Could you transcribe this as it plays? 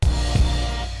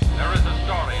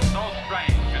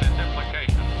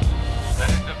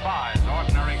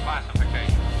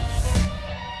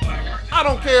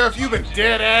care if you've been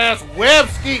dead-ass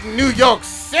web-skeeting New York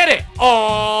City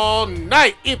all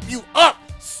night. If you up,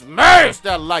 smash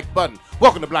that like button.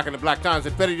 Welcome to Black and the Black Times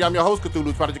Infinity. I'm your host,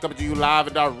 Cthulhu's Prodigy, coming to you live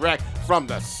and direct from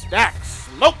the stack.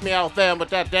 Smoke me out there with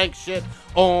that dank shit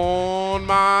on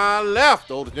my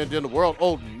left. Oldest ninja in the world,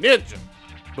 Old Ninja.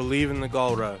 Believe in the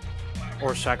Galra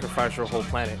or sacrifice your whole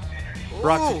planet.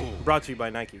 Brought to you by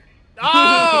Nike.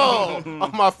 Oh!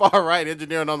 On my far right,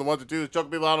 engineering on the ones and twos, choking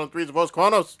people out on the threes of Os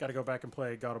Kronos. Got to go back and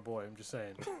play God of Boy. I'm just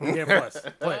saying. Game Plus.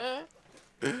 Play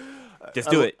it. Just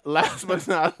do it. Last but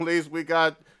not least, we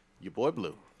got your boy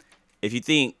Blue. If you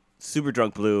think Super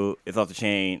Drunk Blue is off the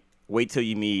chain, wait till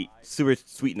you meet Super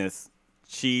Sweetness.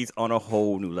 She's on a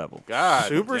whole new level. God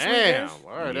Super damn. Sweetness?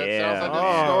 All right, Yeah. that sounds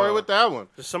like a story with that one.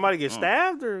 Did somebody get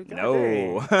stabbed or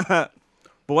No.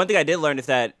 But one thing I did learn is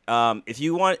that if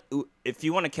you want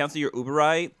to cancel your Uber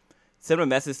ride, send them a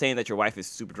message saying that your wife is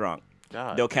super drunk.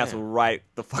 God They'll damn. cancel right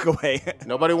the fuck away.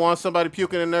 Nobody wants somebody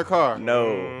puking in their car.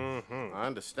 No. I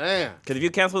understand. Because if you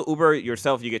cancel Uber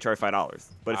yourself, you get charged $5.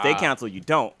 But if they cancel, you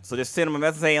don't. So just send them a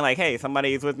message saying like, hey,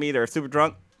 somebody is with me. They're super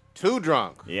drunk. Too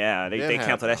drunk. Yeah, they Then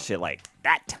cancel have that shit like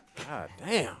that. God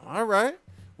damn. All right.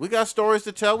 We got stories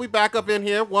to tell. We back up in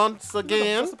here once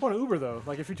again. What's the point of Uber, though?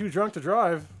 Like, if you're too drunk to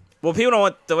drive. Well, people don't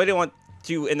want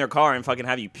you in their car and fucking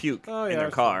have you puke Oh, yeah, in their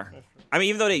that's car. true, that's true. I mean,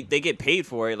 even though they get paid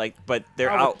for it, like, but they're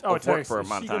out of work for a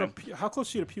amount of time. How close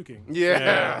is she to puking?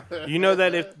 Yeah. You know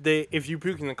that if you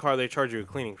puke in the car, they charge you a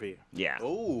cleaning fee. Yeah.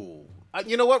 Ooh.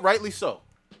 You know what? Rightly so.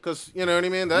 Because, you know what I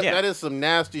mean? Yeah. That is some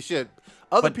nasty shit.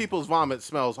 Other people's vomit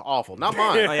smells awful. Not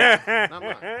mine. Oh, yeah. Not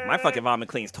mine. My fucking vomit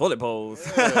cleans toilet bowls.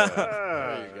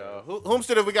 There you go.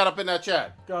 Whomstead have we got up in that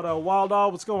chat? Got Wild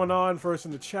Dog. What's going on? First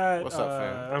in the chat. What's up,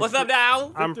 fam? What's up,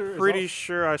 Dow? I'm Victor is pretty also-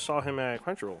 sure I saw him at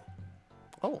Crunchyroll.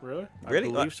 Oh, Really? Really?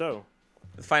 I believe so.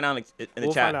 Let's find out in the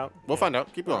We'll chat. find out. we'll find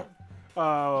out. Keep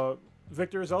going.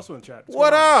 Victor is also in chat. What's What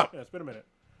going on? up? Yeah, it's been a minute.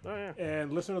 Oh yeah.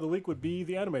 And listener of the week would be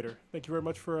the animator. Thank you very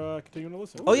much for continuing to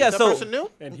listen. Oh, yeah, Is that so... person new?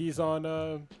 And he's on.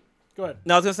 Go ahead.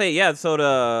 No, I was going to say, yeah, so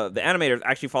the animator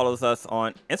actually follows us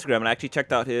on Instagram, and I actually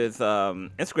checked out his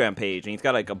Instagram page, and he's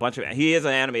got like a bunch of... He is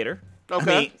an animator.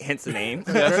 Okay. I mean, hence the name.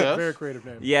 Yes, Very, yes. very creative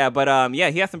name. Yeah, but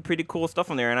he has some pretty cool stuff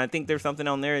on there, and I think there's something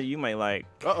on there you might like.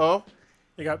 Uh-oh.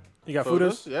 You got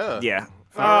Fudas? Yeah. Yeah.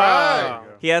 All right.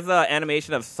 He has an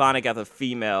animation of Sonic as a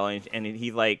female, and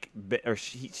he's like,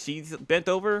 she's bent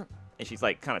over, and she's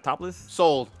like kind of topless.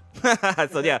 Sold.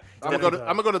 So yeah, I'm gonna go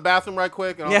to the bathroom right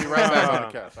quick, and I'll be right back on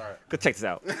the cast. All right. go check this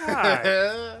out.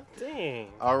 Dang.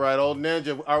 All right, Old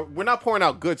Ninja. We're not pouring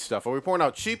out good stuff. Are we pouring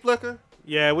out cheap liquor?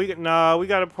 Yeah, we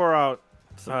got to pour out.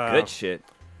 Some good shit.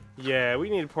 Yeah, we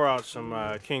need to pour out some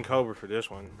King Cobra for this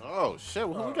one. Oh shit!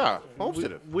 What we got?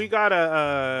 Homestead. We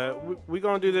gotta we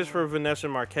gonna do this for Vanessa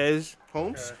Marquez.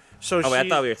 Holmes. So Oh, wait, I she,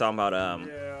 thought we were talking about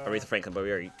Aretha Franklin, but we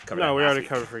already covered that. no, we last already week.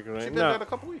 covered frequently. She did No, that a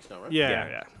couple weeks now, right? yeah.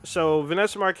 Yeah. So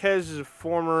Vanessa Marquez is a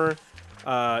former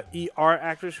ER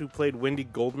actress who played Wendy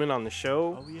Goldman on the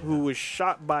show, who was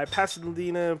shot by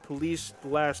Pasadena police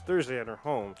last Thursday at her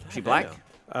home. She black?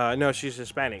 No, she's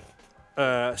Hispanic.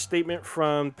 A statement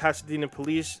from Pasadena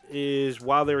police is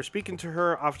while they were speaking to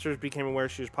her, officers became aware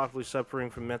she was possibly suffering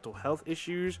from mental health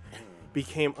issues,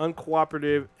 became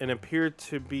uncooperative, and appeared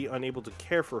to be unable to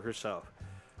care for herself.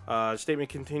 The statement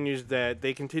continues that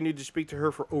they continued to speak to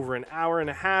her for over an hour and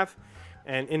a half,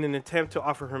 and in an attempt to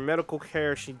offer her medical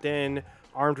care, she then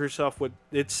armed herself with,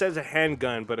 it says a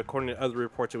handgun, but according to other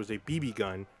reports, it was a BB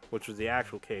gun, which was the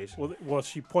actual case. Well,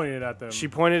 she pointed it at them. She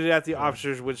pointed it at the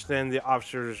officers, which then the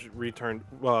officers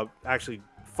actually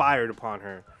fired upon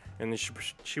her, and then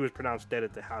she was pronounced dead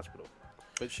at the hospital.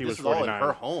 But She this was is all in 49.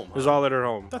 her home. It was all at her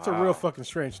home. That's a real fucking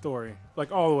strange story.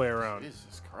 Like, all the way around.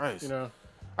 Jesus Christ. You know?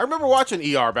 I remember watching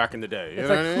ER back in the day. You It's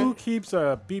know like, what I who mean? keeps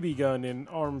a BB gun in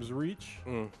arm's reach?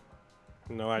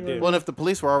 No idea. Well, and if the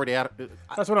police were already at,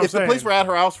 That's what I'm if the saying. police were at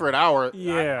her house for an hour,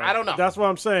 Yeah. I don't know. That's what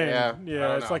I'm saying. Yeah, I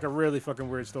don't It's know. like a really fucking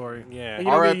weird story. Yeah. And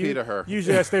you know me, R.I.P. to her.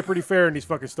 Usually I stay pretty fair in these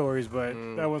fucking stories, but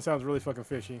that one sounds really fucking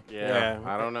fishy. yeah,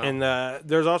 I don't know. And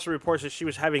there's also reports that she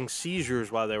was having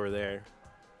seizures while they were there.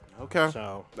 Okay.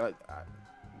 So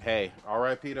Hey,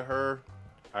 R.I.P. to her.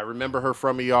 I remember her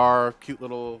from ER. Cute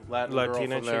little Latina girl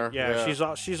from there. chick.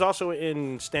 Yeah, she's also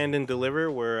in Stand and Deliver,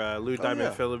 where Lou Diamond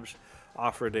yeah. Phillips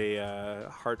offered a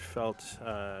heartfelt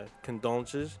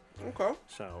condolences. Okay.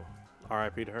 So,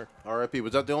 R.I.P. to her. R.I.P.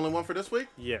 Was that the only one for this week?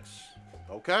 Yes.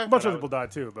 Okay. A bunch of people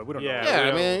died too, but we don't Yeah. know. Yeah,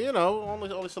 I we mean, you know,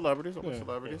 only celebrities. Only Yeah.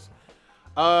 celebrities.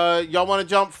 Y'all want to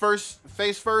jump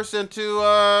face first into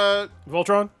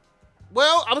Voltron?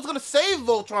 Well, I was gonna save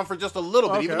Voltron for just a little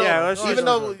bit, Okay. even though, Yeah, let's even just-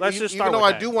 though, let's just even start though with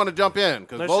I that. do want to jump in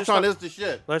because Let's just Voltron start- is the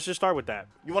shit. Let's just start with that.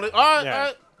 You want to? All right, Yeah. all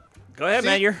right. Go ahead, See?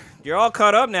 man. You're all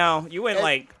caught up now. You went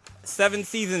like 7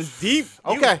 seasons deep.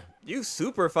 Okay. You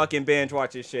super fucking binge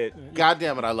watch this shit. God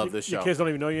damn it, I love this show. Your kids don't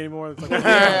even know you anymore. It's like,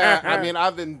 Yeah, I mean,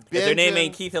 I've been If their name binging-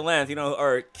 ain't Keith and Lance,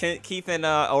 or Keith and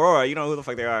Aurora, you know who the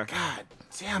fuck they are. God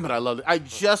damn it, I love it. I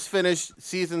just finished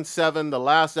season 7, the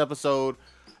last episode.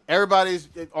 Everybody's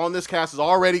on this cast is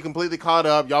already completely caught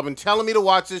up. Y'all been telling me to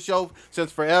watch this show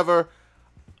since forever.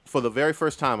 For the very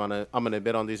first time, I'm gonna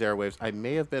admit on these airwaves, I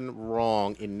may have been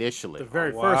wrong initially. the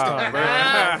very first time, bro.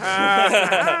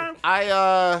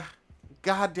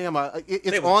 Goddamn, it's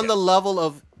They was on just- the level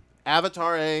of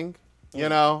Avatar Aang. You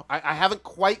know, I haven't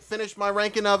quite finished my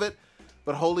ranking of it,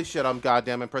 but holy shit, I'm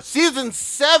goddamn impressed. Season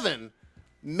 7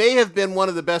 may have been one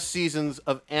of the best seasons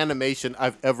of animation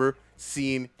I've ever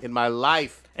seen in my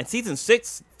life. And season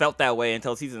 6 felt that way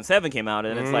until season 7 came out,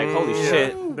 and it's like, holy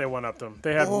shit. They one upped them.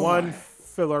 They had one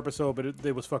filler episode, but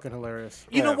it was fucking hilarious.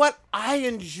 You know what? I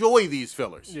enjoy these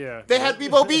fillers. Yeah. They had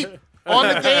Bebo Beep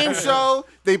on the game show.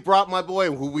 They brought my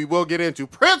boy, who we will get into,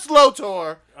 Prince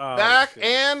Lotor, back, shit.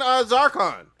 and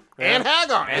Zarkon. And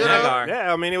Hagar. And you know? Hagar.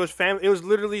 Yeah, I mean, it was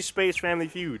literally Space Family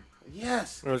Feud.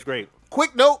 Yes. It was great.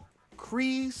 Quick note,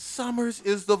 Cree Summers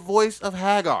is the voice of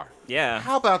Hagar. Yeah.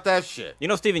 How about that shit? You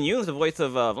know Stephen Young's the voice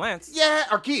of Lance. Yeah,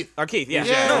 or Keith. Or Keith, yeah.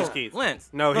 Yeah. No, He's Keith. Lance.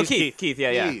 No, he's Keith. Keith,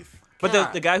 yeah. Keith. But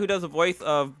God. the guy who does the voice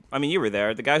of, I mean, you were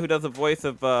there. The guy who does the voice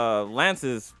of Lance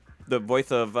is the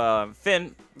voice of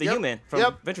Finn, the Yep, human from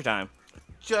yep. Adventure Time.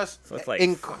 Just it's like-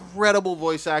 incredible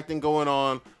voice acting going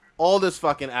on. All this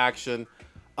fucking action.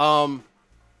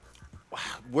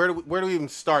 Where do we even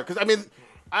start? Because I mean,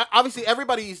 obviously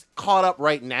everybody's caught up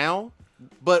right now.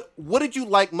 But what did you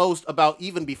like most about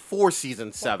even before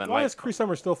season 7? Why Like, is Cree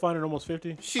Summers still finding almost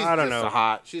 50? she's I don't just know.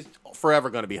 hot. She's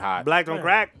forever gonna be hot. Black don't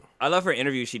crack. I love her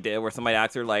interview she did where somebody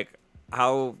asked her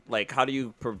how do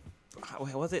you how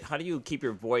was it? How do you keep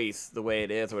your voice the way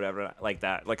it is or whatever like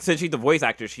that? Like since she's the voice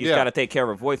actor, she's Yeah. got to take care of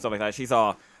her voice stuff like that. She's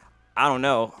all, I don't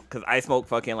know, because I smoke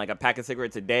fucking like a pack of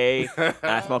cigarettes a day. And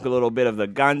I smoke a little bit of the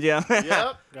ganja.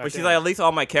 Yep. But she's like, at least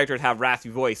all my characters have raspy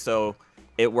voice, so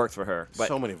it works for her. But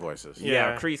So many voices.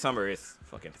 yeah, Yeah. Cree Summer is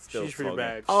fucking still She's pretty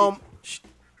smoking. bad.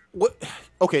 What?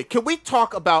 Okay, can we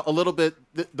talk about a little bit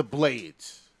the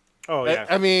blades? Oh yeah.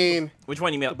 I mean, Which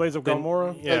one you mean? The Blades of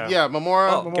Galmora? Yeah. yeah,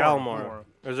 Mamora. Oh, Galmora.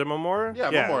 Is it Mamora?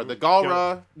 Yeah, Mamora. The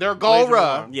Galra. They're Galra.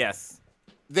 Mamora. Yes.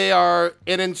 They are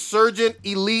an insurgent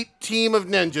elite team of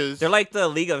ninjas. They're like the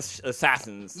League of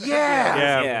Assassins. yeah.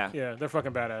 Yeah. Yeah. Yeah, they're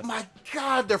fucking badass. My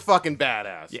God, they're fucking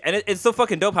badass. Yeah, and it's so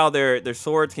fucking dope how their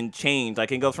swords can change.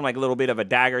 Like it goes from like a little bit of a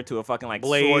dagger to a fucking like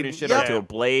Blade. sword and shit, Yeah. or to a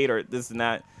blade or this and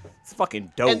that. It's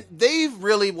fucking dope. And they've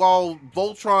really, while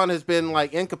Voltron has been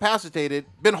like incapacitated,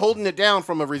 been holding it down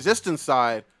from a resistance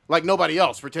side like nobody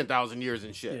else for 10,000 years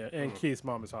and shit. Yeah, and Keith's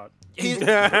mom is hot. He-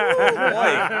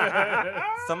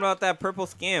 Something about that purple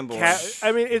skin, boy.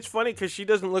 I mean, it's funny because she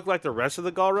doesn't look like the rest of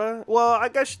the Galra. Well, I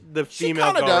guess the She female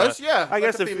kinda Galra does, yeah, I like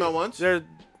guess the female ones.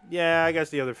 Yeah, I guess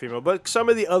the other female. But some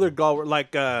of the other Galra,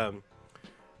 like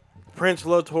Prince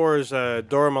Lotor's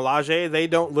Dora Milaje, they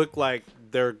don't look like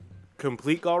they're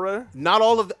complete Galra. Not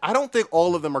all of I don't think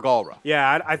all of them are Galra.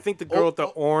 Yeah, I think the girl with the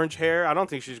orange hair, I don't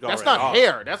think she's Galra. That's at not all.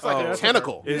 hair. That's like Oh, a that's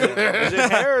tentacle. Is it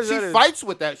hair? Or is She that fights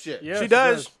with that shit. Yeah, She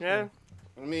does. Yeah.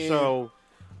 I mean, So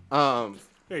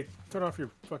Hey, turn off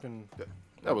your fucking.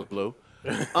 that was blue.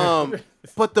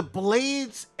 But the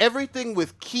blades, everything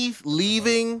with Keith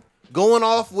leaving, going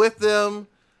off with them,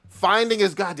 finding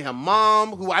his goddamn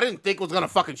mom, who I didn't think was gonna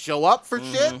fucking show up for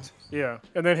shit. Yeah,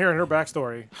 and then hearing her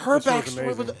backstory. Her that shit was backstory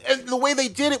was, amazing. and the way they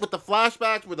did it with the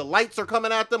flashbacks where the lights are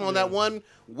coming at them on that one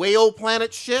whale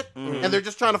planet shit, and they're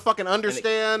just trying to fucking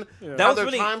understand That how was their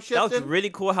really time that was shifted. really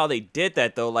cool how they did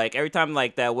that though. Like every time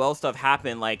like that well stuff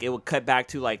happened, like it would cut back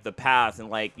to like the past and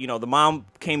like the mom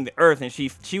came to Earth and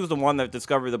she was the one that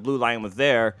discovered the blue lion was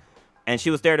there, and she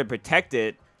was there to protect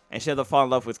it. And she had to fall in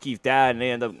love with Keith's dad, and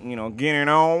they end up getting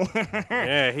on.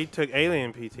 yeah, he took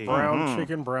alien PT. Brown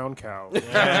chicken, brown cow.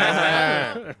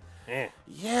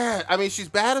 Yeah, I mean she's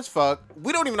bad as fuck.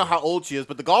 We don't even know how old she is,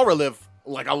 but the Galra live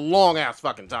like a long ass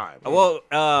fucking time. Well,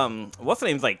 what's the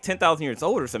name's like 10,000 years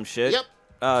old or some shit. Yep.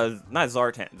 Not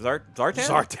Zartan. Zartan.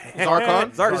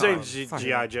 Zarkon? Zarkon. His name's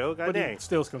G.I. Joe. God But he dang.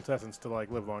 steals contestants to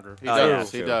like live longer. He Oh, does.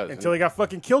 yeah, he true. does. Until he got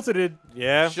fucking kilted.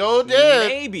 Yeah. Sure did.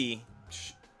 Maybe.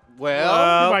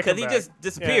 Well, He might Because come he back. just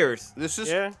disappears. this is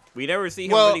Yeah. We never see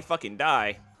him Well- really fucking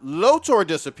die. Lotor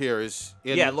disappears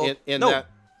in, Yeah, in no, that.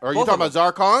 Are you both talking of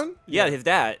about Zarkon? Yeah, his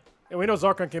dad. And we know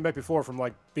Zarkon came back before from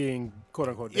like being quote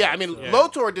unquote. Yeah, dead, I mean so.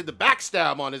 Lotor did the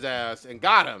backstab on his ass and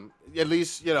got him. At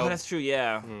least Oh, that's true.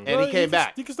 Yeah. and Well, he came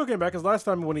back. He can still came back because last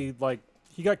time when he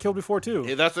he got killed before too.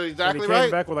 Yeah, that's and exactly he came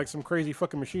right. back with like some crazy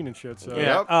fucking machine and shit. So.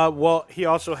 Yeah. Yep. Well, he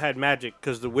also had magic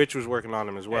because the witch was working on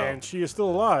him as well. And she is still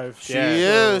alive. She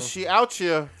Yeah, is. so- She out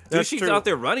here. Dude, That's she's true. out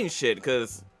there running shit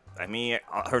because, I mean,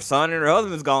 her son and her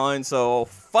husband's gone, so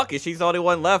fuck it. She's the only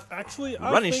one left. Actually,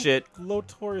 I Running think shit.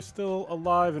 Lotor is still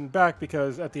alive and back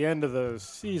because at the end of the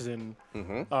season,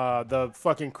 the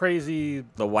fucking crazy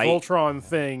The white- Voltron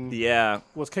thing Yeah.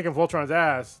 was kicking Voltron's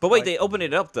ass. But wait, Like, they opened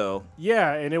it up, though.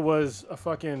 yeah, and it was a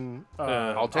fucking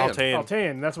Altean.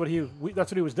 Altean. That's what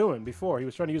he was doing before. He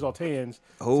was trying to use Alteans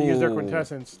to use their Oh.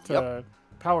 quintessence to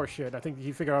power shit. I think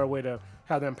he figured out a way to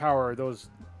have them power those,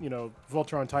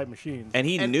 Voltron type machines. And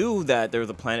he knew that there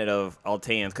was a planet of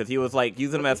Alteans because he was, like,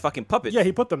 using them as fucking puppets. yeah,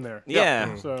 he put them there.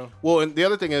 Yeah. So Well, and the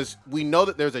other thing is, we know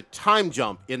that there's a time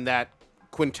jump in that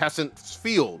quintessence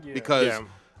field because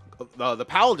the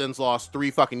Paladins lost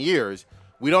 3 fucking years.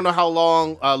 We don't know how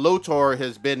long Lotor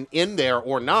has been in there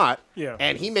or not. Yeah.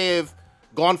 And he may have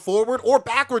gone forward or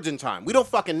backwards in time. We don't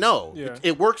fucking know. Yeah.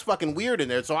 It works fucking weird in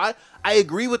there. So I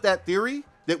agree with that theory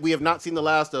that we have not seen the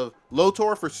last of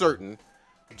Lotor for certain.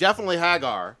 Definitely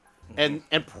Hagar. And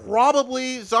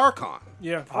probably Zarkon.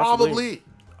 yeah, Probably.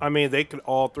 I mean, they could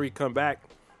all 3 come back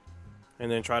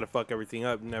and then try to fuck everything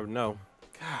up. You never know.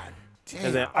 God damn.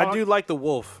 And then I do like the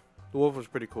wolf. The wolf was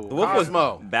pretty cool. The wolf was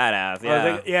Cosmo. badass,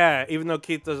 yeah. Yeah, even though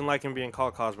Keith doesn't like him being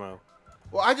called Cosmo.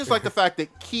 Well, I just like the fact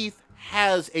that Keith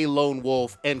has a lone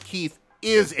wolf and Keith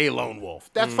is a lone wolf.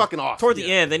 That's fucking awesome. Toward the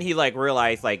end, then he, like,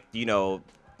 realized, like,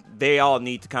 they all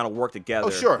need to kind of work together. Oh,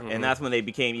 sure. And that's when they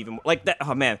became even more, like, that.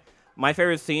 Oh, man. My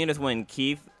favorite scene is when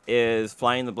Keith is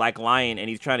flying the Black Lion and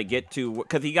he's trying to get to,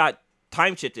 because he got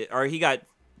time shifted, or he got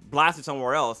blasted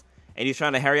somewhere else, and he's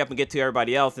trying to hurry up and get to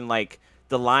everybody else, and, like,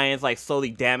 the lion's, like, slowly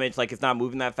damaged, like, it's not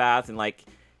moving that fast, and, like,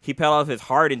 he put all of his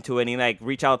heart into it, and he, like,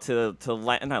 reached out to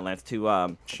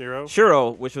Shiro? Shiro,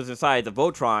 which was inside the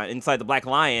Voltron, inside the Black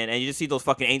Lion, and you just see those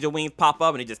fucking angel wings pop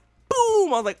up, and it just,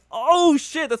 boom! I was like, oh,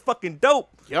 shit, that's fucking dope.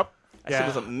 Yep. That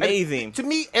shit was amazing. To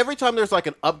me, every time there's like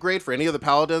an upgrade for any of the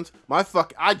Paladins,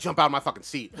 I jump out of my fucking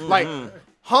seat. Like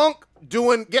Hunk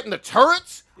getting the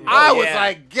turrets, I was Yeah.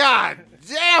 like, God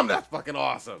damn, that's fucking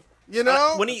awesome. You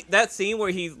know? That scene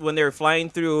where when they're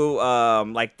flying through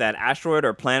like that asteroid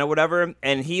or planet or whatever,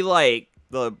 and he like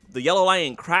the yellow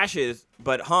lion crashes,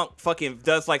 but Hunk fucking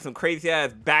does like some crazy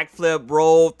ass backflip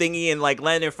roll thingy and like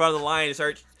land in front of the lion and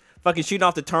starts fucking shooting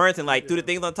off the turrets and like do the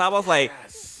things on top. I was like,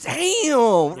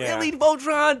 damn, Yeah. really,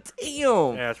 Voltron,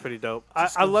 damn. Yeah, it's pretty dope.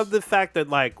 I love the fact that,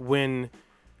 like, when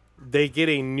they get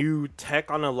a new tech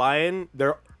on a lion,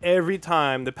 every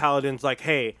time the Paladin's like,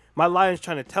 hey, my lion's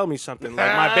trying to tell me something.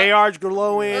 Like, my Bayard's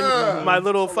glowing, my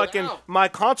little fucking, my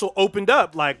console opened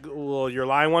up. Like, well, your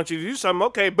lion wants you to do something.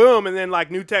 Okay, boom. And then, like,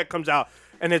 new tech comes out.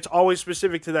 And it's always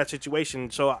specific to that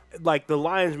situation. So, like, the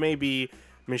lions may be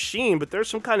machine, but there's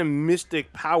some kind of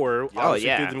mystic power, obviously,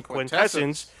 yeah. through them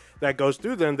quintessence that goes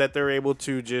through them that they're able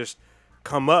to just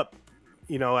come up,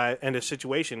 in a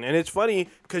situation. And it's funny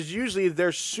because usually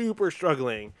they're super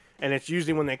struggling, and it's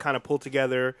usually when they kind of pull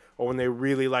together or when they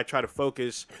really like try to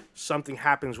focus, something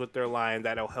happens with their lion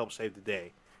that'll help save the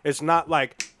day. It's not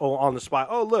like, oh, on the spot,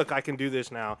 oh, look, I can do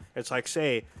this now. It's like,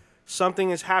 say, something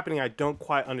is happening I don't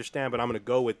quite understand, but I'm going to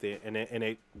go with it, and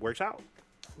it works out.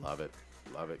 Love it.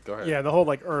 Love it. Go ahead. Yeah, the whole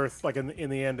like Earth, like in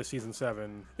the end of season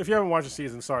 7. If you haven't watched the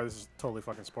season, sorry, this is totally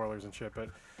fucking spoilers and shit. But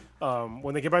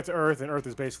when they get back to Earth, and Earth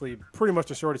is basically pretty much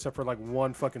destroyed except for like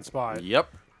one fucking spot, Yep.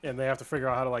 and they have to figure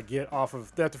out how to like get off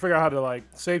of. They have to figure out how to like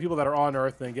save people that are on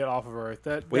Earth and then get off of Earth.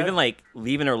 Well, even like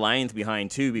leaving their lions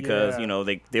behind too, because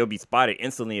Yeah. they'll be spotted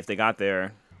instantly if they got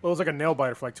there. Well, it was like a nail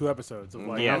biter for like 2 episodes of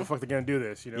like Yeah. how the fuck they gonna do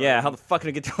this, Yeah, how the fuck did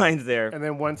I get the lions there? And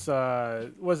then once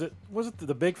was it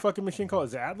the big fucking machine called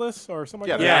is it Atlas or something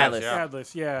Yeah, like the that? Atlas. Yeah.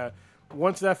 Atlas, yeah.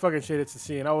 Once that fucking shit hits the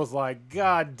scene, I was like,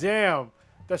 God damn,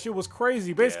 that shit was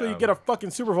crazy. Basically, Yeah. you get a fucking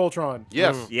Super Voltron.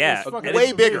 Yes. Yeah, It's fucking and Way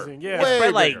it's bigger. amazing, Yeah. Way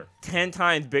But like bigger. 10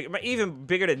 times bigger, even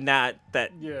bigger than that.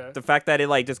 Yeah. The fact that it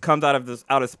like just comes out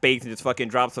of space and just fucking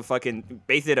drops a fucking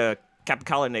basically a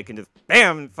Capricornic and just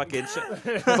bam, fucking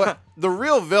shit. But the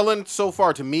real villain so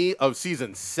far to me of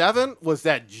season 7 was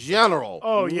that general.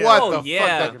 Oh, yeah. What Oh, the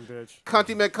yeah. fuck? Fucking bitch. That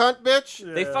cunty McCunt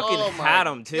bitch? They fucking Oh my had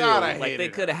him too. God, I like they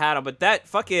hated could have had him, but that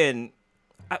fucking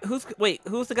who's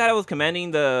the guy that was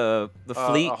commanding the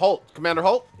fleet? Holt. Commander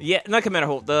Holt? Yeah, not Commander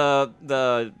Holt. The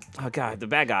oh god, the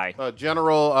bad guy.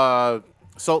 General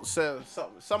some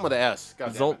of the S. God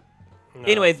damn Zolt. it.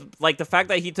 Anyways, like the fact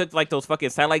that he took like those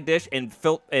fucking satellite dish and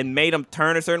made them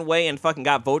turn a certain way and fucking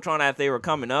got Voltron as they were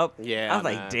coming up. Yeah, I was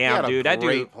man. like, He damn, had a dude, that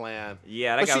great dude. plan.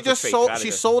 Yeah, that But guy she was a just straight sold. strategist.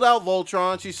 She sold out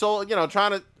Voltron. She sold,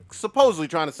 trying to supposedly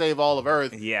trying to save all of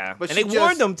Earth. Yeah, But and she they just-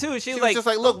 warned them too. She She was was like, just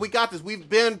like, look, we got this. We've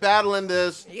been battling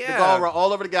this, the Yeah. Galra,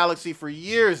 all over the galaxy for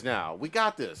years now. We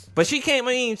got this. but she came.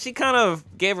 I mean, she kind of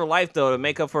gave her life though to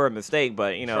make up for her mistake.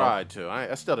 But you know, Tried to.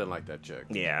 I still didn't like that chick.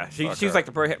 yeah, Fuck she was her. like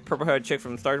the purple-haired chick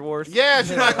from Star Wars. Yeah,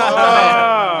 she's like,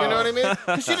 oh, you know what I mean?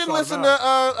 'Cause she didn't listen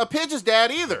to Pidge's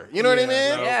dad either. You know what I mean?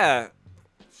 no. Yeah.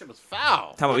 Shit was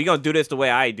foul. Tell me, we gonna do this the way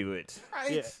I do it.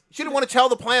 Right? Yeah. She didn't want to tell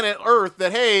the planet Earth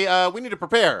that, hey, we need to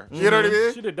prepare. You know what I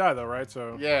mean? She did die though, right?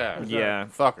 So Yeah. Yeah.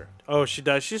 Fuck her. Oh, she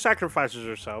does. She sacrifices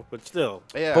herself, but still.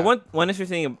 Yeah. But one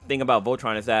interesting thing about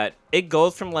Voltron is that it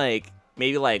goes from like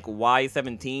maybe like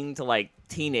Y17 to like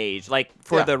teenage, like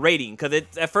for Yeah. the rating, because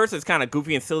it at first it's kind of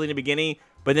goofy and silly in the beginning,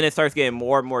 but then it starts getting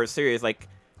more and more serious. Like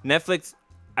Netflix,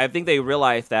 I think they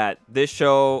realized that this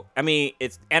show, I mean,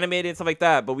 it's animated and stuff like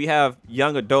that, but we have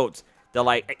young adults that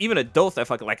like, even adults that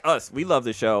fucking like us, we love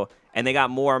the show, and they got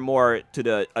more and more to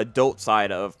the adult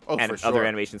side of Oh, for other sure.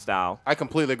 animation style. I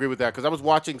completely agree with that because I was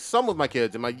watching some with my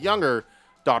kids, and my younger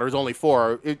daughter is only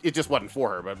 4. It just wasn't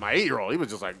for her, but my 8-year-old, he was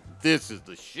just like, this is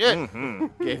the shit. Mm-hmm.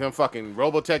 Gave him fucking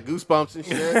Robotech goosebumps and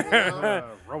shit. You know?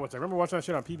 Robotech. I remember watching that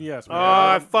shit on PBS. Oh, Man.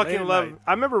 I Late fucking at love. night.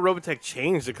 I remember Robotech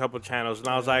changed a couple channels, and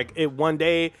I was like, one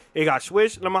day it got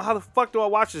switched, and I'm like, how the fuck do I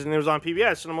watch this? And it was on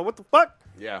PBS, and I'm like, what the fuck?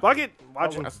 Yeah. Fuck it,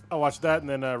 watching. I watched that and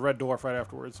then Red Dwarf right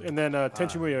afterwards, and then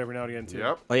Tenchi Muyo every now and again too.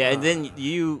 Yep. Oh yeah, and then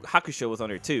Hakusho was on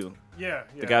there too. Yeah.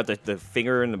 The guy with the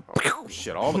finger and the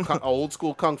Shit, all the old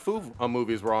school kung fu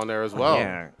movies were on there as well.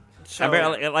 yeah. So- I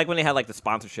remember, like when they had like the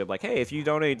sponsorship, like, hey, if you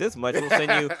donate this much, we'll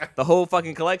send you the whole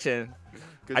fucking collection.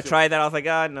 Good I shit. tried that. I was like,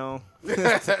 God, no. I'm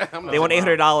not They want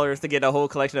surprised. $800 to get a whole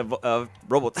collection of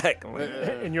Robotech. I'm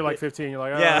like, And you're like 15. You're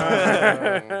like,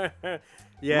 yeah.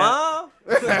 Yeah, Mom?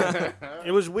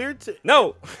 it was weird to.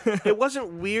 No. It wasn't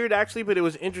weird actually, but it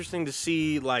was interesting to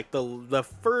see like the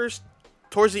first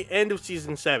towards the end of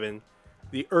season 7,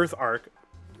 the Earth arc,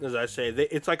 as I say,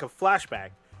 it's like a flashback.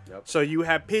 Yep. So you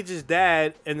have Pidge's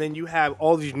dad, and then you have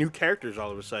all these new characters all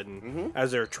of a sudden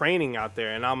as they're training out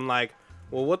there, and I'm like,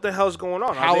 well, what the hell's going on?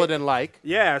 Are they- Paladin-like.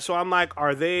 Yeah, so I'm like,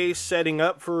 are they setting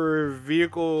up for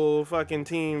vehicle fucking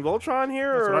Team Voltron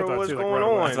here, That's what I or thought, what's too, like, going right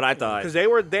away. on? That's what I thought.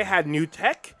 Because they had new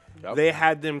tech, Yep. they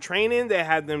had them training, they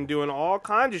had them doing all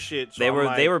kinds of shit. So They I'm were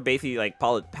like, they were basically like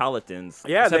paladins.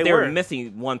 Yeah, Except they were were.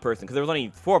 missing one person because there was only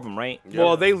 4 of them, right?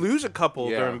 Well, they lose a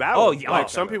couple Yeah. during battle. Oh, yeah. Like Oh.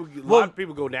 some people, a Well- lot of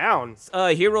people go down.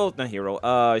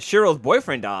 Shiro's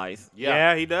boyfriend dies.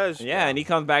 Yeah, he does. Yeah, and he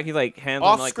comes back. He's like hands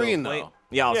Off on like screen, the plate. though.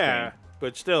 Yeah, off Yeah, screen.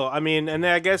 but still, I mean, and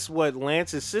then I guess what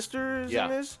Lance's sister is Yeah. in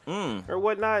this Mm. or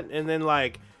whatnot, and then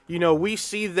like we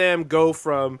see them go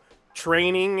from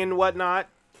training and whatnot,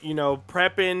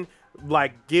 prepping,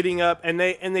 like getting up, and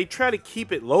they try to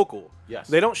keep it local. Yes.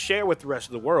 They don't share with the rest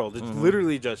of the world. It's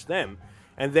literally just them,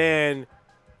 and then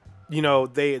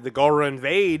the Galra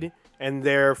invade, and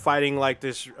they're fighting like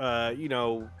this,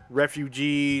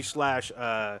 refugee slash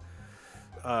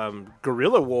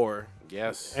guerrilla war.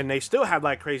 Yes. And they still have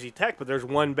like crazy tech, but there's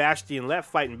one Bastion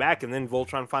left fighting back, and then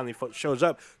Voltron finally shows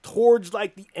up towards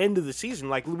like the end of the season.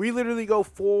 Like we literally go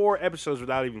 4 episodes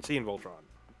without even seeing Voltron.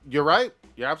 You're right.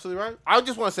 You're absolutely right. I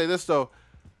just want to say this, though.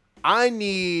 I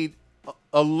need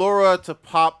Allura to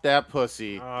pop that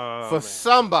pussy for man.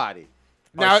 somebody.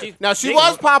 she- Now she they-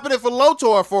 was popping it for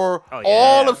Lotor for Oh,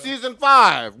 all yeah. of season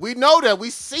 5. We know that. We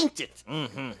synced it.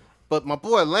 Mm-hmm. But my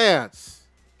boy Lance,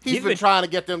 he's He's been been- trying to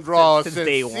get them draws since since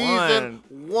day season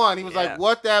 1. He was Yeah. like,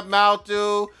 what that mouth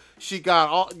do? She got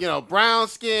all, brown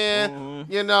skin,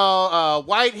 Mm-hmm.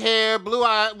 white hair, blue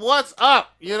eye. What's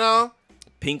up,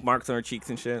 Pink marks on her cheeks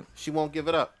and shit. She won't give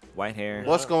it up. White hair.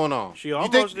 What's going on? She You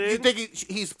almost think, did. You think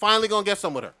he's finally going to get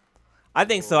some with her? I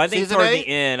think so. I think Season towards 8? the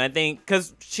end, I think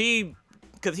because he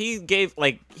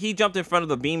jumped in front of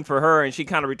the beam for her and she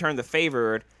kind of returned the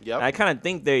favor. Yep. And I kind of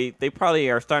think they probably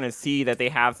are starting to see that they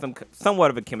have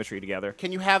somewhat of a chemistry together.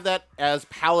 Can you have that as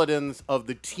paladins of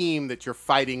the team that you're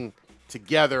fighting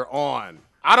together on?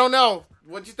 I don't know.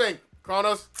 What'd you think,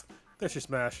 Kronos? They should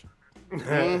smash.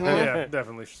 Yeah,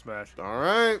 definitely should smash. All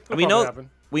right. It'll we probably know happen.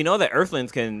 we know that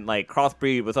Earthlings can like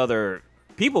crossbreed with other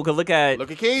people. Cause look at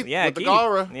Keith yeah, with the Keith.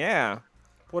 Galra. Yeah.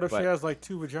 What if But- she has like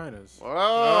 2 vaginas?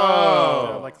 Oh.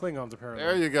 Yeah, like Klingons apparently.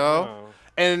 There you go. Oh.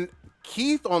 And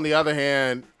Keith, on the other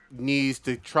hand, needs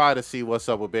to try to see what's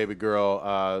up with baby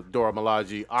girl Dora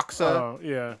Milaje. Oxa. Oh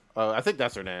yeah. I think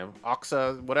that's her name.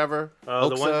 Oxa, whatever. The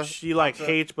one Oxa. she like Oxa.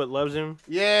 hates but loves him.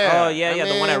 Yeah. Oh yeah, I yeah.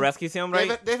 The one that mean, rescues him,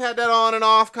 right? They've had that on and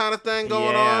off kind of thing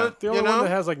going Yeah. on. The only you one know? that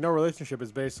has like no relationship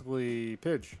is basically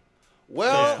Pidge.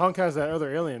 Well, Hunk has that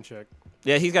other alien chick.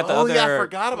 Yeah, he's got the oh other. yeah, I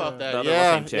forgot about the that. other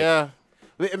Yeah, Muslim chick. yeah.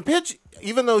 And Pitch,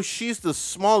 even though she's the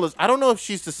smallest, I don't know if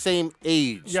she's the same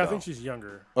age. Yeah, I though. think she's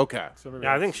younger. Okay. So maybe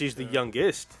Yeah, I that's- think she's the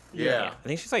youngest. Yeah. I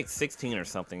think she's like 16 or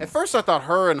something. At first, I thought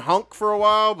her and Hunk for a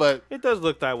while, but It does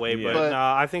look that way, Yeah. but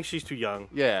nah, I think she's too young.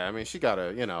 yeah, I mean, she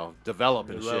gotta, develop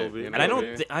and Little shit. bit. You know And I what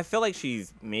don't. mean? I feel like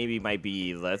she's might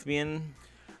be lesbian.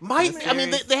 I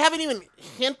mean, they haven't even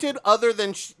hinted other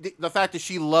than the fact that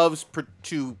she loves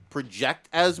to project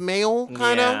as male,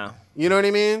 kind of. Yeah. You know what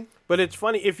I mean? But it's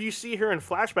funny if you see her in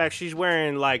flashbacks, she's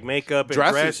wearing like makeup and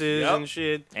Dresses, dresses yep. and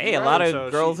shit. Hey, a lot of So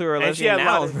girls she- who are and she lesbian had a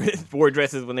now lot of- wore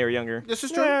dresses when they were younger. This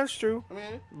is true. Yeah, that's true.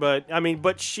 I mean,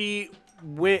 But she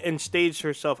went and staged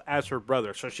herself as her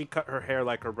brother. So she cut her hair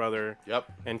like her brother.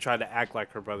 Yep. And tried to act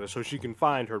like her brother so she can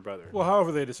find her brother. Well,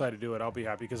 however they decide to do it, I'll be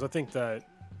happy because I think that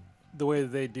the way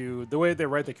they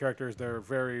write the characters, they're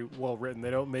very well written.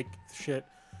 They don't make shit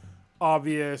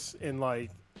obvious and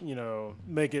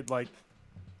make it like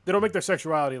they don't make their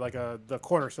sexuality like the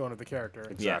cornerstone of the character.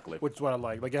 exactly. Which is what I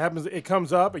like. Like it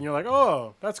comes up and you're like,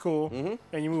 oh, that's cool,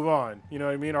 and you move on. You know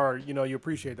what I mean? Or you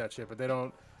appreciate that shit, but they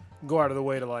don't go out of the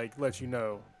way to like let you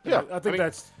know. And Yeah, I think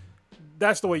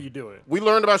that's the way you do it. We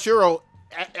learned about Shiro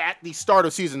at the start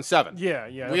of season 7. Yeah,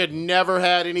 yeah. We had never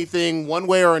had anything one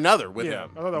way or another with yeah,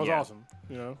 him. I thought that was Yeah. awesome.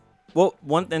 Well,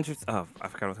 one interesting. Oh, I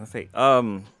forgot what I was gonna say.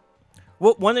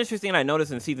 Well, one interesting I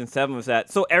noticed in season 7 was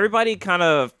that everybody kind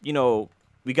of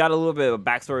we got a little bit of a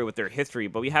backstory with their history,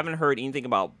 but we haven't heard anything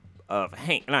about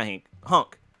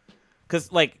Hunk, because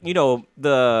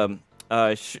the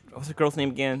what's the girl's name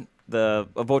again? The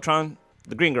Voltron,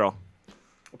 the green girl,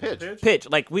 Pitch.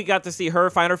 Like we got to see her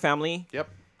find her family. Yep.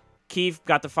 Keith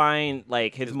got to find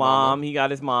like his mama. mom. He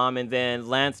got his mom, and then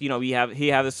Lance. He have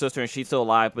his sister, and she's still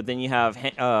alive. But then you have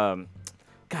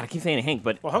God, I keep saying Hank,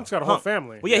 but Well, Hunk's got a whole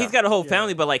family. well, yeah, he's got a whole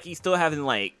family, but like he still haven't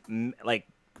like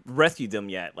rescued them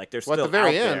yet. Like they're Well, still at the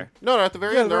very out end. there. No, at the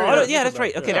very end. the They're very all- Oh, end. yeah, that's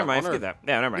right. Okay, Yeah, never mind. on Skip that.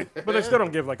 Yeah, never mind. But they still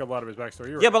don't give like a lot of his backstory.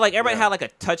 You're Yeah, right. but like everybody had like a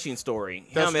touching story.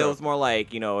 That's Him, it true. was more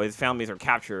like his families are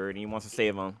captured and he wants to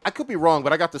save them. I could be wrong,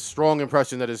 but I got the strong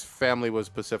impression that his family was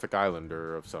Pacific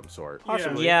Islander of some sort.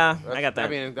 Possibly. Yeah, That's- I got that. I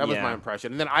mean, that was Yeah. my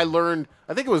impression. And then I learned,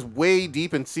 I think it was way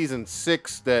deep in season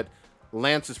 6 that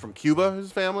Lance is from Cuba,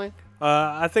 his family.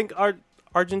 I think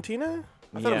Argentina?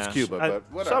 I thought it was Yeah. Cuba, but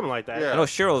whatever. Something like that. Yeah. I know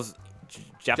Cheryl's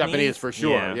Japanese. Japanese for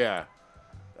sure, yeah.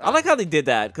 I like how they did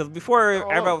that because before all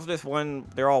everybody was just one,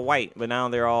 they're all white, but now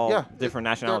they're all Yeah. different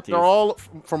They're- nationalities. They're all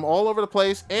from all over the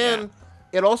place, and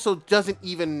it also doesn't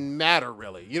even matter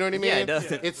really. You know what I mean? Yeah, it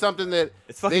doesn't. It's something that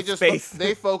It's fucking they just space.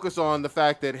 they focus on the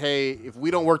fact that hey, if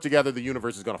we don't work together, the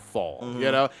universe is gonna fall. Mm-hmm.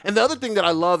 You know. And the other thing that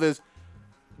I love is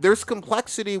there's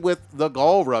complexity with the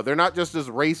Galra. They're not just this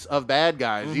race of bad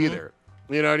guys Mm-hmm. either.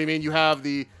 You know what I mean? You have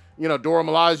the Dora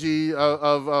Milaje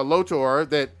of Lotor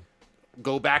that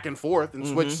go back and forth and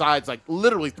Mm-hmm. switch sides like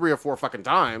literally 3 or 4 fucking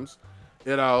times.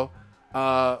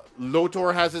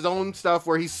 Lotor has his own stuff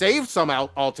where he saved some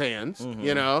Altans, Mm-hmm.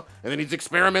 and then he's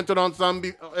experimented on some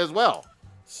as well.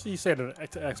 You say to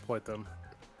exploit them.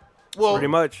 Well, Pretty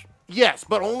much. yes,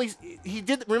 but only he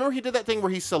did. Remember, he did that thing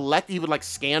where he would like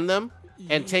scan them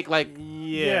and take like.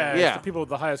 Yeah, Yeah. It's the people with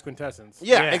the highest quintessence.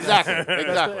 Yeah, Yeah. exactly, That's to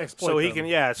exactly. exploit So he them.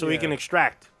 can, so he can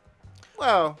extract.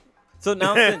 Well, So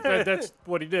now, since, That's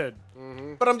what he did.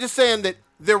 but I'm just saying that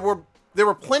there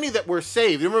were plenty that were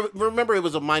saved. Remember, it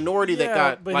was a minority that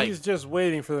got but like. he's just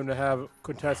waiting for them to have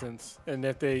quintessence, and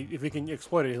if he can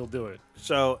exploit it, he'll do it.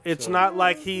 So it's not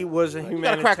like he was a You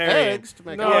gotta crack humanitarian. eggs to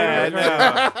make No, it.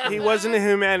 Yeah, no. He wasn't a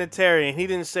humanitarian. He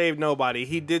didn't save nobody.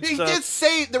 He did He some. did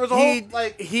say there was a he- whole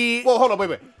like he- Well, hold on,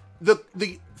 wait. The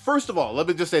first of all, let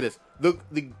me just say this: the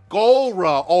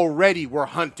Galra already were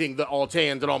hunting the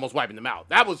Altans and almost wiping them out.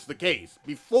 That was the case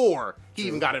before he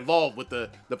even got involved with the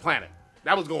planet.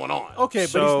 That was going on. Okay, but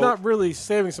So- he's not really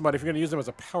saving somebody if you're going to use them as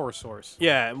a power source.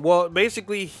 Yeah, well,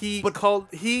 basically he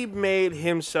made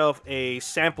himself a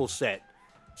sample set.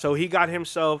 So he got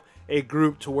himself a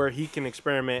group to where he can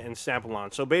experiment and sample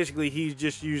on. So basically he's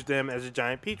just used them as a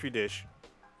giant petri dish.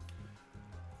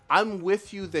 I'm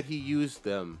with you that he used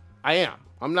them. I am.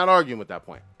 I'm not arguing with that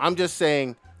point. I'm just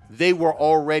saying they were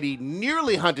already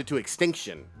nearly hunted to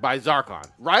extinction by Zarkon,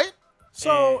 right?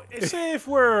 So say if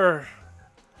we're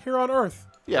here on Earth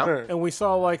Yeah. and we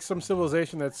saw like some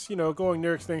civilization that's going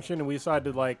near extinction, and we decide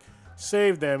to like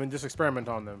save them and just experiment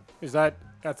on them, is that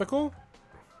ethical?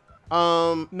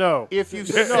 No. If you No.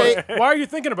 say Why are you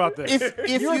thinking about this? if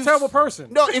You're you a terrible person.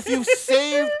 No, if you've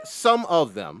saved some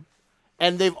of them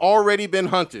and they've already been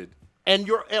hunted, and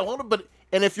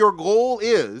if your goal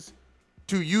is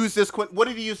to use this, what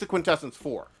did he use the quintessence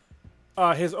for?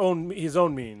 His own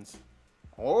means,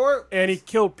 Or and he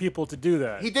killed people to do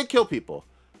that. he did kill people,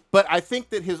 but I think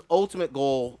that his ultimate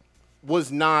goal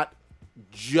was not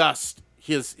just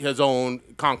his own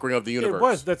conquering of the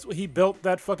universe. It was. He built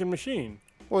that fucking machine.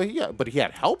 Well, yeah, but he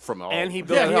had help from all. And he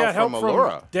built- Yeah, he had help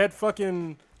Allura. from dead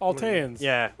fucking Alteans.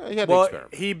 Yeah. He had to well,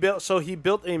 experiment. he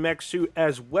built a mech suit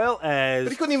as well as.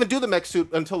 But he couldn't even do the mech suit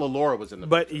until Allura was in the.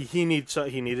 But he needed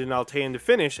an Altean to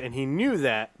finish, and he knew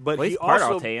that. But Well, he he's part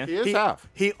also Altean. He is half.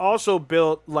 He also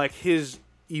built like his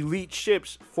elite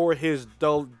ships for his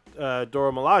Dora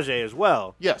Milaje as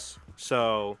well. Yes,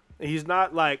 So he's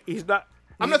not.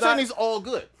 I'm not saying he's all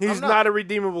good. He's I'm not a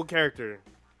redeemable character.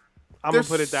 I'm There's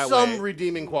gonna put it that some way.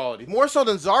 redeeming quality, more so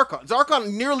than Zarkon.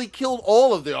 Zarkon nearly killed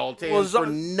all of the Alteans Well, for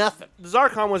nothing.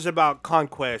 Zarkon was about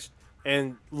conquest,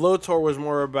 and Lotor was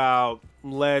more about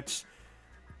let's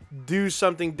do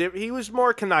something different. He was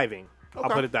more conniving. I'll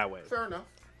Okay. put it that way. Fair enough.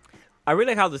 I really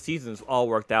like how the seasons all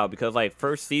worked out because like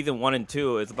first season 1 and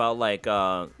 2 is about like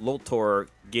Lotor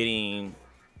getting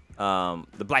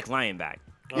the Black Lion back.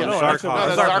 Yeah, no, that's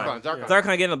Zarkon. Zarkon. Zarkon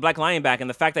getting the Black Lion back, and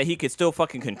the fact that he could still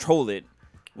fucking control it.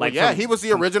 Like Yeah, from- he was the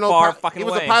from original. far He fucking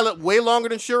was away. a pilot way longer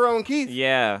than Shiro and Keith.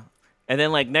 Yeah, and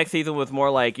then like next season was more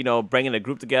like bringing the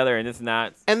group together and this and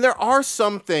that. And there are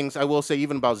some things I will say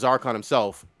even about Zarkon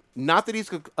himself. Not that he's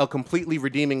a completely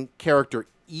redeeming character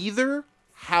either.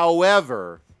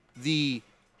 However, the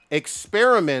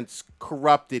experiments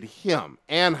corrupted him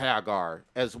and Hagar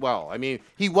as well. I mean,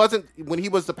 he wasn't when he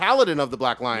was the paladin of the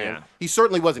Black Lion. Yeah. He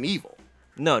certainly wasn't evil.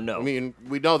 No. I mean,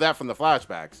 we know that from the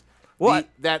flashbacks. What?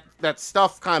 That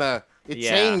stuff kind of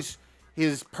Yeah. changed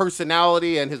his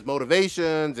personality and his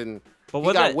motivations, and But he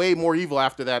was got that- way more evil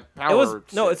after that power. It was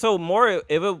no. shit. So more.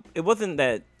 It wasn't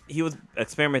that he was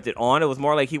experimented on. It was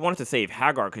more like he wanted to save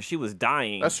Hagar because she was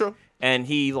dying. That's true. And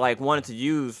he like wanted to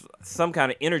use some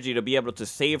kind of energy to be able to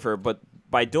save her, but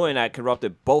by doing that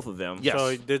corrupted both of them. Yes. So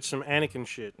he did some Anakin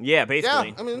shit. Yeah, Yeah,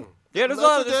 basically. I mean, Yeah, that's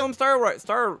there's legit. some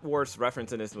Star Wars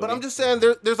reference in this movie. But I'm just saying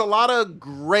there's a lot of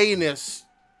grayness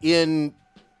in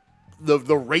the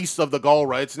race of the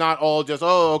Galra. It's not all just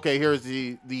okay, here's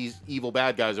these evil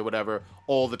bad guys or whatever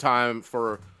all the time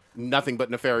for nothing but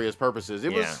nefarious purposes.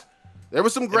 There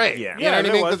was some gray. Yeah. You know what I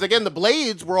there mean? was. Because again, the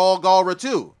Blades were all Galra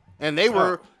too, and they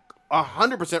were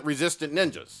 100% resistant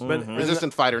ninjas,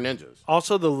 resistant fighter ninjas.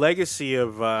 Also, the legacy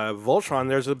of Voltron.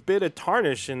 There's a bit of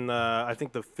tarnish in I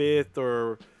think the 5th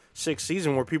or 6th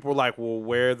season where people were like, "Well,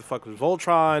 where the fuck was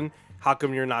Voltron? How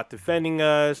come you're not defending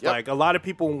us?" Yep. Like a lot of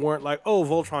people weren't like, "Oh,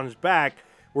 Voltron is back.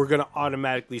 We're gonna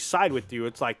automatically side with you."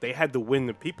 It's like they had to win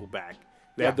the people back.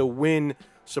 They had to win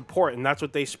support, and that's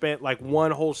what they spent like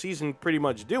one whole season pretty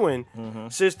much doing.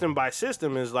 System by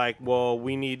system is like, well,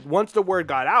 we need once the word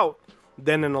got out.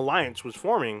 Then an alliance was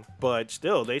forming, but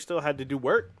still, they still had to do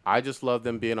work. I just love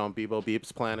them being on Bebo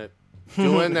Beep's planet,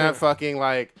 doing that fucking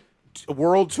like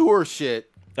world tour shit.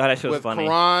 Oh, that shit was with funny.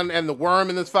 Karan and the worm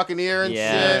in his fucking ear and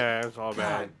Yeah. shit. Yeah, it's all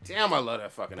bad. God damn, I love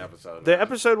that fucking episode. The man.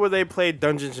 episode where they played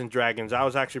Dungeons and Dragons, that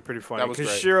was actually pretty funny That was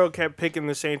because great. Shiro kept picking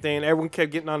the same thing. Everyone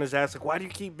kept getting on his ass like, "Why do you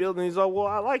keep building?" He's like, "Well,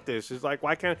 I like this." It's like,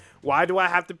 why do I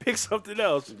have to pick something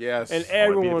else? Yes. And I wanna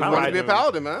everyone was I want to be a riding him.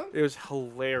 paladin, man. It was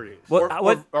hilarious. What?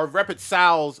 Or Repit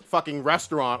Sal's fucking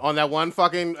restaurant on that one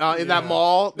fucking in that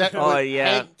mall. That Oh, with yeah.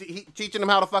 Hank teaching him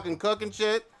how to fucking cook and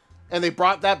shit. And they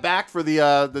brought that back for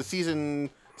the season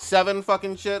 7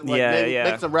 fucking shit. Like, Yeah.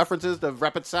 Make some references to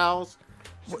Repit Sal's.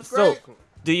 So,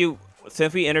 do you?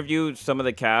 Since we interviewed some of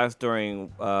the cast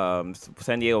during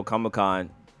San Diego Comic Con,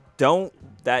 don't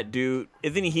that dude?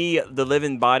 Isn't he the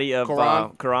living body of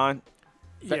Karan? Karan?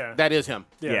 Yeah. That is him.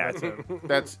 yeah, Yeah. that's it.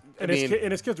 That's I And,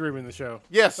 mean, his kids were even in the show.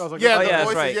 yes, I was like, yeah, oh, the yeah,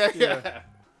 that's voices, right. yeah.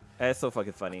 That's so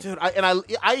fucking funny. Dude,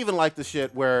 I even like the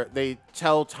shit where they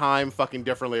tell time fucking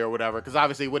differently or whatever, because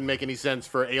obviously it wouldn't make any sense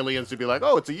for aliens to be like,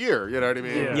 oh, it's a year. You know what I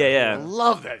mean? Yeah. Yeah, I yeah.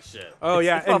 love that shit. Oh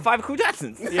yeah, It's about and- 5 Cool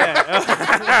Jacksons.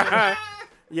 yeah.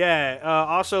 Yeah.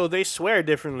 Also, they swear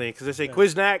differently because they say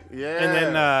Quiznak, Yeah.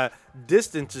 and then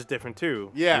distance is different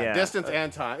too. Yeah, Yeah. distance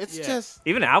and time. It's Yeah. just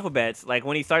Even the alphabets, like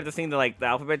when he started to sing the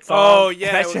alphabet song. Oh,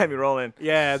 yeah. that shit had me rolling.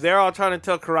 Yeah, they're all trying to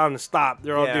tell Karan to stop.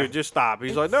 They're all, Yeah. dude, just stop.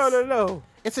 He's like, no.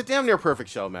 it's a damn near perfect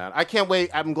show, man. I can't wait.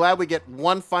 I'm glad we get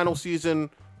one final season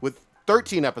with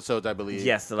 13 episodes, I believe.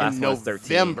 Yes, the last in one was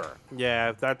 13. November.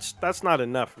 Yeah, that's not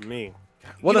enough for me.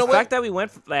 Well, You know the what? fact that we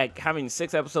went from, like having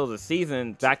 6 episodes a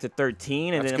season back to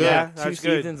 13, and That's then good. we Yeah, have 2 that's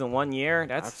good. seasons in 1 year,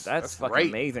 that's That's fucking great.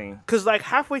 amazing. Because, like,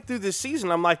 halfway through this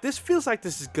season, I'm like, this feels like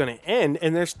this is going to end,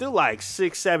 and there's still, like,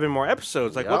 6, 7 more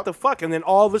episodes. Like, Yep. what the fuck? And then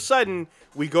all of a sudden,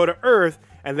 we go to Earth,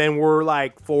 and then we're,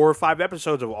 like, 4 or 5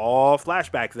 episodes of all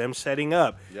flashbacks, them setting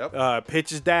up. Yep.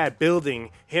 Pitch's dad building,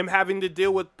 him having to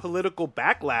deal with political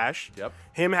backlash. Yep.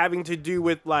 Him having to do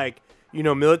with, like,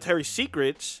 military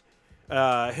secrets.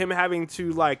 Him having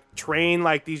to, like, train,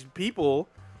 like, these people.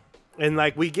 And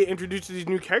like we get introduced to these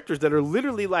new characters that are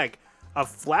literally like a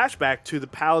flashback to the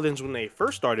Paladins when they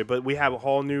first started, but we have a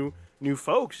whole new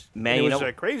folks. Man, and you it was know-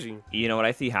 like crazy. You know what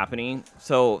I see happening?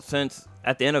 So since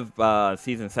at the end of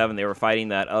season 7, they were fighting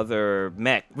that other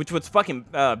mech, which was fucking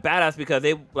badass because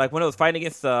they like when it was fighting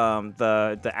against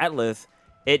the Atlas,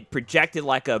 it projected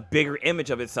like a bigger image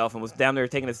of itself and was down there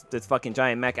taking this fucking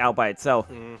giant mech out by itself.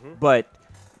 But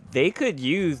they could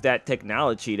use that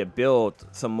technology to build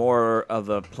some more of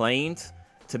the planes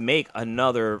to make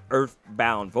another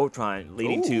Earthbound Voltron,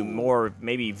 leading to Ooh. more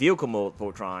maybe vehicle mode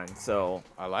Voltron. So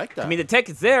I like that. I mean, the tech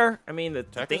is there. I mean, the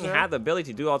Tech thing is there. had the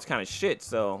ability to do all this kind of shit.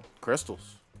 So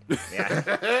crystals.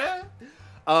 yeah,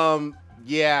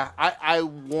 Yeah, I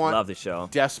want love the show.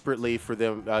 desperately for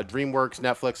them, DreamWorks,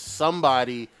 Netflix,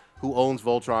 somebody who owns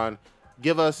Voltron,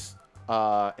 give us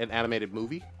an animated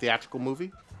movie, theatrical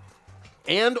movie,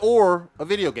 and or a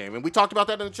video game. And we talked about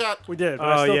that in the chat. We did. But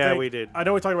Oh, I still yeah, think- we did. I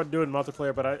know we talked about doing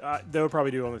multiplayer, but I they would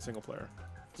probably do only single player.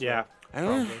 Yeah.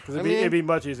 Because it'd be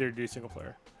much easier to do single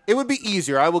player. It would be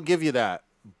easier. I will give you that.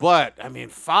 But I mean,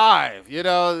 5. You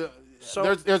know,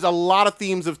 So- there's a lot of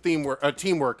themes of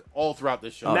teamwork all throughout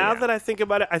this show. Now that I think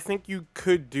about it, I think you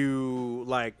could do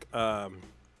like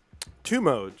 2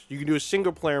 modes. You can do a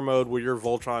single player mode where you're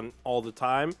Voltron all the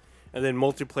time, and then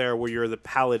multiplayer where you're the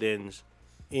Paladins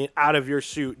out of your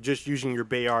suit, just using your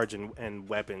Bayards and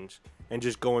weapons, and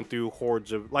just going through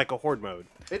hordes of like a horde mode,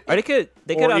 Or they could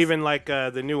or have, even like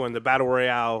the new one, the Battle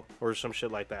Royale, or some shit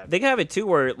like that. they could have it too,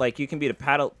 where like you can be the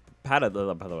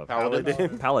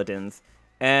paladins,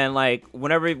 and like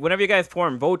whenever you guys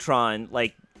form Voltron,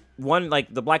 like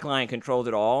the Black Lion controls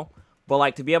it all. But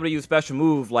like to be able to use special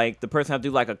move, like the person have to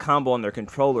do like a combo on their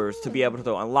controllers to be able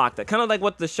to unlock that. Kind of like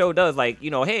what the show does. Like, you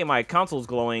know, hey, my console's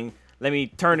glowing. Let me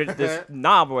turn it this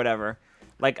knob or whatever.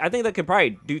 Like I think they could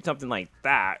probably do something like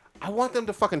that. I want them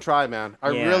to fucking try, man.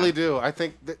 I Yeah. really do. I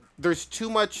think that there's too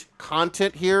much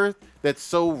content here that's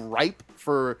so ripe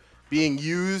for being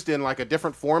used in like a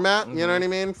different format. You know what I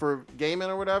mean? For gaming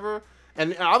or whatever.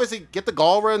 And obviously get the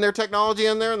Galra and their technology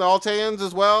in there, and the Alteans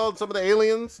as well, and some of the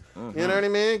aliens. You know what I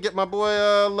mean? Get my boy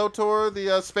Lotor,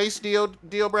 the space Dio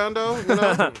Brando. You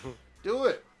know,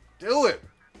 do it.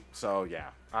 So yeah.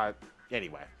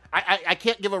 Anyway, I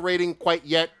can't give a rating quite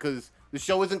yet because the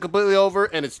show isn't completely over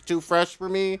and it's too fresh for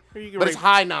me. Or you can But it's rate-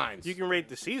 high 9s. You can rate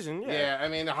the season, Yeah, I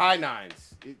mean, the high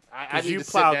 9s. I 'Cause need you to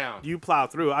sit plow down. you plow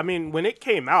through. I mean, when it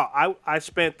came out, I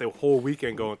spent the whole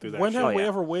weekend going through that. When shit. have we yeah.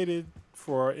 ever waited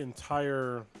for an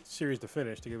entire series to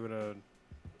finish to give it a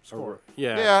score?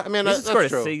 Yeah, I mean, This that's is for a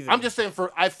true. season. I'm just saying,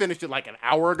 I finished it like an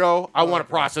hour ago. I want to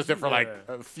process it for like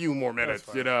Yeah. a few more minutes,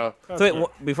 fine. you know? That's So wait,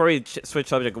 fair. before we switch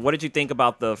subject, what did you think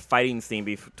about the fighting scene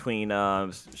between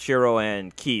Shiro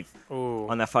and Keith Ooh.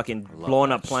 on that fucking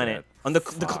blowing up that planet? shit. On the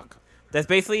Fuck. that's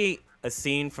basically a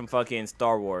scene from fucking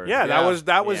Star Wars. Yeah, Yeah.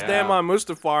 that was Yeah. them on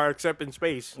Mustafar, except in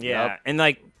space. Yeah, Yep. and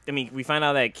like I mean, we find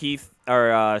out that Keith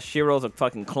or Shiro's a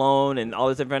fucking clone and all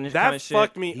this different kind That of shit.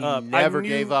 fucked me He up. never I knew,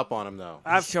 gave up on him, though.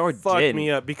 That Sure fucked did. me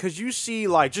up because you see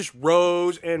like just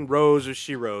rows and rows of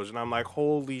Shiros, and I'm like,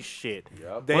 holy shit,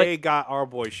 Yep. they got our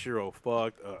boy Shiro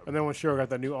fucked up. And then when Shiro got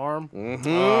that new arm,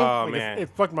 Oh like, man, it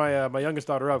fucked my youngest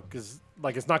daughter up because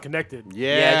like it's not connected.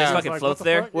 Yeah. Yeah, just It's fucking like, floats what the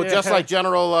there. fuck? Well, Yeah. just like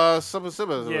General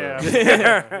Subba. Yeah.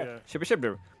 yeah. Shipper,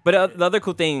 shipper. But the other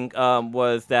cool thing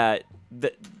was that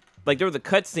like there was a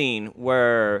cutscene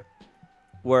where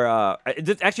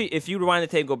actually if you rewind the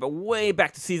tape, go but way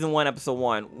back to season 1, episode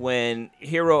 1, when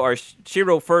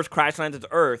Shiro first crash landed to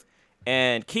Earth,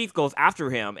 and Keith goes after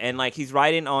him, and like he's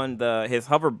riding on his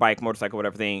hover bike, motorcycle,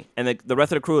 whatever thing, and the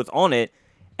rest of the crew is on it.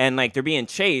 And like they're being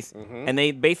chased, and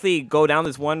they basically go down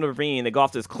this one ravine. They go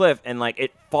off this cliff, and like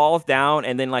it falls down,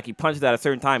 and then like he punches at a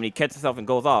certain time, and he catches himself and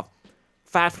goes off.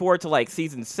 Fast forward to like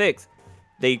season 6,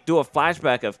 they do a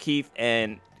flashback of Keith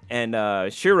and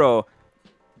Shiro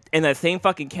in that same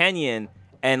fucking canyon,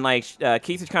 and like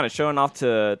Keith is kind of showing off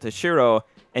to Shiro,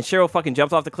 and Shiro fucking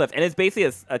jumps off the cliff, and it's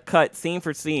basically a cut scene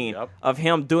for scene Yep. of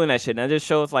him doing that shit, and it just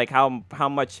shows like how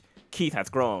much Keith has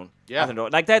grown. Yeah.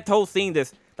 Like that whole scene,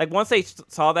 like once they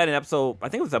saw that in episode, I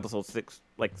think it was episode 6,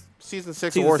 like Season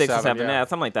 6 season or 6 or 7, 7, yeah,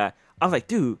 something like that. I was like,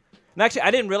 dude. And actually,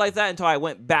 I didn't realize that until I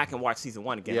went back and watched season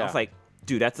 1 again. I Yeah. was like,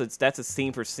 dude, that's a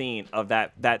scene for scene of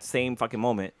that same fucking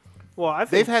moment. well, I think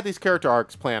They've had these character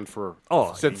arcs planned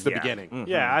since the yeah. beginning.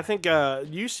 Yeah, I think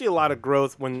you see a lot of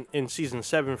growth when in season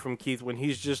 7 from Keith when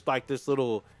he's just like this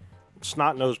little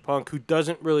snot-nosed punk who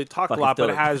doesn't really talk Fucking a lot but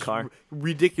still a has car.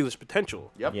 ridiculous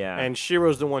potential. Yep. Yeah. And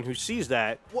Shiro's the one who sees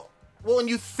that. Well, and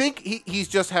you think he's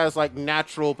just has like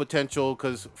natural potential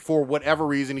because for whatever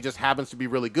reason he just happens to be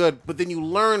really good, but then you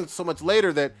learn so much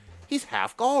later that he's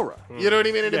half Galra. You know what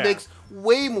I mean? And Yeah. it makes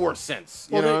way more sense.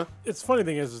 You Well, know? it's funny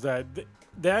thing is that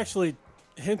they actually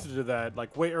hinted to that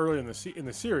like way earlier in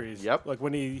the series. Yep. Like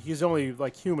when he's only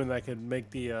like human that can make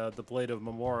the blade of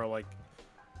Memora like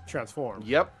transform.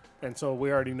 Yep. And so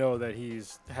we already know that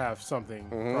he's half something,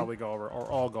 probably Galra or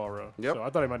all Galra. Yep. So I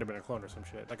thought he might have been a clone or some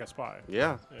shit, like a spy.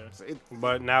 Yeah. Yeah. So it-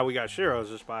 But now we got Shiro as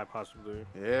a spy, possibly.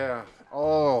 yeah.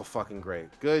 Oh, fucking great.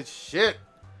 Good shit.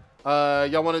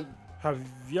 Y'all want to? Have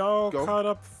y'all Go. caught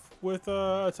up with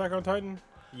Attack on Titan?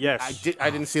 Yes. I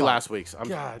didn't see last week's.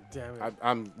 God damn it.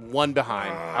 I'm one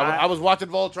behind. I was watching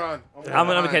Voltron. I'm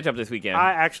gonna catch up this weekend.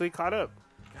 I actually caught up.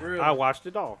 Really? I watched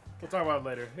it all. We'll talk about it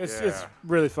later. It's Yeah.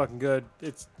 really fucking good.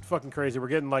 It's fucking crazy. We're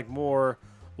getting like more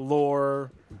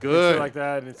lore, and Good. shit like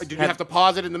that. And it's, Did you have to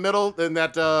pause it in the middle in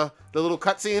that the little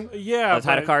cutscene? yeah,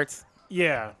 Title but, cards.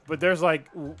 yeah, but there's like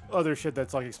other shit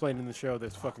that's like explained in the show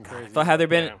that's fucking crazy. So have there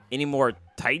been Yeah. any more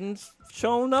Titans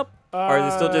shown up, or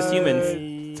is it still just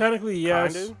humans? Technically,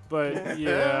 yes, Kinda. but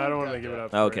yeah, I don't want to give it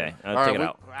up. for Okay, it. I'll All check right,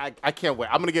 it out. I can't wait.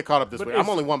 I'm gonna get caught up this But week. I'm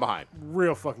it's- only one behind.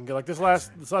 Real fucking good. Like this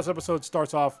last episode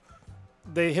starts off,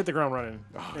 they hit the ground running.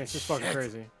 and it's just fucking shit.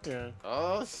 crazy. Yeah.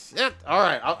 Oh shit! All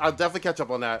right, I'll definitely catch up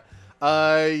on that.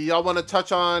 Y'all want to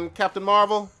touch on Captain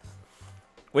Marvel?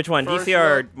 Which one, First DC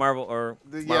or look- Marvel or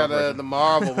Yeah, Marvel version? the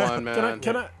Marvel one, man.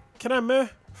 Can I meh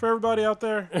for everybody out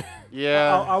there?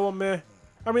 Yeah. I will meh.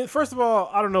 I mean, first of all,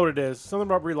 I don't know what it is. Something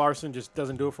about Brie Larson just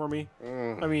doesn't do it for me.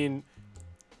 I mean,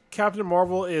 Captain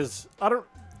Marvel is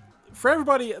for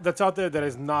everybody that's out there that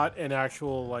is not an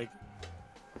actual like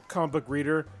comic book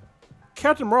reader.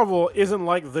 Captain Marvel isn't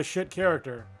like the shit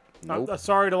character. Nope. I'm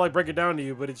sorry to like break it down to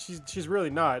you, but she's really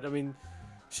not. I mean,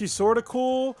 she's sort of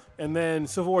cool, and then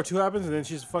Civil War 2 happens, and then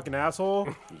she's a fucking asshole.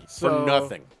 So,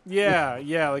 nothing.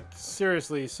 Yeah, like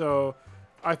seriously. So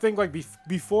I think like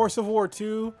before Civil War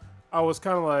 2, I was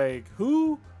kind of like,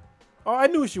 who? Oh, I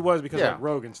knew who she was because Yeah. of like,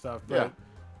 Rogue and stuff. But Yeah.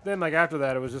 then like after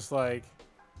that, it was just like,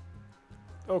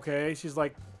 okay, she's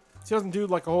like, she doesn't do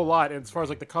like a whole lot as far as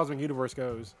like the cosmic universe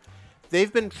goes.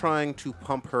 They've been trying to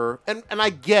pump her, and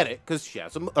I get it because she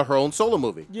has her own solo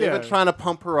movie. They've Yeah. been trying to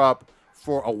pump her up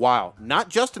for a while, not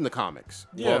just in the comics.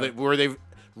 Yeah. Where they've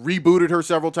rebooted her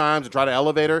several times and try to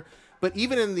elevate her, but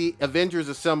even in the Avengers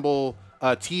Assemble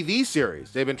TV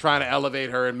series, they've been trying to elevate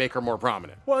her and make her more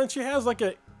prominent. Well, and she has like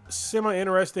a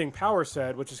semi-interesting power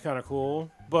set, which is kind of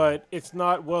cool, but it's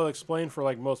not well explained for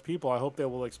like most people. I hope they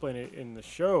will explain it in the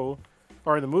show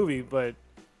or in the movie, but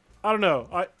I don't know.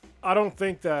 I don't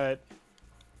think that.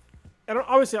 And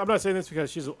obviously, I'm not saying this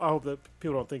because she's. I hope that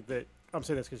people don't think that I'm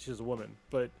saying this because she's a woman,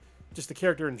 but just the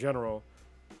character in general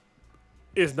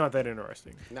is not that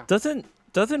interesting. Doesn't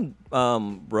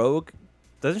Rogue?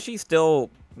 Doesn't she still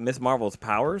Miss Marvel's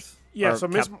powers? Yeah. Or So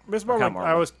Miss Marvel, Captain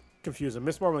I was confused.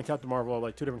 Miss Marvel and Captain Marvel are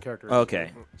like two different characters.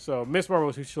 Okay. So Miss Marvel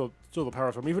is who still the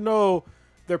powers from, even though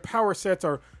their power sets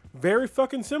are very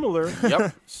fucking similar.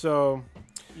 Yep. So,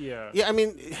 yeah. Yeah, I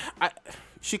mean,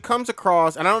 she comes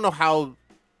across, and I don't know how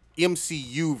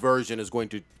MCU version is going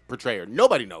to portray her.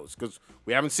 Nobody knows because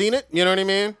we haven't seen it. You know what I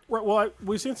mean? Right, well,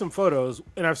 we've seen some photos,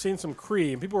 and I've seen some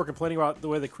Kree, and people were complaining about the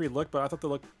way the Kree looked, but I thought they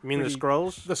looked. You mean the pretty-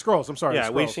 scrolls? The scrolls. I'm sorry. Yeah,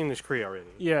 the we've Skrulls. seen this Kree already.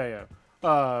 Yeah.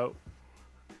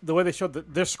 The way they showed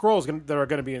there's scrolls that are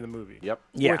going to be in the movie. Yep.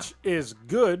 Yeah. Which is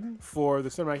good for the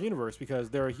cinematic universe because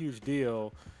they're a huge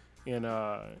deal in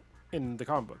the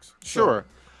comic books. So- Sure.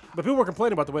 but people were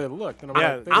complaining about the way they looked, and I'm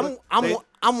Yeah, like, they I'm look-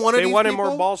 I'm one of They these wanted people.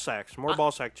 more ball sacks, more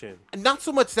ball sack chin. Not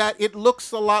so much that it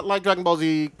looks a lot like Dragon Ball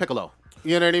Z Piccolo.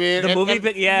 You know what I mean? The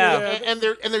movie, yeah. and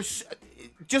there's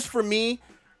just for me,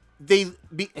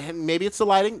 and maybe it's the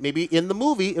lighting. Maybe in the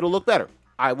movie it'll look better.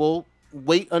 I will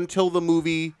wait until the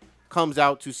movie comes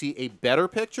out to see a better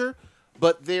picture.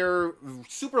 But they're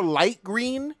super light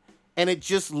green, and it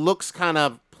just looks kind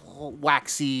of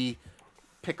waxy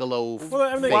Piccolo. Well,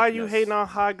 I mean, Why you fakeness. hating on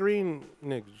high green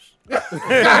niggas?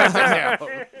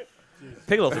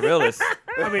 Piccolo's the realist.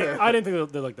 I mean, I didn't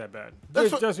think they looked that bad. That's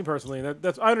Just me personally.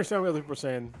 That's I understand what other people are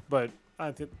saying, but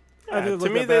I think I think To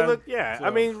me, they look. Yeah, I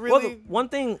mean, Well, really. one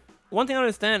thing I don't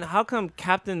understand, how come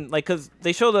Captain, like, because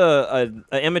they showed a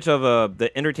image of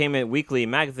the Entertainment Weekly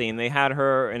magazine. They had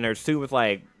her in her suit with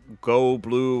like gold,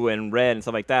 blue, and red and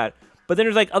stuff like that. But then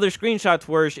there's like other screenshots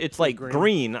where it's like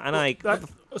green, and like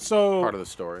so. part of the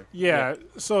story. Yeah.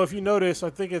 So if you notice, I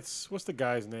think it's what's the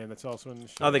guy's name that's also in the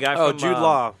show? oh, the guy Oh, from Jude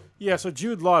Law. Yeah. So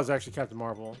Jude Law is actually Captain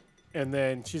Marvel, and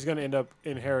then she's going to end up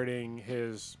inheriting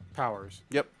his powers.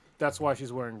 Yep. That's why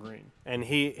she's wearing green, And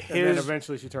and then his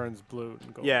eventually she turns blue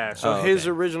and gold. yeah. So Oh, his okay.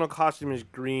 original costume is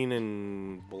green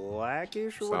and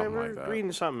blackish or Something whatever, like that. green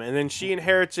and something. And then she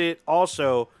inherits it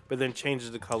also, but then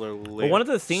changes the color later. Well, one of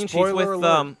the scenes she's Spoiler with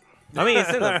alert. I mean, it's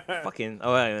in the fucking.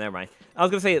 Oh, never mind. I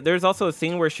was gonna say there's also a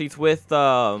scene where she's with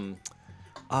oh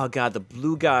god, the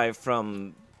blue guy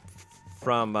from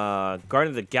Guardians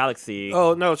of the Galaxy.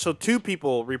 Oh no! So two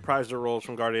people reprised their roles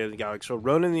from Guardians of the Galaxy. So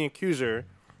Ronan the Accuser,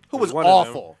 Who was one of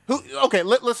them. awful. Okay,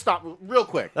 let's stop real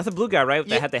quick. That's a blue guy, right?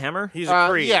 That Yeah. had the hammer. He's a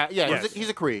Kree. Yeah, Yes. he's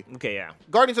a Kree. Okay, yeah.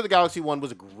 Guardians of the Galaxy 1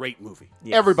 was a great movie.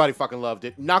 Yes. Everybody fucking loved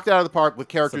it. Knocked it out of the park with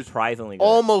characters Surprisingly good.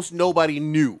 almost nobody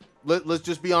knew. Let's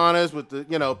just be honest with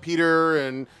the, Peter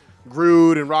and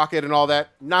Groot and Rocket and all that.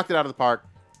 Knocked it out of the park.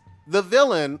 The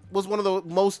villain was one of the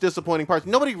most disappointing parts.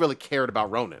 Nobody really cared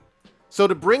about Ronan. So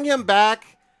to bring him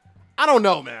back, I don't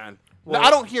know, man. Well-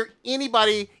 I don't hear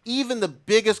anybody, even the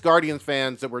biggest Guardians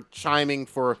fans, that were chiming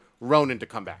for Ronan to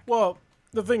come back. Well,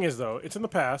 the thing is, though, it's in the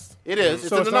past. It is. It's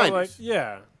so in it's the not 90s. like,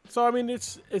 yeah. So, I mean,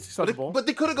 it's acceptable. But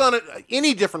they could have gone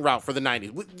any different route for the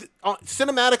 90s.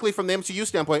 Cinematically, from the MCU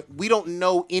standpoint, we don't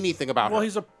know anything about well, her.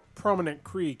 he's a prominent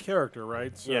Kree character,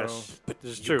 right? So, Yes,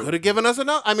 this is You true. could have given us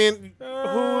enough. I mean, Who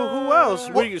else?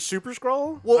 What, you Super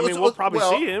Scroll? well, I mean, it's- we'll probably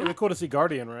well, see It'd be him. cool to see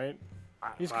Guardian, right?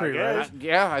 He's Kree, guess. right?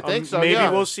 yeah, I think so. Maybe yeah.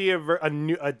 we'll see a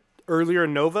new earlier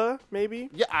Nova.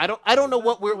 Maybe. Yeah, I don't know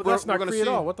what we're Well, that's not going to Kree see. at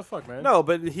all. What the fuck, man? No,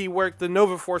 but he worked. The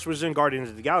Nova Force was in Guardians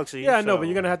of the Galaxy. Yeah, I know, so- but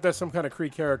you're gonna have to have some kind of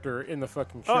Kree character in the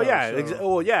fucking show. Oh yeah, so.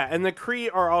 well yeah, and the Kree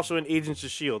are also in Agents of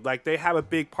Shield. Like they have a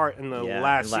big part in the Yeah,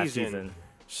 last, last season. season.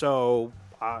 So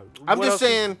I'm what just else-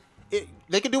 saying,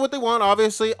 they can do what they want.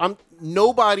 Obviously,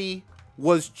 nobody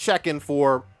was checking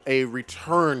for a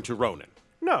return to Ronan.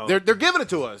 No, They're giving it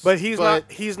to us, but he's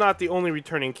not the only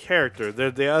returning character.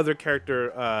 The other character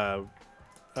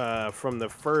from the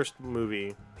first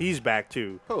movie, he's back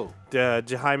too. Who? The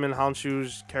Jaime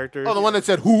Hansu's character. Oh, the one that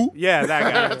said who? Yeah,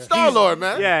 that guy. Star Lord,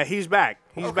 man. Yeah, he's back.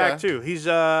 He's Okay. back too. He's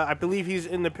I believe he's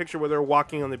in the picture where they're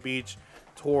walking on the beach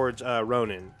towards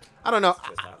Ronan. I don't know.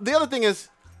 The other thing is,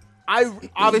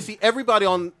 obviously everybody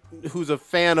who's a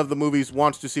fan of the movies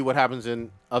wants to see what happens in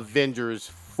Avengers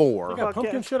 4. You got Fuck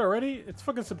pumpkin yeah. shit already? It's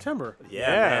fucking September.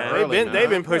 Yeah, early, they've been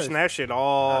man. pushing that shit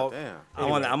all. Damn.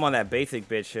 I'm on that basic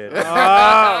bitch shit.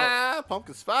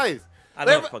 Pumpkin spice. I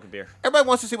love fucking beer. Everybody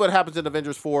wants to see what happens in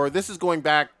Avengers 4. This is going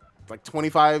back like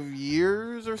 25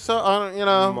 years or so. I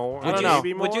don't, More. I don't Would know.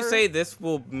 maybe Would you more? say this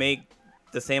will make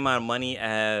the same amount of money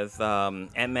as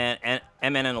Ant-Man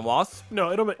and the Wasp?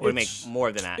 No, it'll Or would it make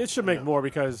more than that? It should make more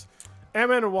because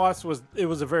Ant-Man and Wasp was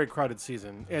a very crowded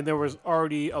season, and there was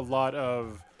already a lot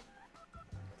of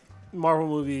Marvel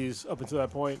movies up until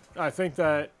that point. I think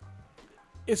that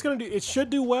it should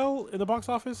do well in the box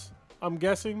office. I'm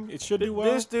guessing it should do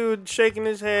well. This dude shaking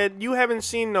his head. You haven't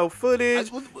seen no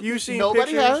footage. You've seen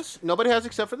Nobody pictures. has. Nobody has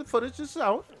except for the footage that's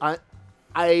out.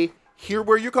 I hear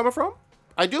where you're coming from.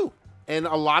 I do. And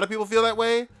a lot of people feel that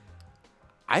way.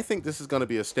 I think this is going to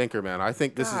be a stinker, man. I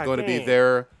think this is God going to be dang.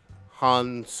 their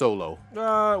Han Solo.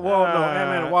 Well, no,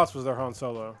 Ant-Man and Wasp was their Han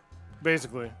Solo,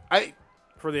 basically.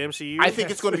 For the MCU. I think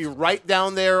it's going to be right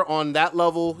down there on that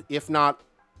level, if not.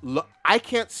 I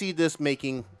can't see this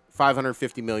making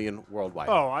 550 million worldwide.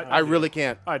 Oh, I really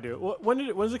can't. I do. When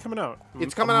is it coming out?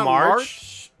 It's coming out in March?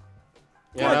 March.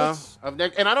 You Yeah, know,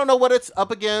 that's- and I don't know what it's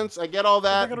up against. I get all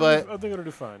I that, think but I think it'll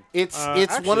do fine. it's one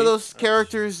actually, of those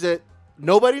characters that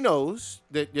nobody knows.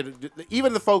 That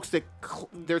even the folks that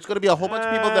there's going to be a whole bunch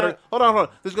of people that are hold on.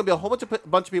 There's going to be a whole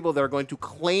bunch of people that are going to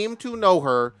claim to know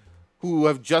her, who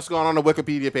have just gone on a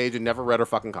Wikipedia page and never read her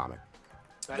fucking comic.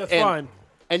 That's and- fine.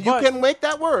 And you But- can make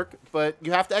that work, but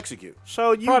you have to execute.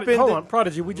 So you've been. Hold on,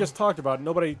 Prodigy. We just talked about it.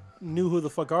 Nobody knew who the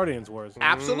fuck Guardians was.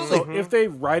 Absolutely. So if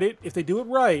they do it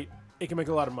right, it can make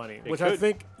a lot of money, which I could.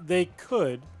 think they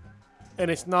could.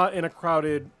 And it's not in a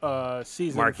crowded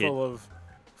season Market. full of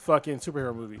fucking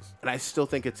superhero movies. And I still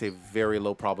think it's a very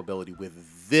low probability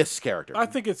with this character. I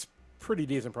think it's pretty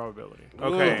decent probability.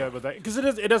 Okay. Because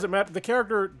it doesn't matter. The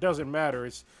character doesn't matter.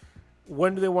 It's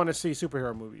when do they want to see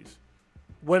superhero movies?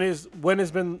 When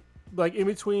has been like in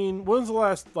between? When's the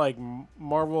last like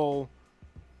Marvel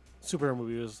superhero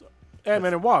movie? It was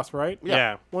Ant-Man and Wasp, right?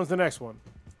 Yeah. When's the next one?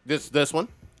 This one.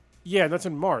 Yeah, that's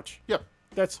in March. Yep.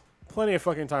 That's plenty of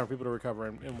fucking time for people to recover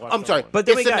and watch. I'm that sorry, one. but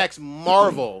then it's we the got- next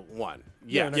Marvel one.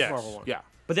 yeah, Yeah. next Marvel one. Yeah.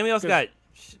 But then we also got.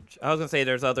 Because- I was gonna say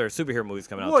there's other superhero movies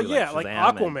coming out Well, too. yeah, like Shazam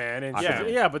and- Aquaman and Aquaman.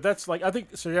 Shazam. Yeah, but that's like I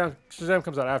think Shazam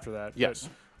comes out after that. but Yes.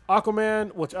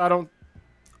 Aquaman, which I'm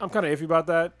kind of iffy about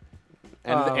that.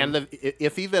 And the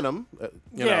iffy Venom.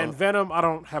 You know. And Venom, I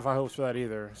don't have high hopes for that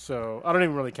either. So I don't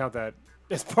even really count that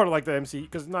as part of like the MCU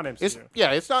because it's not MCU.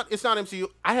 It's not MCU.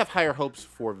 I have higher hopes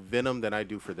for Venom than I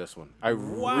do for this one. I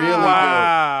really do.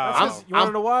 Wow. That's 'cause- you want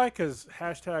to know why? Because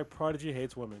 #Prodigy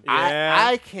hates women. Yeah.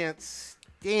 I can't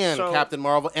So- Captain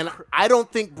Marvel, and I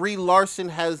don't think Brie Larson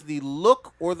has the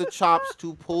look or the chops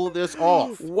to pull this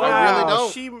off. Wow, I really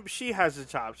don't. She has the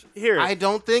chops. Here, I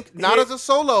don't think, not Here- as a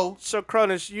solo. So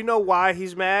Cronus, you know why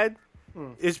he's mad?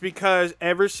 It's because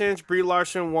ever since Brie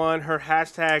Larson won her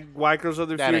hashtag White Girls of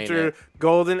the That ain't Future it.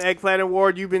 Golden Eggplant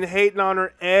Award, you've been hating on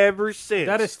her ever since.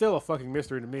 That is still a fucking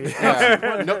mystery to me.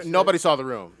 Yeah. Nobody saw The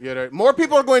Room. You know, more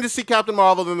people are going to see Captain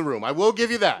Marvel than The Room. I will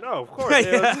give you that. no, of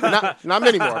course. Not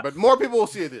many more, but more people will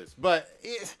see this. But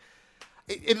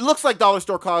it looks like dollar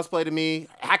store cosplay to me.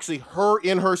 Actually, her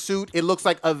in her suit, it looks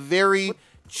like a very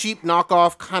cheap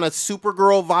knockoff kind of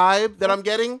Supergirl vibe that I'm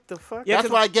getting. The fuck? Yeah, That's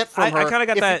 'cause what I get from I her. kinda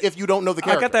got that- if you don't know the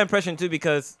character. I got that impression too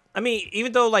because I mean,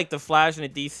 even though like the Flash and the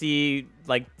DC,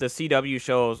 like the CW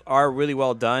shows are really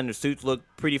well done, the suits look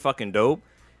pretty fucking dope.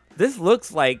 This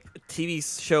looks like TV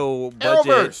show budget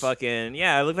Arrowverse. fucking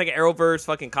it looks like an Arrowverse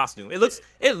fucking costume. It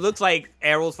looks like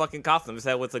Arrow's fucking costume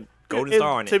except with a golden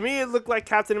star on it. To me, it looked like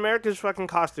Captain America's fucking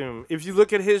costume. If you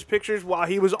look at his pictures while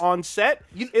he was on set,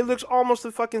 it looks almost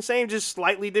the fucking same, just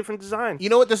slightly different design. You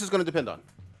know what this is going to depend on?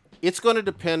 It's going to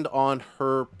depend on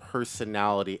her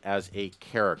personality as a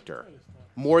character.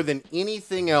 More than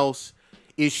anything else,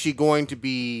 is she going to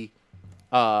be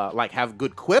like have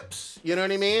good quips? You know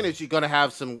what I mean? Is she going to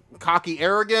have some cocky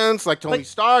arrogance like Tony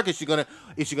Stark? Is she going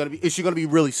to be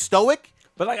really stoic?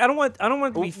 But like, I don't want it to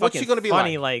be What's fucking she gonna be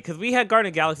funny, like? because we had Guardian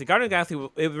of the Galaxy. Guardian of the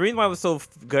Galaxy. The reason why it was so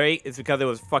great is because it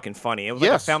was fucking funny. It was like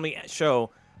a Yes. family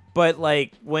show. But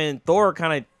like when Thor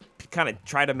kind of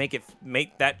tried to make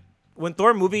that when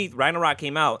Thor movie Ragnarok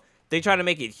came out, they tried to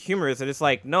make it humorous, and it's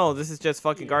like, no, this is just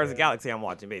fucking Guardians of the Galaxy I'm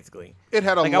watching basically. It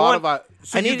had a Like, lot of.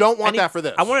 So you don't want that for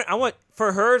this. I want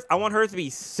for hers. I want her to be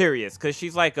serious because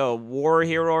she's like a war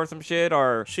hero or some shit,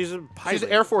 or She's a pilot. She's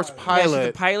an Air Force yeah, pilot. she's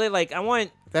a pilot. Like I want.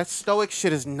 That stoic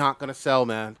shit is not going to sell,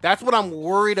 man. That's what I'm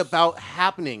worried about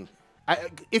happening.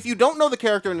 If you don't know the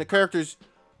character and the character's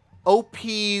OP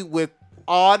with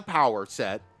odd power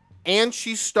set, and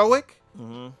she's stoic,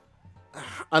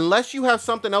 unless you have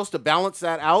something else to balance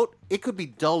that out, it could be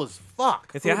dull as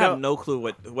fuck. See, I Well, have no clue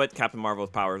what Captain Marvel's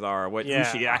powers are, or who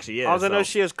she actually is. All I know, so.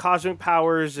 she has cosmic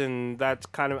powers, and that's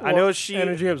kind of. I know she.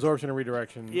 energy absorption and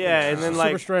redirection. Yeah, and then, super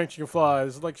like- strength, she can fly.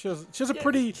 It's like she has a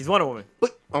pretty. She's Wonder Woman.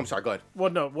 But I'm sorry, go ahead.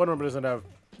 Well, no, Wonder Woman doesn't have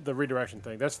the redirection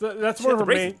thing. That's She one of has her the main.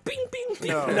 braces. Bing, bing,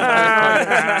 bing. No. She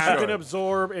can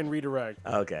absorb and redirect.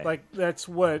 Okay. Like that's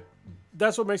what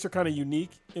makes her kind of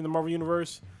unique in the Marvel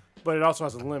universe, but it also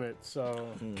has a limit. So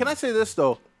Can I say this,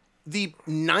 though? The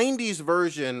 90s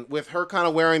version with her kind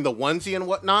of wearing the onesie and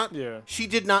whatnot, Yeah. she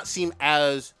did not seem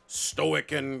as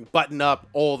stoic and button up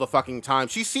all the fucking time.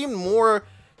 She seemed more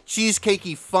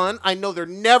cheesecakey fun. I know they're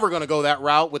never going to go that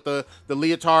route with the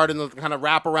leotard and the kind of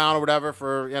wraparound or whatever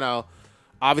for,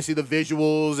 obviously the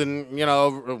visuals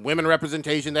and, women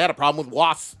representation. They had a problem with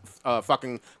Wasp's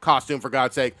fucking costume, for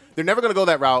God's sake. They're never going to go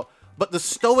that route. But the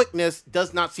stoicness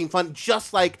does not seem fun,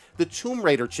 just like the Tomb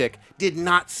Raider chick did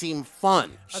not seem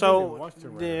fun. So watch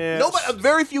Tomb Raider. yeah, Nobody,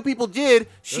 very few people did.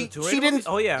 She Tomb Raider didn't. movie?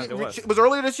 Oh, yeah, there was. It was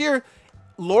earlier this year.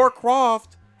 Laura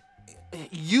Croft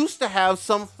used to have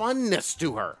some funness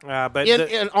to her. but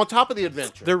in on top of the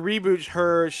adventure. the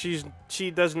reboot,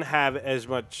 she doesn't have as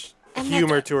much And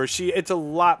humor that's- to her. It's a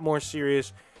lot more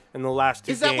serious in the last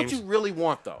two Is that games. what you really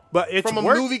want, though? But it's from a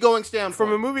worked- movie-going standpoint.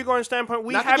 From a movie-going standpoint,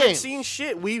 we Not the haven't games. seen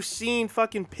shit. We've seen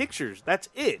fucking pictures. That's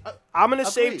it. I'm gonna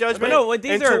agreed. save judgment But no, what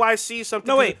these until are- I see something.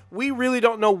 No, wait. We really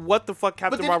don't know what the fuck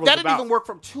Captain but Marvel's that didn't about. even work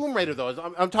from Tomb Raider,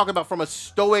 though. I'm talking about from a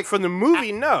stoic. From the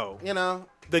movie, no.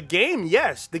 The game,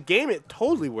 yes. The game, it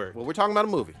totally worked. Well, we're talking about a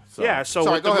movie. So. Yeah, so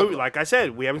Sorry, with go the ahead. movie, like I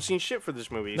said, we haven't seen shit for this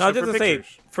movie. No, I was except just for gonna say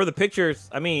pictures. for the pictures.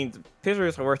 I mean,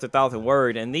 pictures are worth 1,000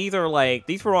 words, and these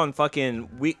were on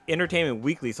fucking Entertainment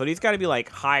Weekly, so these got to be like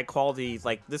high quality.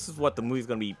 Like this is what the movie's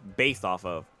gonna be based off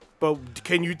of. But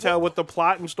can you tell what the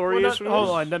plot and story Well, is? not, from hold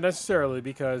this? on, not necessarily,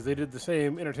 because they did the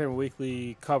same Entertainment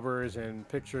Weekly covers and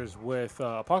pictures with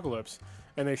Apocalypse,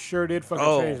 and they sure did fucking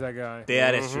change that guy.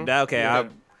 Yeah, that's true. Okay, Yeah,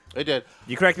 they did.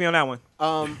 you correct me on that one.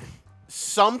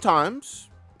 Sometimes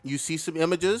you see some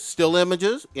images, still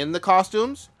images, in the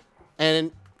costumes,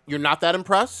 and you're not that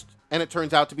impressed, and it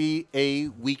turns out to be a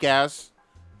weak-ass,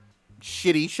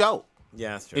 shitty show.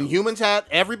 Yeah, that's true. Inhumans had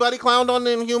everybody clowned on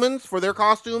the Inhumans for their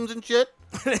costumes and shit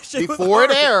That shit was before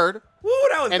it horrible. aired. Woo,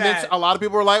 that was And bad. then a lot of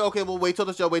people were like, okay, well, wait till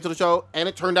the show, and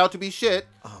it turned out to be shit.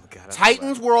 Oh my god.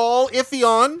 Titans were all iffy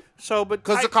on So, but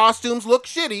because the costumes look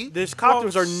shitty. these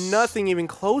costumes are nothing even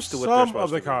close to what they're Some supposed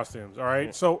of the to be. costumes, all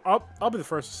right? So I'll be the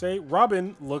first to say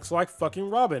Robin looks like fucking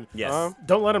Robin. Yes.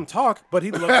 Don't let him talk, but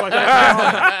he looks like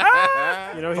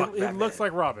Robin. You know, he looks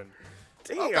like Robin.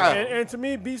 Damn. Okay. And to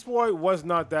me, Beast Boy was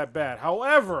not that bad.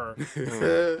 However,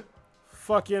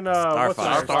 fucking what's her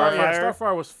name? Starfire. Yeah,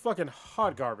 Starfire was fucking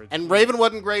hot garbage. And Raven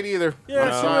wasn't great either. yeah,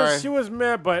 I'm sorry. she was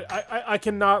mad, but I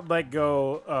cannot let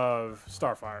go of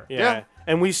Starfire. Yeah.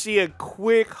 And we see a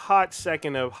quick, hot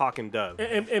second of Hawk and Dove.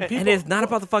 And people, And it's not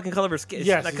about the fucking color of her skin.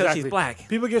 Yes, It's because exactly. she's black.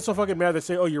 People get so fucking mad they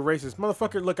say, "Oh, you're racist,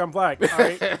 motherfucker." Look, I'm black. All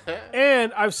right.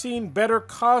 And I've seen better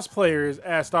cosplayers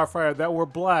as Starfire that were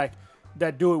black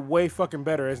that do it way fucking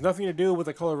better. It has nothing to do with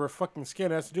the color of her fucking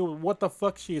skin. It has to do with what the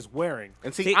fuck she is wearing.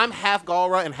 And see, See- I'm half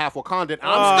Galra and half Wakandan. And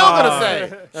I'm still gonna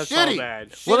say That's shitty, all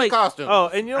bad. shitty Well, like- costume. Oh,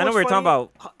 and you know I know what's what you're talking funny?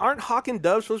 about. Aren't Hawk and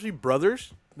Dove supposed to be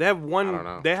brothers? They have one. I don't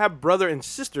know. They have brother and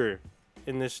sister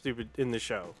in this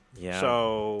show. Yeah.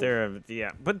 So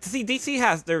but see, DC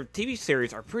has their TV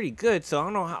series are pretty good, so I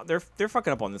don't know how they're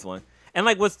fucking up on this one. And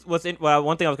like, one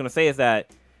thing I was gonna say is that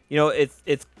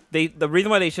the reason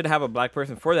why they should have a black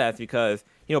person for that is because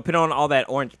put on all that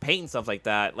orange paint and stuff like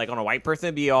that. Like on a white person,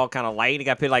 it'd be all kind of light. You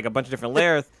got to put like a bunch of different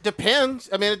layers. Depends.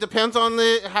 I mean, it depends on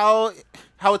how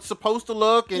it's supposed to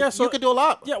look, and Yeah, so- you could do a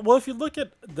lot. Yeah, well, if you look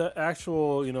at the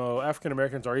actual, African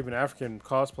Americans or even African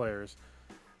cosplayers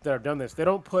that have done this, they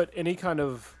don't put any kind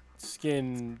of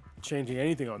skin changing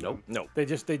anything on them. Nope. They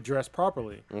dress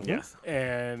properly. Yes.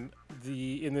 And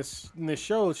in this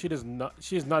show, she is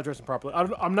not dressing properly.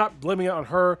 I'm not blaming it on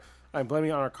her. I'm blaming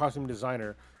it on our costume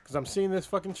designer because I'm seeing this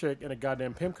fucking chick in a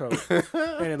goddamn pimp coat,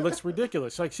 and it looks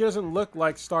ridiculous. Like she doesn't look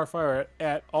like Starfire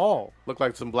at all. Look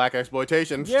like some black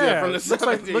exploitation. Yeah, from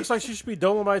the looks like she should be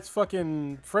Dolomite's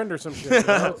fucking friend or some shit. You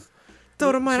know?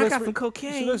 Dolomite, She I looks got ri- some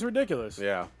cocaine. She looks ridiculous.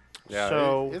 Yeah. Yeah.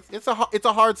 So- it's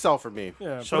a hard sell for me.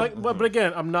 Yeah, So- but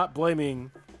again, I'm not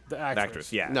blaming the actress.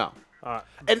 Actress, yeah. No. Uh,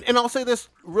 And I'll say this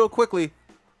real quickly.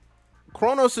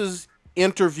 Kronos'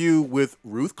 interview with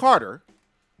Ruth Carter.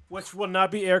 Which will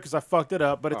not be aired because I fucked it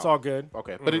up, but it's all good.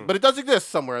 Okay, but it does exist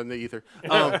somewhere in the ether.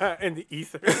 in the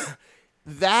ether.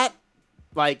 That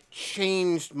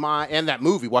changed that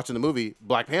movie, watching the movie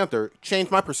Black Panther,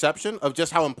 changed my perception of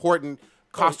just how important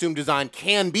costume design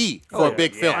can be for a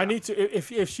big film. I need to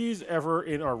if she's ever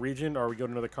in our region or we go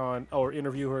to another con or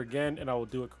interview her again, and I will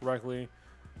do it correctly.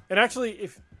 And actually,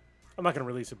 if I'm not gonna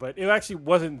release it, but it actually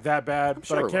wasn't that bad.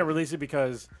 sure But I it can't won't. release it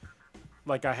because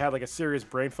I had a serious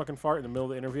brain fucking fart in the middle of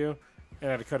the interview, and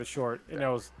I had to cut it short, and that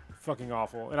was fucking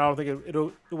awful. And I don't think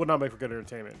it would not make for good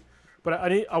entertainment. But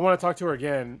I want to talk to her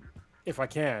again if I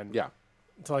can. Yeah.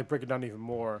 To break it down even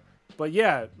more. But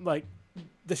yeah,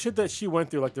 the shit that she went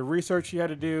through, the research she had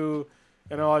to do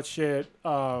and all that shit,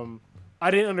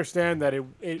 I didn't understand that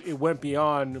it went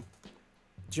beyond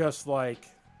just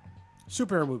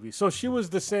superhero movies. So she was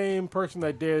the same person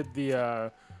that did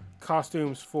the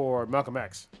costumes for Malcolm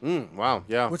X, Wow,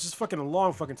 yeah. which is fucking a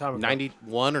long fucking time ago.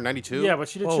 91 or 92? Yeah, but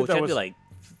she did Oh, shit that she'd was be like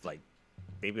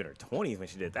maybe in her 20s when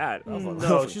she did that. I was like,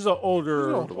 no, she's an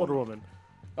older older woman.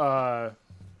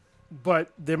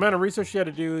 But the amount of research she had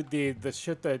to do, the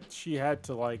shit that she had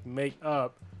to make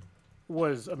up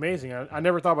was amazing. I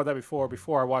never thought about that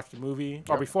before I watched the movie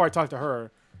or before I talked to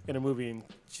her in a movie, and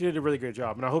she did a really great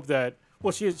job. And I hope that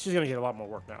she's gonna get a lot more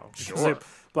work now. Sure,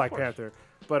 Black Panther.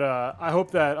 But I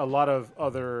hope that a lot of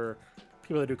other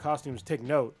people that do costumes take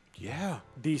note. Yeah.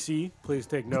 DC, please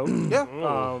take note.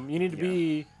 Yeah. You need to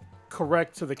be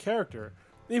correct to the character.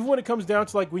 Even when it comes down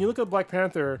to when you look at Black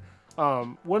Panther,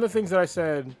 one of the things that I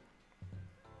said,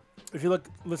 if you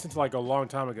listen to a long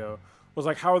time ago, was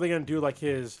how are they gonna do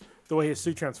the way his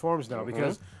suit transforms now?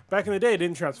 Because back in the day, it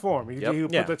didn't transform. He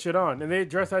would put that shit on, and they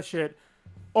addressed that shit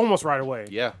almost right away.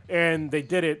 Yeah. And they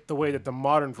did it the way that the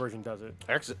modern version does it.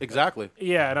 Exactly.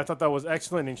 Yeah, and I thought that was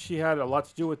excellent, and she had a lot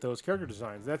to do with those character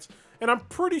designs. And I'm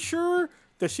pretty sure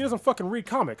that she doesn't fucking read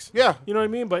comics. Yeah. You know what I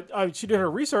mean? But she did her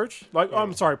research.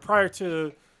 I'm sorry, prior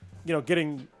to,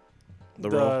 getting the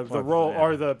role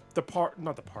or the part,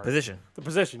 not the part. position. The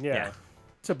position, yeah. Yeah.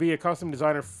 To be a costume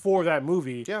designer for that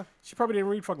movie. Yeah. She probably didn't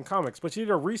read fucking comics, but she did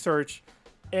her research,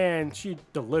 and she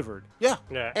delivered. Yeah.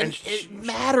 Yeah, And, and it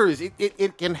matters.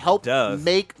 It can help Does.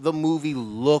 make the movie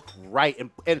look right.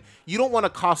 And you don't want a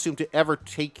costume to ever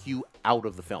take you out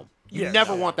of the film. You Yes.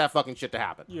 never want that fucking shit to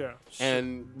happen. Yeah.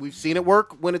 And we've seen it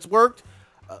work when it's worked.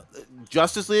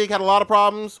 Justice League had a lot of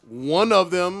problems. One of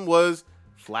them was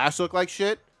Flash looked like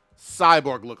shit,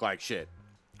 Cyborg looked like shit.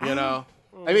 You know?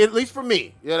 I mean, at least for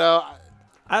me. You know?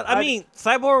 I mean,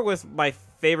 Cyborg was my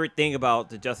favorite thing about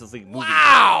the Justice League movie.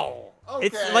 Wow! Okay.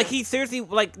 It's he seriously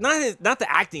not the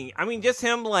acting. I mean, just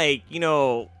him I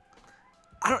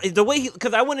don't the way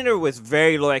because I went in there with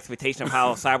very low expectation of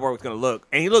how Cyborg was gonna look,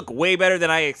 and he looked way better than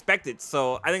I expected.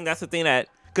 So I think that's the thing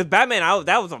because Batman,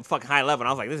 that was on fucking high level, and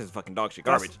I was like, this is fucking dog shit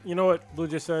garbage. You know what Blue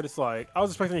just said? It's I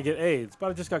was expecting to get AIDS, but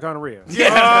I just got gonorrhea.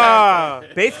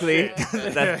 Basically,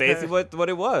 that's basically what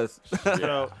it was.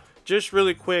 just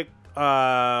really quick,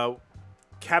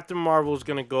 Captain Marvel is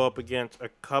going to go up against a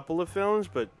couple of films,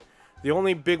 but the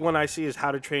only big one I see is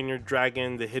How to Train Your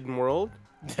Dragon: The Hidden World.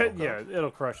 Yeah, it'll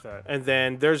crush that. And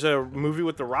then there's a movie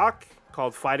with The Rock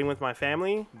called Fighting with My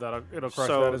Family. It'll crush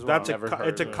So that as well. that's Never it's a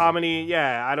heard of it. comedy.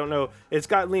 Yeah, I don't know. It's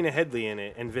got Lena Headey in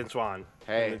it and Vince Vaughn.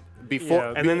 Hey, before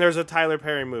Yeah. And then there's a Tyler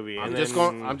Perry movie. I'm and just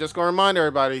then- going to remind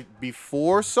everybody,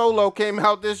 before Solo came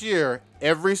out this year,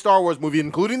 every Star Wars movie,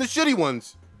 including the shitty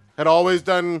ones, had always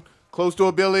done close to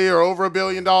 $1 billion or over $1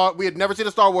 billion. We had never seen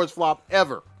a Star Wars flop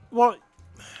ever. Well,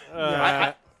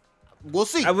 We'll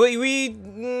see.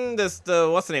 This the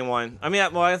what's the name one? I mean,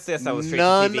 well, I guess that was straight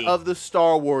None to TV. of the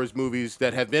Star Wars movies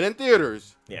that have been in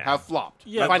theaters Yeah. have flopped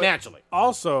Yeah, but- financially.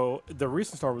 also the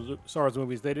recent Star Wars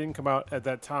movies, they didn't come out at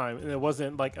that time, and it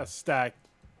wasn't like a stacked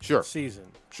Sure, season.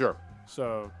 sure.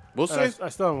 So We'll and see. I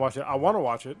still haven't watched it. I want to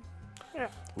watch it.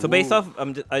 So based Ooh. off,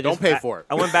 I Don't just, pay for it.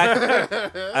 I went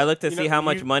back. I looked to You see know, how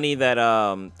much you- money that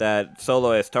that Solo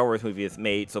as Star Wars movie has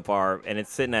made so far, and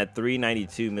it's sitting at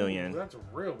 $392 million. That's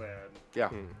real bad. Yeah.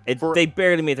 They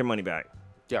barely made their money back.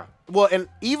 Yeah. Well, and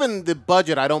even the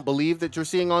budget, I don't believe that you're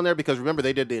seeing on there because remember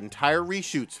they did the entire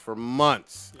reshoots for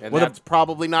months, and Well, the- that's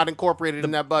probably not incorporated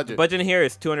in that budget. The budget in here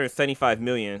is $275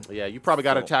 million. Yeah, you probably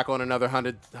got to So- tack on another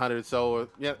 100 or so.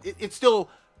 Yeah, it's still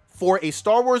for a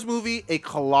Star Wars movie a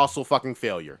colossal fucking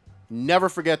failure. Never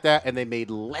forget that. And they made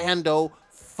Lando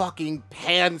fucking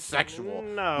pansexual.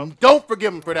 No. Don't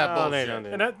forgive him for that No, they bullshit.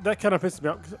 don't. And that kind of pisses me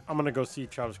off 'cause I'm gonna go see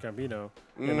Childish Gambino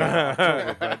in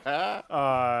October.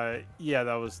 But, yeah,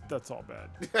 that's all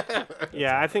bad.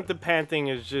 Yeah, I think the pan thing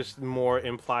is just more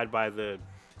implied by the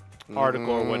article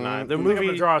or whatnot. The I'm gonna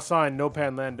movie. draw a sign, no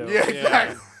Pan Lando. Yeah,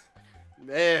 exactly.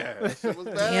 Man, that shit was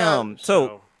bad. Damn.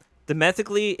 So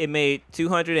domestically, it made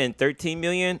 $213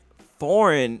 million.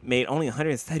 Foreign made only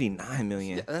 $179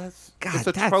 million. That's, God, it's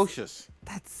that's- atrocious.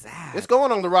 That's sad. It's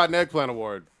going on the Rotten Eggplant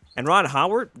Award. And Ron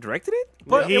Howard directed it?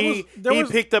 But he there was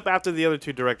picked up after the other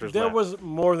two directors there left. was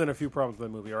more than a few problems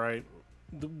with the movie. All right,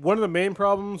 one of the main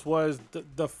problems was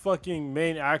the fucking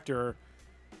main actor.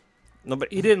 No,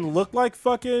 but He didn't look like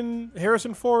fucking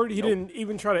Harrison Ford. He didn't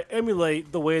even try to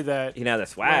emulate the way that. he didn't have the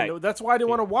swag. Lando. That's why I didn't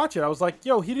want to watch it. I was like,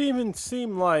 yo, he didn't even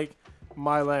seem like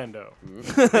my Lando.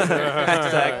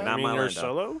 Hashtag not I mean, my you're Lando.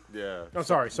 Solo. Yeah. I'm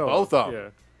sorry. So Both of 'em. Yeah.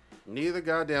 Neither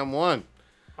goddamn one.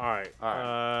 All right.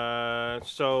 All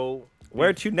So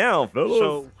Where to now, fellas?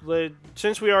 So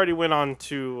since we already went on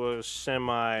to a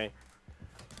semi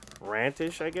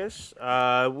rantish, I guess.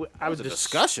 I was a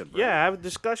discussion, bro. Yeah, I have a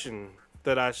discussion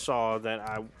that I saw that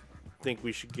I think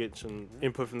we should get some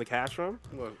input from the cast from.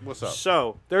 What's up?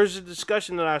 So there's a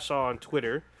discussion that I saw on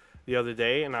Twitter the other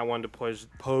day, and I wanted to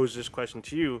pose this question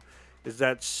to you: is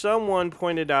that someone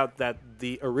pointed out that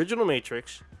the original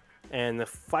Matrix and the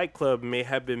Fight Club may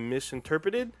have been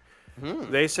misinterpreted.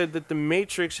 They said that the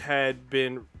Matrix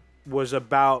was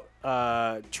about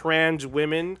trans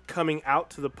women coming out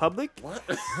to the public. What?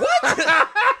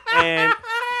 And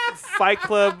Fight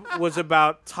Club was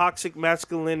about toxic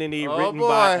masculinity Oh, written boy.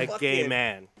 by a gay Fucking-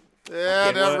 man.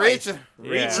 Yeah, they're what- reaching.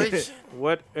 Yeah. Reaching.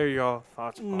 What are y'all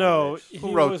thoughts on No, this?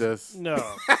 he wrote was- this? No,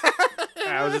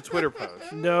 That was a Twitter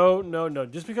post. no.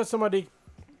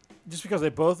 Just because they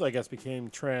both, I guess, became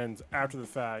trans after the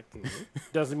fact,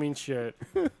 doesn't mean shit.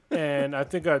 And I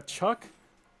think Chuck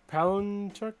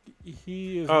Palahniuk,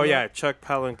 he is. Oh not- yeah, Chuck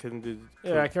Palahniuk did.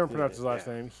 Yeah, I can't pronounce his last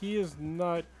name. He is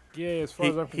not gay as far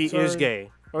as I'm He concerned. is gay.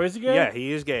 Oh, is he gay? Yeah,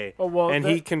 he is gay. Oh, well, and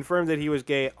that- he confirmed that he was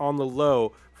gay on the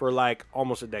low for like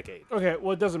almost a decade. Okay,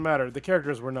 well, it doesn't matter. The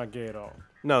characters were not gay at all.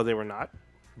 No, they were not.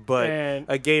 But And-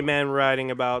 a gay man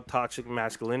writing about toxic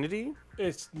masculinity.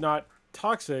 It's not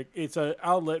toxic. It's an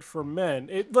outlet for men.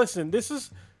 Listen, this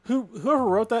is whoever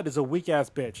wrote that is a weak ass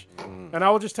bitch, and I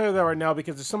will just tell you that right now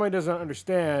because if somebody doesn't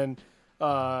understand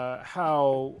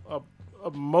how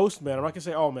most men, I'm not gonna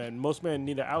say all men, most men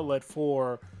need an outlet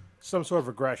for some sort of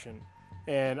aggression,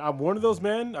 and I'm one of those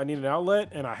men. I need an outlet,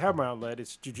 and I have my outlet.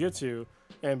 It's jujitsu,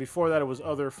 and before that it was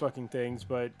other fucking things,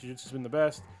 but jujitsu's been the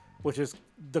best, which is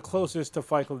the closest to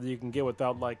Fight Club that you can get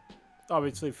without like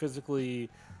obviously physically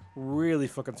really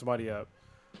fucking somebody up.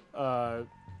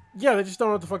 Yeah, they just don't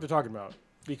know what the fuck they're talking about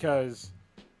because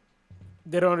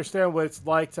they don't understand what it's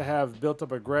like to have built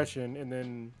up aggression and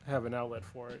then have an outlet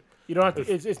for it. You don't have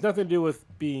to. It's nothing to do with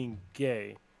being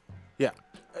gay. Yeah.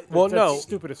 Well, That's no,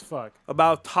 stupid as fuck.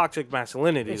 about toxic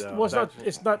masculinity It's, though. well, it's not. That's-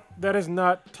 It's not. That is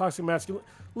not toxic masculinity.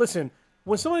 Listen,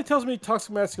 when somebody tells me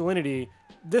toxic masculinity,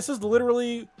 this is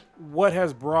literally what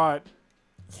has brought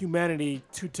humanity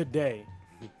to today.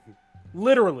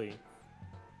 Literally,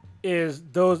 is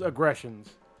those aggressions.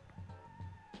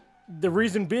 the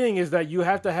reason being is that you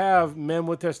have to have men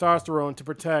with testosterone to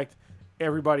protect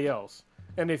everybody else.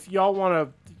 And if y'all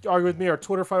want to argue with me or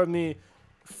Twitter fight with me,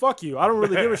 fuck you. I don't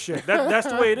really give a shit. That's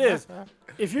the way it is.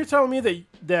 If you're telling me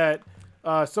that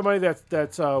somebody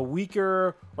that's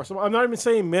weaker or some, I'm not even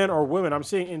saying men or women. I'm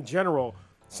saying in general,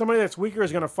 somebody that's weaker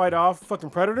is gonna fight off fucking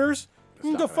predators.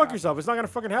 You can go fuck yourself. It's not gonna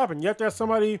fucking happen. You have to have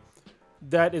somebody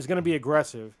that is gonna be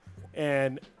aggressive,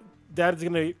 and that is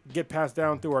gonna get passed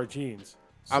down through our genes.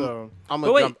 So I'm But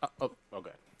gonna wait. jump.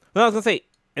 Okay. No, I was gonna say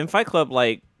in Fight Club,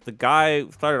 like the guy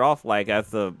started off like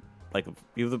as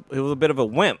he was a bit of a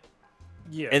wimp,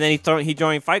 yeah, and then he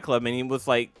joined Fight Club, and he was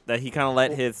like that. He kind of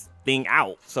let his thing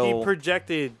out. So, He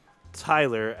projected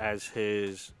Tyler as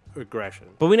his aggression.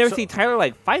 but we never see Tyler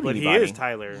like fighting But he anybody. is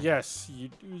Tyler. yes,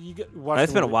 you get. Watch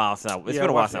It's the been a movie. while since it's Yeah, been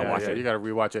a while watch since it. I watched Yeah, it. you gotta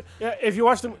rewatch it. Yeah, if you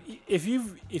watch them, if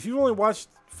you've only watched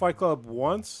Fight Club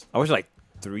once, I watched it like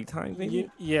 3 times maybe.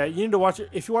 you need to watch it.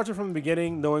 If you watch it from the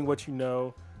beginning, knowing what you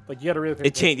know, like you got to really.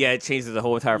 It changed. Yeah, it changes the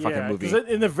whole entire fucking movie. 'Cause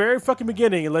in the very fucking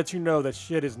beginning, it lets you know that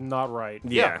shit is not right.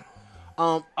 Yeah.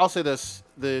 I'll say this: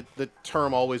 the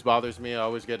term always bothers me. I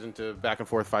always get into back and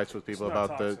forth fights with people It's not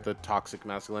about toxic. the toxic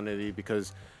masculinity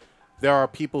because there are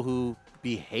people who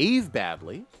behave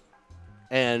badly,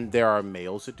 and there are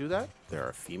males that do that. There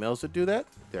are females that do that.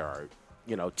 There are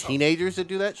teenagers that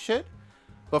do that shit.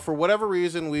 But for whatever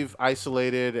reason, we've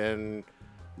isolated and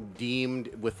deemed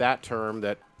with that term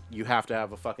that you have to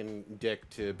have a fucking dick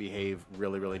to behave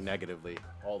really, really negatively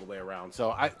all the way around.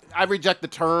 So I reject the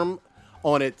term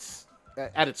on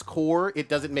at its core. It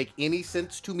doesn't make any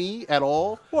sense to me at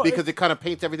all because it kind of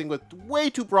paints everything with way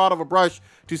too broad of a brush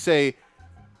to say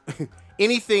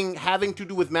anything having to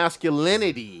do with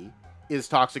masculinity is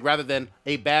toxic rather than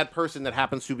a bad person that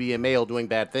happens to be a male doing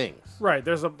bad things. Right.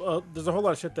 There's a whole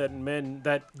lot of shit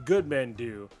that good men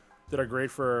do that are great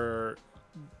for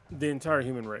the entire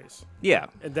human race, Yeah.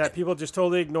 and that people just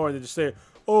totally ignore. They just say,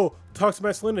 "Oh, toxic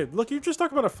masculinity." Look, you're just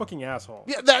talking about a fucking asshole.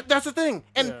 Yeah, that's the thing.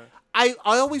 And Yeah. I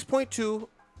always point to,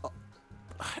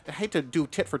 I hate to do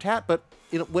tit for tat, but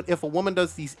if a woman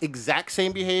does these exact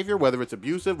same behavior, whether it's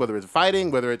abusive, whether it's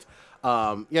fighting, whether it's,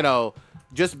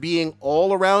 just being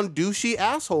all around douchey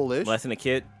asshole-ish, Less than a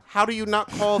kid. how do you not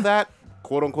call that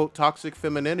quote unquote toxic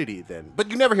femininity then? But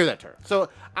you never hear that term. So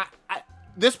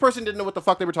this person didn't know what the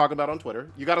fuck they were talking about on Twitter.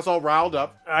 You got us all riled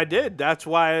up. I did. That's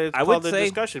why it's I called would the say-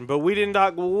 discussion. But we didn't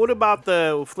talk. What about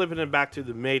the flipping it back to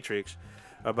the Matrix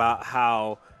about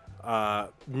how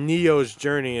Neo's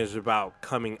journey is about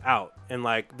coming out and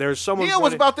like there's someone. Neo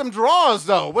was about them draws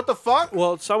though. What the fuck?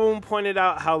 Well, someone pointed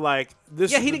out how like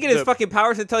this. Yeah, he didn't get his fucking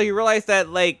powers until he realized that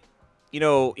like, he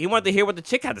wanted to hear what the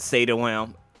chick had to say to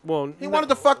him. Well, He wanted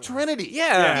to fuck Trinity.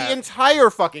 Yeah. The entire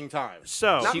fucking time.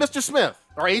 So Not Mr. Smith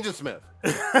or Agent Smith.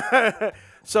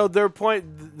 So their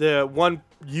point, the one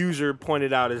user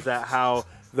pointed out is that how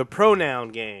the pronoun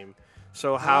game.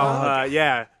 So how,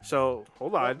 So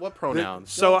hold on. What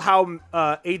pronouns? So how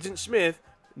Agent Smith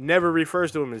never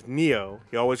refers to him as Neo.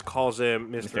 He always calls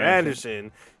him Mr.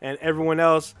 Anderson, and everyone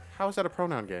else How is that a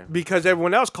pronoun game? because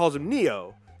everyone else calls him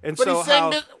Neo. And But so he's saying how,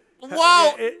 this.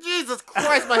 Whoa! it- Jesus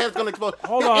Christ, my head's gonna explode.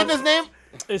 Hold on. In his name?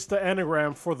 It's the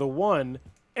anagram for the one.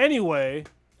 Anyway,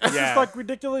 it's Yeah. just like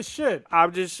ridiculous shit.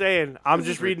 I'm just saying. I'm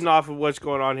just reading off of what's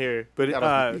going on here. But You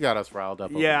got us riled up.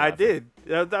 over yeah, I that.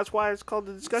 did. That's why it's called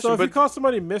the discussion. So if but you call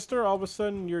somebody Mister, all of a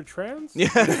sudden you're trans?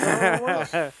 What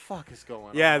the fuck is going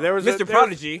on? yeah, there was Mr.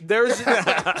 Prodigy. There was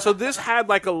so this had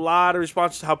like a lot of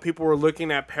responses to how people were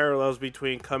looking at parallels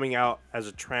between coming out as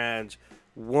a trans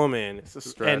woman a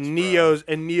stretch, and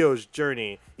bro. Neo's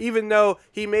journey. Even though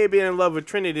he may be in love with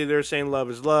Trinity, they're saying love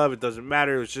is love. It doesn't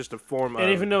matter. It was just a form of.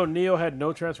 And even though Neo had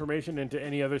no transformation into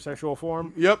any other sexual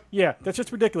form, Yep. yeah, that's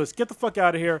just ridiculous. Get the fuck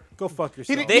out of here. Go fuck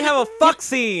yourself. They have a fuck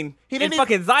scene in didn't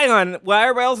fucking Zion while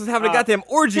everybody else is having a goddamn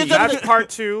orgy. he doesn't- that's part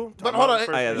two. But hold on.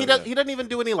 yeah, He yeah. doesn't even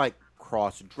do any like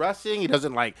cross-dressing. He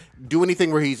doesn't like do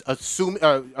anything where he's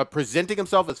presenting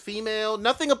himself as female.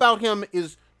 Nothing about him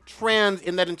is trans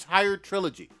in that entire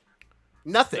trilogy.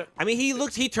 Nothing. I mean,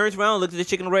 he turns around and looks at the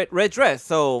chick in the red dress.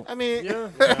 So I mean,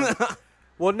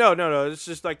 Well, no. It's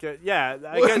just like I guess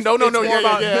No, it's more yeah,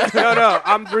 about, yeah. no.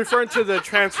 I'm referring to the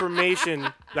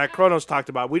transformation that Kronos talked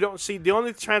about. We don't see the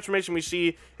only transformation we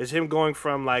see is him going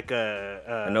from like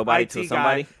a nobody IT to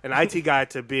somebody? guy, an IT guy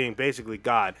to being basically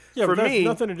God. Yeah, For but that's me,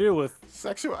 nothing to do with.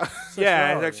 sexual.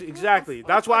 yeah, sexuality. exactly.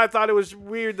 That's why I thought it was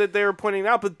weird that they were pointing it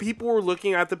out, but people were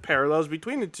looking at the parallels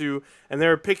between the two, and they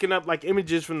were picking up like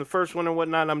images from the first one and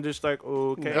whatnot. And I'm just like,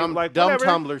 okay, dumb like dumb whatever.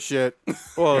 Tumblr shit.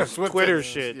 Well, That's what Twitter it is,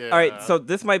 shit. yeah. all right, so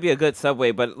this might be a good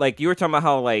segue, but like you were talking about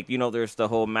how like there's the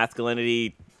whole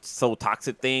masculinity soul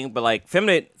toxic thing, but like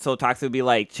feminine soul toxic would be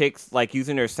like chicks like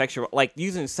using their sexual, like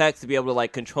using sex to be able to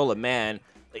like control a man,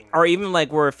 or even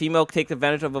like where a female takes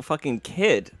advantage of a fucking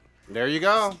kid. There you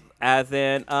go. As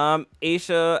in,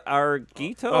 Asia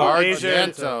Argento. Oh, Asia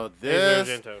Argento. This.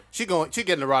 Argento. She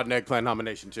getting the Rotten Eggplant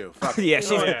nomination too. Fuck. yeah,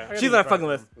 she's yeah. she's on a fucking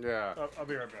list. Yeah. I'll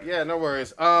be right back. Yeah, no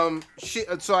worries.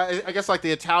 So I guess like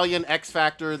the Italian X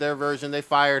Factor, their version, they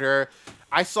fired her.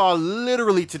 I saw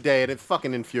literally today, and it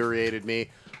fucking infuriated me.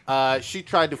 She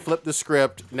tried to flip the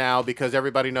script now because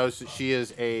everybody knows that she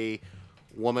is a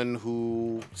woman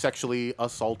who sexually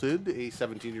assaulted a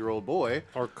 17-year-old boy,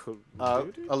 Or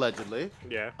allegedly.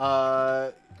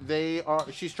 yeah.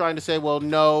 She's trying to say, well,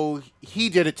 no, he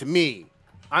did it to me.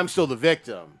 I'm still the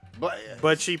victim.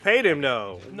 But she paid him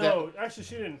though. No, actually,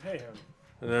 she didn't pay him.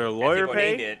 Their lawyer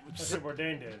paid. That's what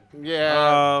Bourdain did.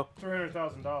 Yeah.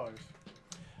 $300,000.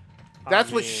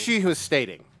 That's what she was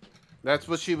stating. That's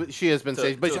what she has been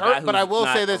saying. But to a guy but I who's will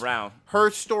not say this: around. her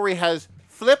story has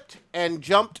flipped and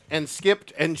jumped and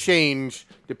skipped and changed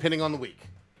depending on the week.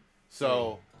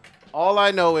 So all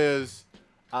I know is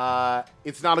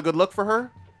it's not a good look for her.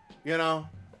 You know,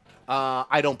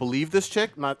 I don't believe this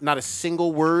chick. Not a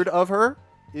single word of her.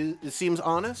 It seems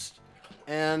honest.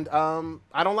 And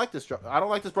I don't like this. I don't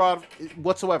like this broad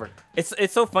whatsoever.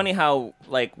 It's so funny how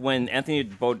like when Anthony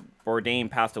Bourdain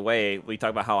passed away, we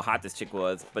talked about how hot this chick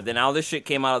was, but then all this shit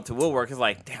came out to woodwork. It's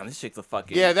like, damn, this chick's a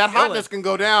fucking Yeah, that villain. hotness can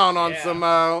go down on Yeah.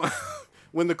 some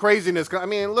when the craziness. I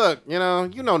mean, look, you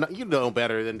know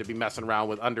better than to be messing around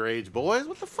with underage boys.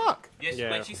 What the fuck? Yeah, Yeah.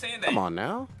 like she's saying that. Come on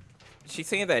now. She's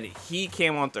saying that he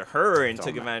came onto her and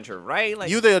took advantage of her, right? Like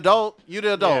You the adult.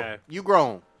 Yeah. You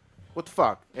grown. What the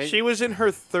fuck? And She was in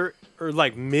her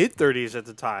like mid 30s at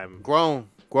the time. grown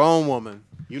woman.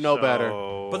 You know better.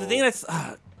 But the thing that's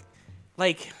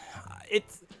like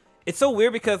it's so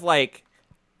weird because like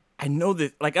I know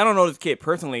this, like I don't know this kid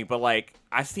personally, but like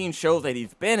I've seen shows that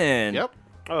he's been in. Yep.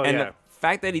 Oh And yeah. the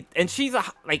fact that she's a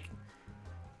like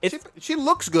it's She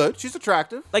looks good. She's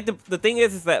attractive. like the thing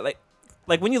is that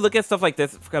like when you look at stuff like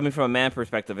this coming from a man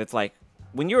perspective, it's like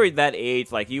when you're at that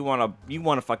age, like you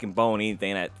wanna fucking bone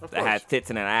anything that has tits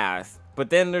and an ass. But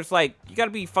then there's like you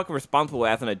gotta be fucking responsible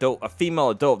as an adult, a female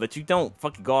adult, that you don't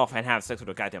fucking go off and have sex with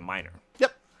a goddamn minor.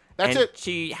 Yep. That's and it.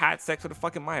 She had sex with a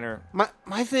fucking minor.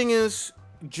 My thing is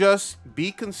just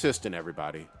be consistent,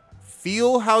 everybody.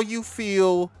 Feel how you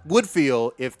would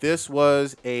feel if this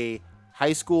was a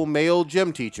high school male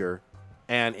gym teacher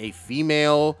and a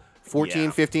female 14, Yeah.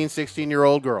 15,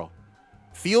 16-year-old girl.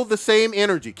 Feel the same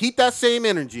energy. Keep that same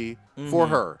energy for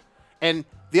her. And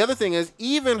the other thing is,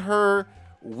 even her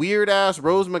weird-ass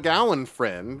Rose McGowan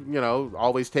friend,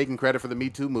 always taking credit for the Me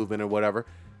Too movement or whatever,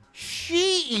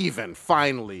 she even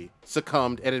finally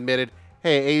succumbed and admitted,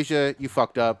 hey, Asia, you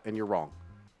fucked up and you're wrong.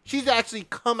 She's actually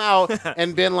come out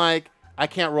and been like, I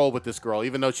can't roll with this girl,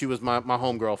 even though she was my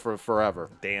homegirl for forever.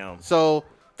 Damn. So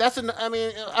I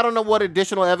don't know what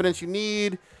additional evidence you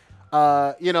need.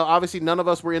 Obviously none of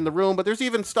us were in the room, but there's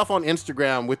even stuff on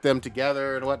Instagram with them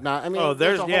together and whatnot. I mean,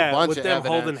 there's a whole bunch with of them evidence.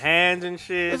 holding hands and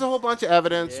shit. There's a whole bunch of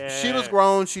evidence. She was Yeah.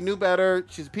 grown. She knew better.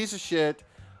 She's a piece of shit.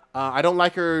 I don't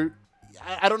like her.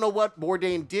 I don't know what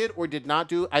Bourdain did or did not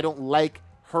do. I don't like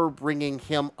her bringing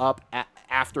him up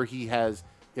after he has,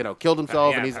 killed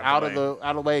himself and he's out of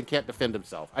the way and can't defend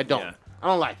himself. I don't. Yeah. I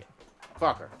don't like it.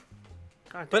 Fuck her.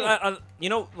 But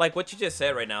like what you just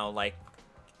said right now, like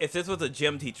if this was a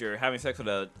gym teacher having sex with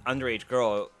an underage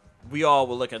girl, we all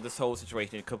would look at this whole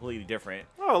situation completely different.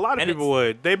 Oh, a lot of And people it's-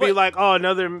 would. They'd be but- like, "Oh,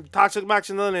 another toxic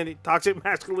masculinity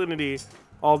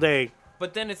all day."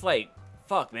 But then it's like,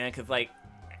 fuck, man, because like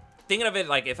thinking of it,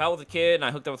 like if I was a kid and I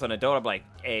hooked up with an adult, I'd be like,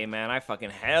 hey, man, I fucking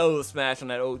hell smashed on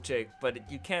that old chick. But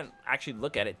you can't actually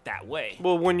look at it that way.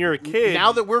 Well, when you're a kid,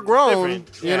 Now that we're grown,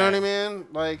 different. you know Yeah. what I mean?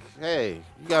 Like, hey,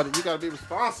 you gotta be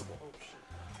responsible.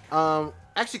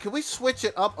 Actually, can we switch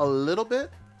it up a little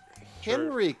bit?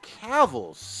 Henry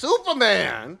Cavill,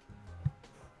 Superman,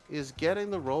 is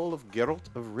getting the role of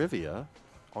Geralt of Rivia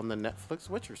on the Netflix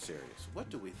Witcher series. What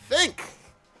do we think?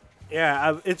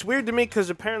 Yeah, it's weird to me because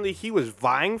apparently he was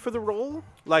vying for the role.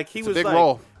 Like he It's a was big like,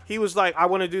 role. he was like, I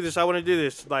want to do this. I want to do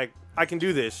this. Like I can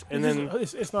do this. And then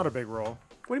It's not a big role.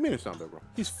 What do you mean it's not a big role?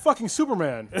 He's fucking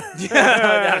Superman.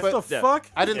 yeah, What the fuck?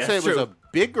 I didn't say it was true. a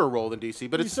bigger role than DC,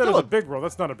 but You it's said it still was a big role.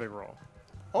 That's not a big role.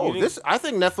 I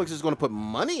think Netflix is going to put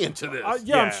money into this.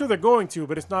 Yeah, I'm Yeah. sure they're going to,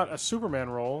 but it's not a Superman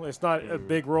role. It's not a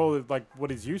big role like what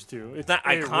he's used to. It's not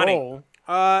a iconic.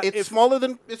 role. It's smaller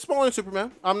than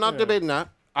Superman. I'm not debating that.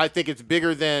 I think it's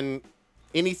bigger than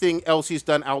anything else he's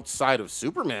done outside of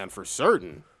Superman for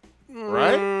certain.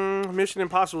 right? Mission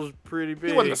Impossible is pretty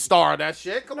big. He wasn't the star of that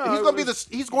shit. Come on, No, he's it gonna be was-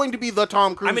 he's going to be the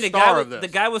Tom Cruise I mean, star of the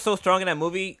this. guy was so strong in that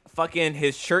movie. Fucking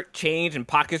his shirt changed and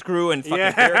pockets grew and fucking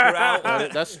Yeah. hair grew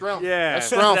out. That's strength. Yeah. That's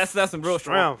strength. That's some real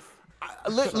strength.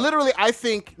 Literally, I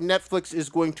think Netflix is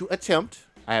going to attempt.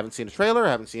 I haven't seen a trailer.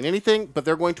 I haven't seen anything, but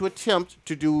they're going to attempt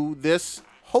to do this.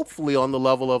 Hopefully, on the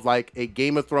level of like a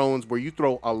Game of Thrones, where you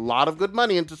throw a lot of good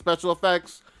money into special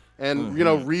effects and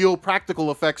real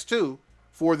practical effects too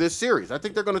for this series. I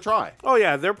think they're going to try. Oh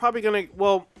yeah, they're probably gonna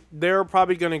go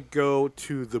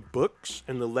to the books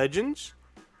and the legends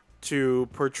to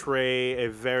portray a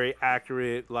very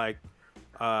accurate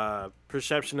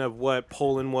perception of what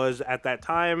Poland was at that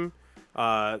time.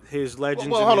 His legends.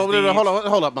 Well, and hold his on, deeds.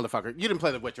 hold up, motherfucker. You didn't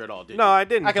play The Witcher at all, did you? No, I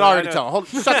didn't. I can but already know- tell.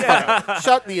 Shut the fuck up.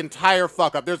 Shut the entire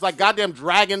fuck up. There's like goddamn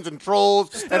dragons and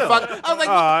trolls and fuck. I was like,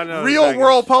 I know real dragons.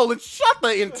 world Poland. Shut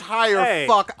the entire Hey.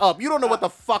 fuck up. You don't know what the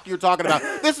fuck you're talking about.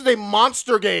 This is a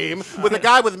monster game with a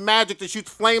guy with magic that shoots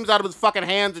flames out of his fucking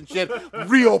hands and shit.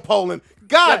 Real Poland.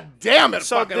 God damn it,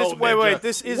 So fucking this- old wait, ninja.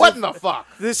 this is what a- in the fuck?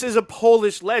 This is a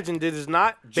Polish legend. It is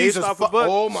not based Jesus off a fu- book.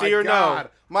 Oh my See or god. no?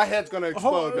 My head's gonna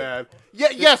explode, on. man. Yeah,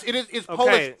 yes, it is. It's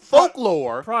Polish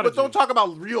folklore, Prodigy. but don't talk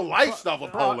about real life stuff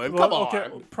with Poland. Well, Come on.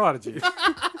 okay, Prodigy.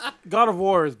 God of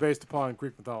War is based upon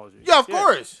Greek mythology. Yeah, of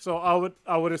course. So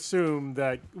I would assume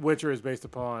that Witcher is based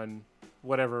upon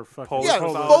whatever fucking Polish Yeah,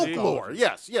 mythology. folklore.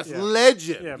 Yes, Yeah.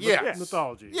 legend. Yeah, yes.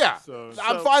 mythology. Yeah, So-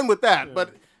 I'm fine with that,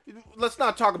 but let's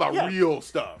not talk about real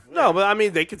stuff. No, but I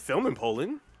mean they could film in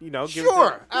Poland. You know, give it Sure,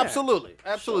 to- absolutely.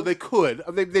 They could.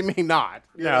 They may not.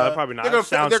 No, they're probably not. They're gonna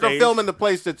Soundstage. film in the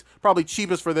place that's probably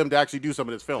cheapest for them to actually do some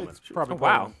of this filming. Probably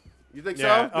Wow. Poland. You think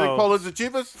Yeah, so? You think oh. Poland's the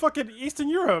cheapest? Fucking Eastern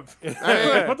Europe.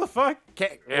 What the fuck?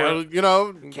 Well, you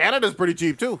know, Canada's pretty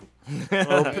cheap too.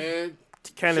 And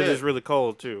Canada's shit. really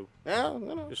cold too. Yeah, you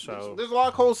know, So- there's a lot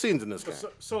of cold scenes in this game.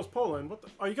 So is Poland.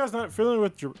 Are you guys not familiar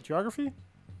with geography?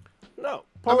 No.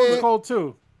 Poland's mean- cold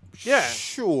too. Yeah.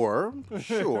 Sure.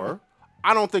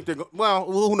 I don't think they're well,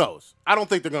 who knows? I don't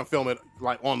think they're going to film it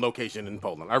like on location in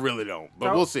Poland. I really don't,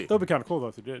 but we'll see. That'd be kind of cool though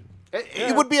if they did.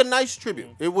 It would be a nice tribute.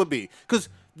 It would be. Because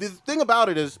the thing about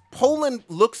it is, Poland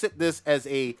looks at this as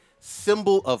a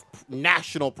symbol of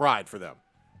national pride for them.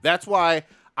 That's why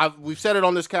we've said it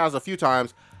on this cast a few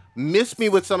times. Miss me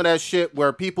with some of that shit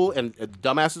where people, and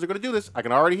dumbasses are going to do this. I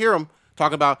can already hear them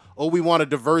talking about, oh, we want a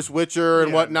diverse Witcher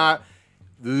and whatnot.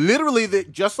 Literally,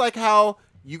 just like how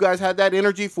you guys had that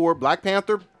energy for Black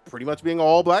Panther pretty much being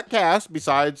all black cast,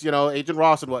 besides, Agent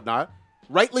Ross and whatnot.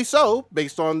 Rightly so,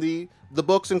 based on the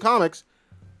books and comics.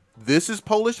 This is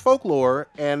Polish folklore,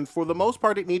 and for the most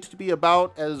part, it needs to be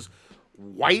about as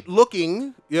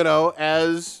white-looking,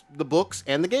 as the books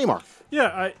and the game are. Yeah,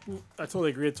 I totally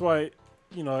agree. It's why,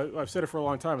 I've said it for a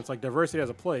long time. It's like diversity has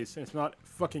a place, and it's not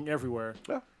fucking everywhere.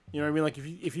 Yeah. You know what I mean? Like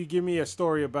if you give me a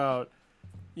story about,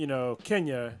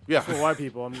 Kenya, Yeah. for white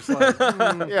people, I'm just like,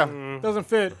 Yeah. doesn't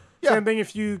fit. Yeah. Same thing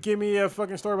if you give me a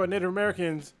fucking story about Native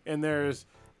Americans and there's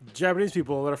Japanese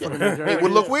people that are fucking Native It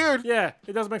would look weird. Yeah,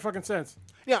 it doesn't make fucking sense.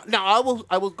 Yeah. Now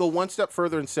I will go one step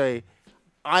further and say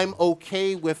I'm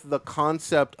okay with the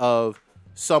concept of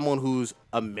someone who's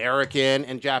American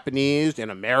and Japanese and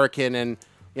American and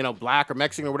black or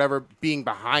Mexican or whatever being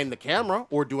behind the camera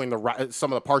or doing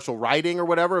some of the partial writing or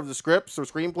whatever of the scripts or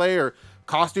screenplay or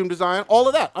costume design, all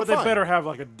of that. I'm But they fine. better have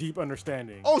like a deep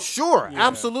understanding. Oh, sure,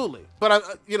 absolutely.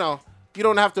 But you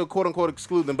don't have to quote unquote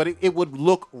exclude them. But it would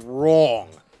look wrong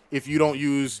if you don't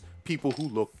use people who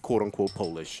look quote unquote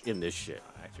Polish in this shit.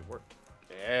 Actually worked.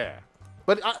 Yeah.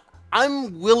 But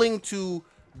I'm willing to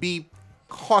be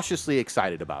cautiously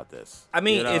excited about this. I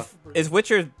mean, is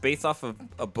Witcher based off of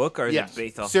a book or is Yes, it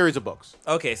based off? series of books.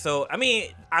 Okay, so I mean,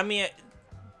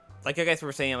 like you guys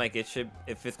were saying, like it should,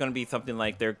 if it's gonna be something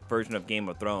like their version of Game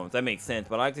of Thrones, that makes sense.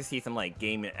 But I like to see some like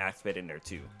game aspect in there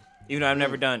too. Even though I've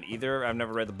never done either, I've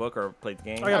never read the book or played the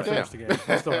game. I gotta Yeah. finish the game.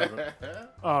 I still haven't.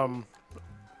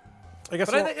 I guess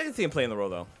But I can see him playing the role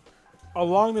though.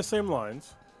 along the same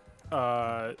lines,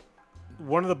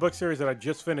 one of the book series that I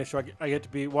just finished, so I get to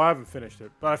be, well, I haven't finished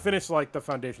it, but I finished like the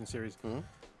Foundation series.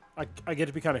 I get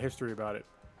to be kind of history about it.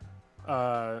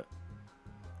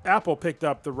 Apple picked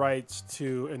up the rights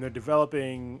to, and they're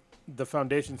developing the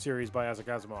Foundation series by Isaac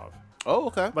Asimov. Oh,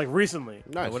 okay. Like recently.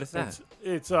 Nice. What is that?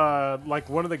 It's like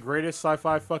one of the greatest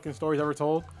sci-fi fucking stories ever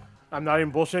told. I'm not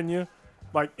even bullshitting you.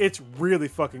 Like, it's really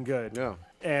fucking good. Yeah.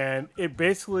 And it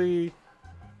basically,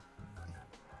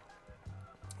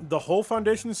 the whole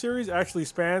Foundation series actually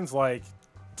spans like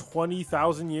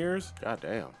 20,000 years, God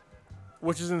damn.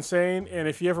 which is insane. And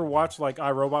if you ever watch like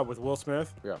iRobot with Will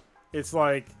Smith, Yeah. it's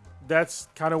like that's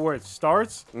kind of where it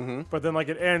starts. But then like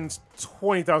it ends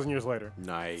 20,000 years later.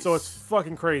 Nice. So it's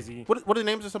fucking crazy. What are the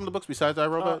names of some of the books besides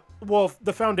iRobot? Well,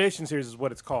 the Foundation series is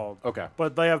what it's called. Okay.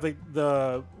 But they have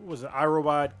the was it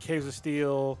iRobot, Caves of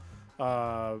Steel,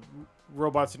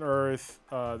 Robots in Earth.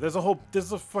 There's a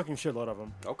fucking shitload of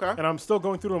them. Okay. And I'm still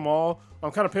going through them all.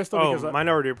 I'm kind of pissed though because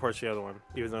Minority Report's the other one,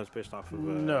 even though it's based off of.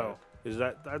 No. Is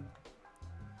that?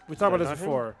 we talked about this not him?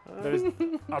 before.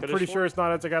 I'm pretty sure it's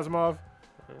not Isaac Asimov,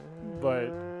 but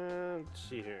Let's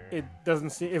see here. it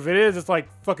doesn't seem. If it is, it's like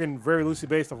fucking very loosely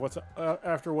based off what's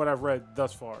after what I've read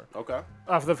thus far. Okay.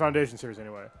 After the Foundation series,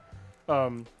 anyway.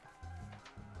 What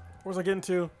was I getting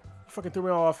to? You fucking threw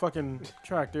me all off fucking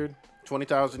track, dude.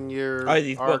 20,000 year. Oh,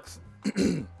 these arc. books.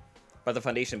 By the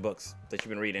Foundation books that you've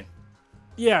been reading.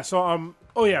 Yeah, so I'm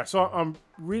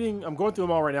reading. I'm going through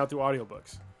them all right now through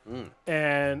audiobooks.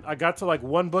 And I got to like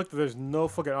one book that there's no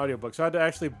fucking audiobook, so I had to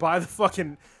actually buy the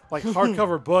fucking like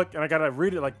hardcover book, and I gotta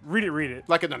read it. Read it.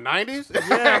 Like in the 90s?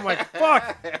 Yeah, I'm like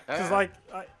fuck, because like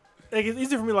it's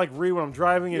easy for me to like read when I'm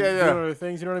driving and doing other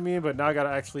things. You know what I mean? But now I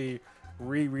gotta actually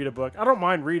reread a book. I don't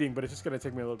mind reading, but it's just gonna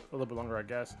take me a little bit longer, I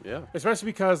guess. Yeah. Especially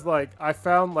because like I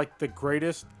found like the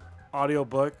greatest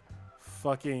audiobook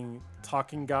fucking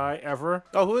talking guy ever.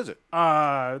 Oh, who is it?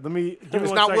 Let me give me It's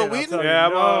one not second, Will I'll Wheaton? tell you. Yeah,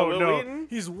 no, Will Wheaton?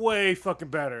 He's way fucking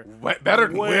better. Better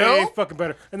than Way Will? fucking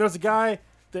better. And there was a guy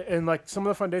that, in like some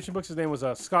of the Foundation books, his name was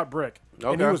Scott Brick, and he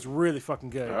Okay. was really fucking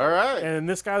good. All right. And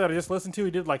this guy that I just listened to, he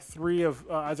did like 3 of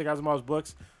Isaac Asimov's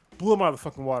books, blew him out of the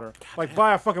fucking water, like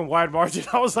by a fucking wide margin.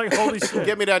 I was like, holy shit.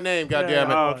 Give me that name,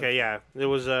 goddammit. Oh, okay, yeah. It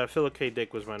was Philip K.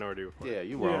 Dick was Minority Report. Yeah,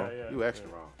 you wrong. Yeah. You extra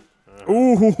wrong.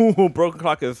 Ooh, Broken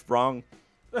Clock is wrong.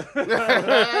 You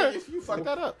fucked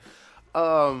that up.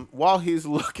 While he's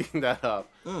looking that up,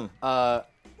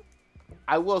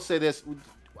 I will say this.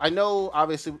 I know,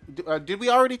 obviously, did we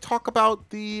already talk about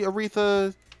the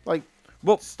Aretha,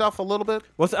 stuff a little bit?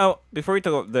 Before we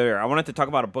talk there, I wanted to talk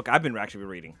about a book I've been actually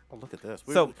reading. Oh, look at this.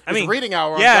 So, I It's mean, reading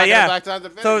hour. yeah. Black Times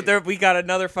Infinity. So there, we got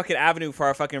another fucking avenue for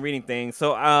our fucking reading thing.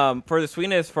 So, for the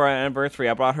sweetness for our anniversary,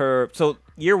 I brought her. So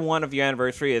year 1 of your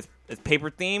anniversary is paper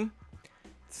theme.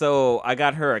 So I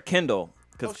got her a Kindle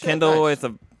because Kindle is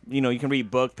you can read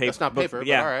book paper. That's not book, paper, but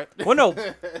yeah. all right. Well, no,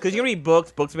 because you can read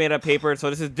books made out of paper. So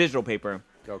this is digital paper.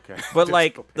 Okay. But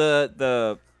like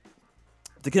the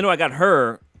Kindle I got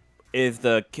her is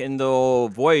the Kindle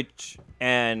Voyage,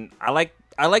 and I like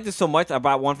this so much I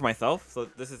bought one for myself. So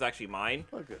this is actually mine.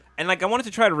 Okay. And like I wanted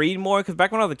to try to read more because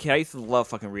back when I was a kid, I used to love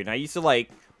fucking reading. I used to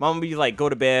mom would be like go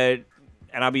to bed,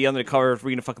 and I'd be under the covers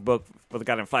reading a fucking book with a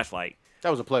goddamn flashlight. That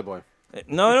was a Playboy.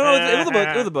 No, it was a book.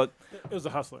 It was a book. It was a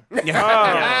Hustler.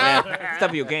 Yeah.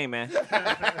 Step your game, man.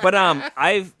 But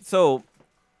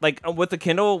with the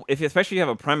Kindle, especially if you have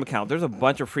a Prime account, there's a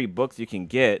bunch of free books you can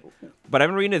get. But I've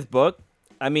been reading this book.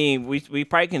 I mean, we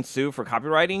probably can sue for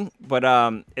copywriting, but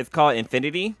it's called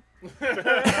Infinity.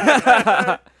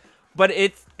 But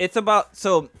it's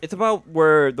about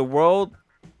where the world,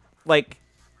 like,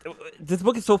 this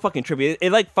book is so fucking trippy.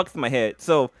 It like fucks my head.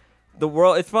 So the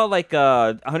world, it's about like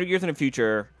 100 years in the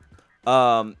future.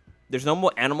 There's no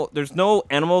more There's no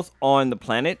animals on the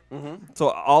planet. Mm-hmm. So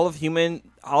all of humans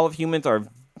are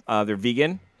they're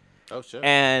vegan. Oh shit.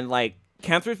 And like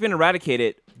cancer's been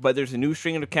eradicated, but there's a new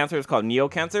strain of cancer. It's called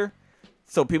neo-cancer.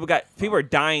 So people are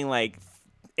dying like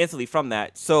instantly from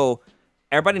that. So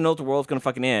everybody knows the world's gonna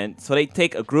fucking end. So they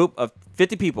take a group of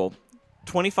 50 people,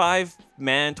 25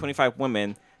 men, 25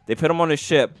 women. They put them on a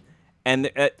ship,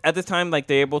 and at this time, like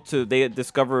they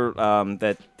discover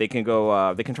that they can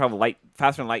go, they can travel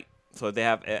faster than light. So they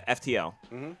have FTL,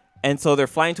 and so they're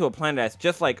flying to a planet that's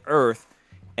just like Earth.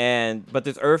 But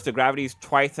this Earth, the gravity is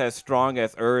twice as strong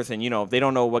as Earth, and they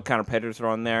don't know what kind of predators are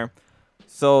on there.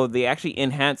 So they actually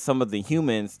enhance some of the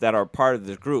humans that are part of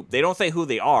this group. They don't say who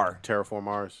they are. Terraform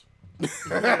Mars.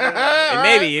 And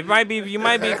maybe you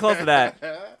might be close to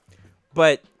that.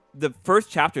 But the first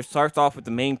chapter starts off with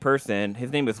the main person. His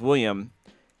name is William.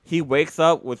 He wakes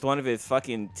up with one of his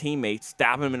fucking teammates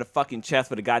stabbing him in the fucking chest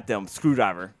with a goddamn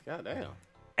screwdriver. Goddamn.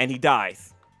 And he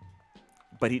dies.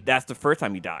 But that's the first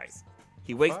time he dies.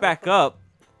 He wakes back up,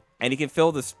 and he can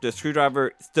feel the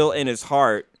screwdriver still in his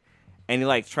heart, and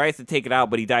he tries to take it out,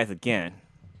 but he dies again.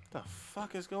 What the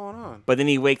fuck is going on? But then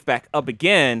he wakes back up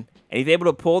again, and he's able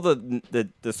to pull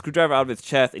the screwdriver out of his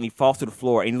chest, and he falls to the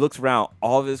floor, and he looks around.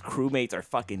 All of his crewmates are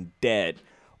fucking dead.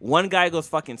 One guy goes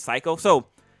fucking psycho. So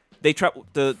they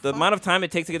the amount of time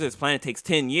it takes to get to this planet takes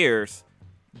 10 years,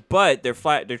 but they're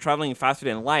traveling faster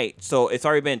than light. So it's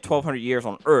already been 1,200 years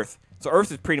on Earth. So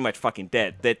Earth is pretty much fucking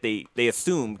dead. That they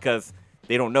assume because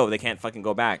they don't know, they can't fucking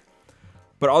go back.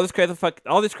 But all this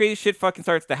crazy shit fucking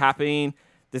starts to happening.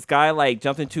 this guy like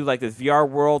jumped into like this VR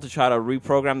world to try to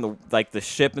reprogram the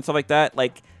ship and stuff like that.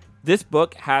 Like this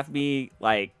book has me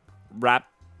like wrapped.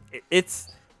 It's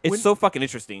so fucking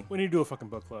interesting. We need to do a fucking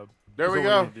book club. There That's we what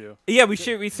go. need to do. Yeah, we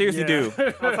seriously do.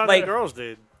 I thought Like- the girls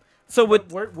did. So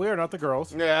with We're not the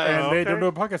girls. Yeah. And they okay. don't do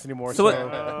a podcast anymore.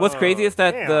 So what's crazy is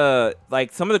that damn.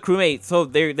 some of the crewmates, so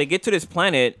they get to this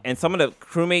planet, and some of the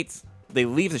crewmates they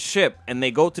leave the ship and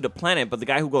they go to the planet, but the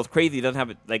guy who goes crazy doesn't have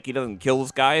it, like he doesn't kill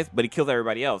those guys, but he kills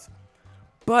everybody else.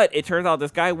 But it turns out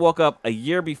this guy woke up a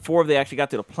year before they actually got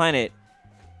to the planet,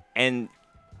 and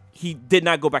he did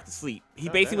not go back to sleep. He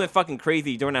basically went fucking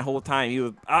crazy during that whole time. He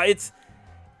was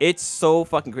it's so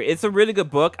fucking crazy. It's a really good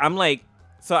book. I'm like.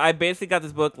 So I basically got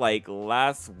this book like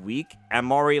last week.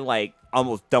 I'm already like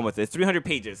almost done with it. It's 300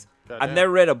 pages. I've Goddamn.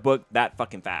 never read a book that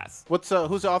fucking fast. What's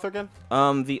who's the author again?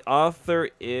 The author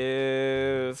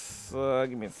is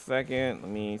give me a second. Let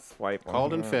me swipe. on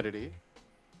Called here. Infinity.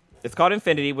 It's called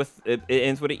Infinity. With it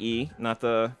ends with an E, not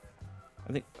the.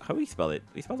 I think how do you spell it?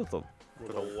 You spell it though.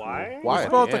 With a Y? Why?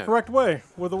 Spell it the Yeah. correct way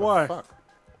with a Y. Fuck.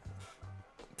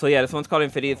 So yeah, this one's called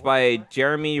Infinity. It's by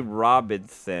Jeremy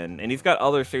Robinson, and he's got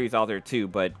other series out there too.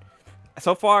 But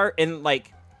so far, and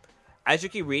like, as you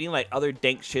keep reading, like other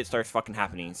dank shit starts fucking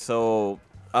happening. So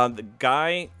the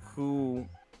guy who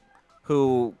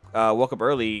woke up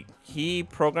early, he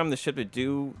programmed the ship to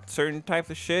do certain types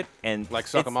of shit, and Like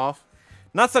suck them off.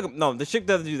 Not suck 'em. No, the ship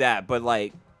doesn't do that, but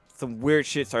like some weird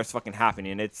shit starts fucking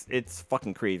happening. It's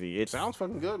fucking crazy. It's Sounds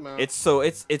fucking good, man.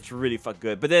 it's really fucking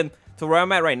good. But then to where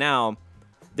I'm at right now,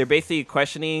 they're basically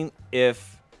questioning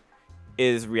if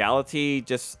is reality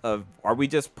just are we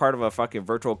just part of a fucking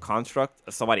virtual construct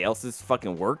of somebody else's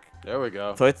fucking work? There we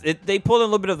go. So they pulled a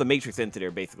little bit of the Matrix into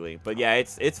there basically. But yeah,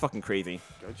 it's fucking crazy.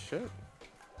 Good shit.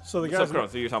 So the So, guy's Chrono,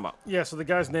 so you're talking about? yeah. So the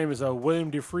guy's name is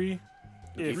William Dufree.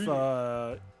 If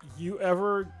you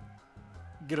ever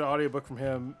get an audiobook from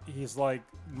him, he's like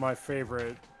my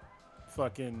favorite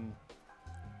fucking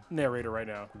narrator right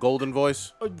now. Golden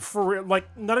voice. For real, like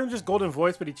not even just golden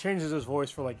voice, but he changes his voice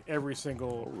for like every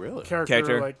single really?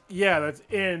 character. Like that's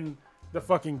in the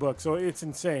fucking book. So it's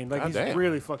insane. Like he's Goddamn.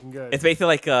 really fucking good. It's basically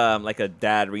like a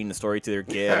dad reading the story to their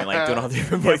kid and like doing all the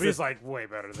different Yeah, but voices. he's like way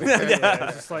better than that. Yeah,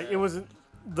 it's just like it wasn't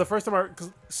the first time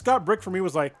because Scott Brick for me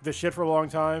was like the shit for a long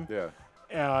time.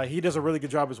 Yeah. He does a really good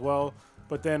job as well.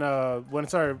 But then when I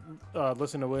started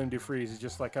listening to William Dufree, he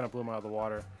just like kind of blew him out of the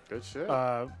water. Good shit.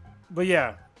 But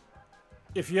yeah,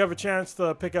 if you have a chance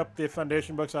to pick up the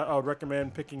Foundation books, I would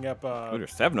recommend picking up. Oh,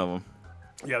 there's 7 of them.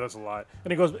 Yeah, that's a lot,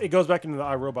 and it goes back into the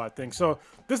iRobot thing. So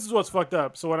this is what's fucked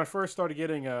up. So when I first started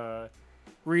getting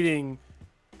reading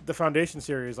the Foundation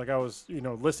series, like I was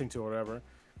listening to it or whatever,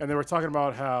 and they were talking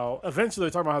about how eventually they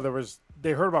were talking about how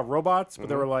they heard about robots, but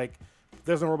they were like,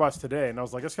 "There's no robots today," and I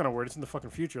was like, "That's kind of weird. It's in the fucking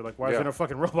future. Like, why is Yeah. there no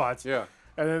fucking robots?" yeah.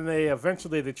 And then they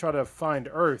try to find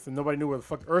Earth, and nobody knew where the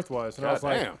fuck Earth was, and I was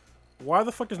like, Goddamn. "Why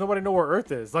the fuck does nobody know where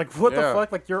Earth is? Like, what Yeah. the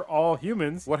fuck? Like, you're all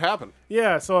humans." What happened?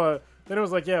 Yeah, so then it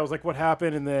was like, what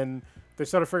happened? And then they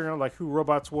started figuring out like who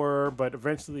robots were, but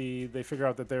eventually they figure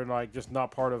out that they're like just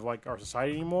not part of like our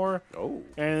society anymore. Oh.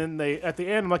 And they at the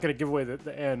end, I'm not gonna give away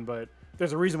the end, but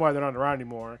there's a reason why they're not around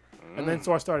anymore. And then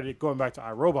so I started going back to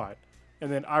iRobot,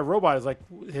 and then iRobot is like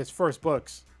his first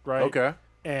books, right? Okay.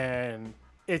 And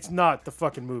it's not the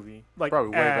fucking movie, like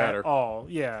Probably way at better. all.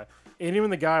 Yeah, and even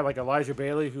the guy like Elijah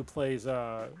Bailey who plays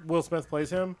Will Smith plays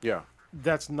him. Yeah.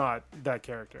 That's not that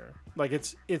character. Like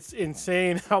it's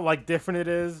insane how like different it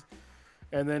is,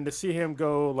 and then to see him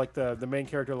go like the main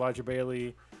character Elijah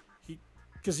Bailey,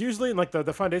 because usually in like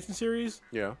the Foundation series,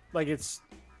 Yeah. like it's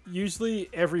usually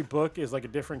every book is like a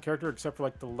different character except for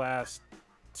like the last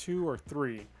 2 or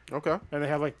 3, Okay. and they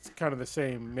have like kind of the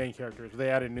same main characters. They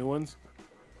added new ones,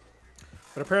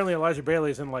 but apparently Elijah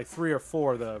Bailey is in like 3 or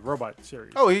 4 of the Robot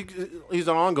series. Oh, he's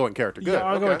an ongoing character. Good. Yeah,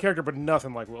 ongoing okay. character, but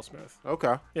nothing like Will Smith.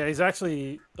 Okay. Yeah, he's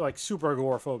actually like super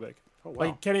agoraphobic. Oh, wow.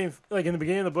 Like can't even like in the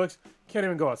beginning of the books can't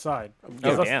even go outside. Oh,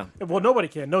 'Cause that's- damn. Well, nobody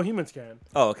can. No humans can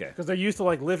Oh, okay. because they're used to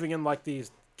like living in like these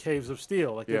caves of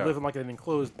steel. Like they Yeah. live in like an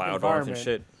enclosed Biodolphins environment. and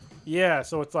shit. Yeah,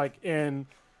 so it's like and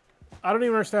I don't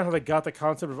even understand how they got the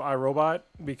concept of iRobot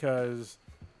because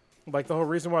like the whole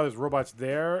reason why there's robots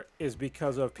there is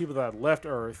because of people that had left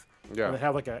Earth Yeah. and they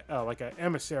have like a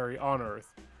emissary on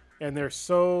Earth. And they're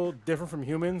so different from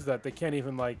humans that they can't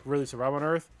even like really survive on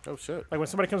Earth. Oh shit. Like when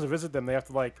somebody comes to visit them, they have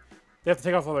to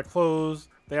take off all their clothes.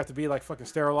 They have to be like fucking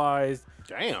sterilized.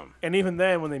 Damn. And even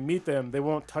then, when they meet them, they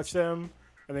won't touch them,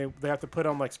 and they have to put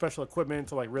on like special equipment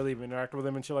to like really even interact with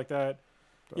them and shit like that.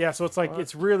 Yeah, so it's like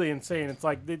it's really insane. It's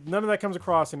like none of that comes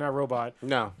across in iRobot.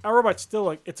 No. iRobot's still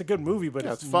like it's a good movie, but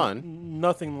Yeah, it's it's fun.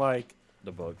 nothing like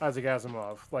The book. Isaac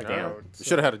Asimov. Like, wrote.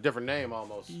 Should have had a different name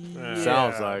almost. Yeah,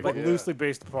 Sounds like it, yeah. loosely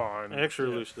based upon. Extra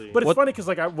loosely. But it's What- funny because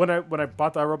like when I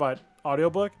bought the iRobot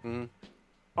audiobook,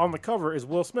 on the cover is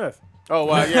Will Smith. Oh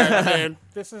wow, yeah, man.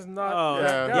 This is not. Oh,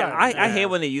 that yeah. guy. Yeah, I hate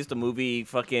when they use the movie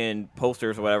fucking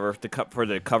posters or whatever for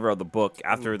the cover of the book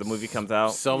after the movie comes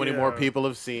out. So many Yeah. more people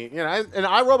have seen. And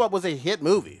iRobot was a hit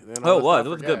movie. You know, Oh, let's it was. not It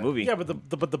was a forget. good movie. Yeah,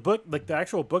 but the book, like the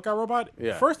actual book iRobot.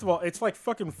 Yeah. First of all, it's like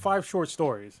fucking 5 short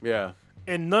stories, Yeah.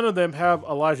 and none of them have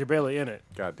Elijah Bailey in it.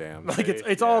 Goddamn. Like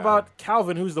it's all about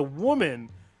Calvin, who's the woman,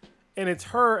 and it's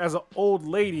her as an old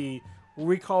lady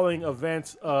recalling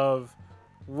events of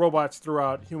robots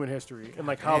throughout human history and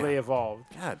like how damn. they evolved.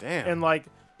 God damn. And like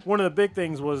one of the big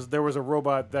things was there was a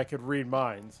robot that could read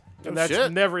minds, and that's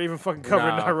shit. never even fucking covered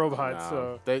in Nah, iRobot. nah.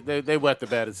 So, They wet the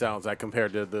bed. It sounds like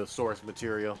compared to the source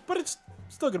material. but it's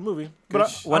still a good movie. But I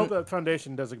One- hope that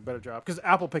Foundation does a better job because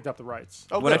Apple picked up the rights.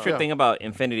 Oh, What good, I should yeah. think about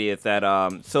Infinity is that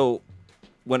so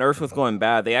when Earth was going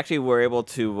bad, they actually were able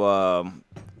to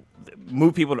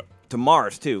move people to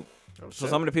Mars too. So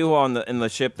some of the people on in the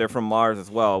ship, they're from Mars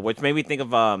as well, which made me think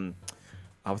of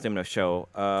I was naming a show.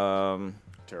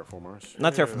 Terraformers.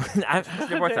 Not Terraformers. I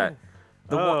forget what's that.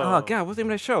 The one, oh god, what's the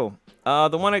name of that show?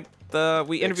 The one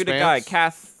we interviewed a guy, Expanse?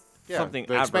 Cass Yeah, something.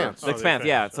 The Adler. Expanse. The Oh, The Expanse, Expanse,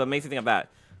 yeah. So it makes me think of that.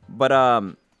 But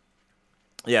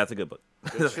yeah, it's a good book.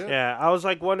 Good shit. Yeah, I was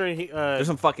like wondering. There's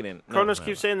some fucking in. no, Kronos no.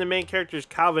 keeps saying the main character is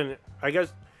Calvin. I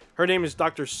guess her name is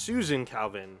Dr. Susan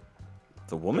Calvin.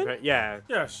 The woman. Right? Yeah.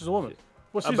 Yeah, she's a woman.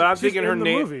 Well, But I'm she's thinking her in the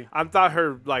name. movie. I thought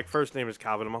her like first name is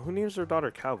Calvin. I'm like, who names their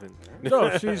daughter Calvin?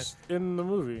 No, she's in the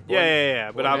movie.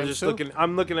 Yeah. But boy I was named just Sue? looking.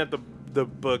 I'm looking at the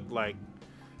book like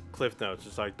Cliff Notes.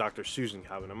 It's like Dr. Susan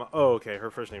Calvin. I'm like, oh, okay. Her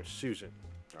first name's Susan.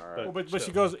 All right. But she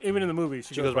still. goes even in the movie.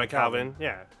 She goes by Calvin.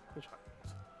 Yeah. That's fine.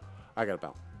 I got a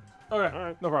belt. Okay, All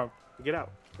right. no problem. Get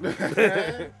out.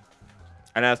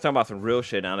 And I was talking about some real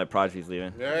shit now that Prodigy's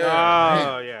leaving. Oh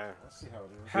yeah.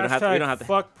 We don't have to- we don't have to-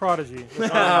 Fuck Prodigy.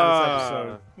 That's all I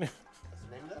have this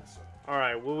episode. All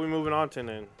right. What are we moving on to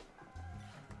then?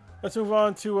 Let's move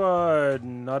on to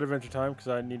not Adventure Time because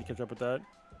I need to catch up with that.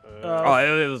 Oh,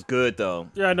 it was good though.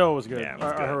 Yeah, I know it was good. Yeah, it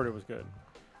was I good. heard it was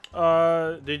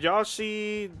good. Did y'all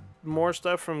see more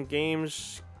stuff from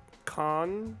Gamescom?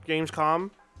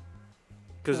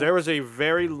 Because there was a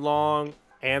very long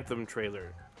Anthem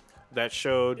trailer that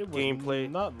showed It was gameplay.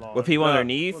 not long. With people on their The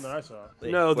knees. one that I saw.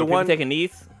 No, With the people one taking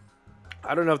knees.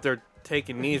 I don't know if they're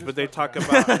taking knees, but they talk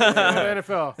about.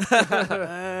 NFL.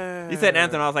 You said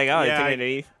anthem. I was like, oh, Yeah, you're taking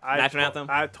knees. National anthem.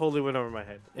 I totally went over my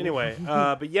head. Anyway,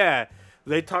 but yeah,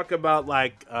 they talk about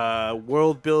like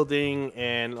world building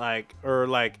and like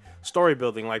story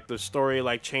building. Like the story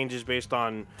like changes based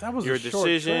on That was your a short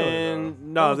decision. trailer, though. That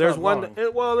No, was there's not one.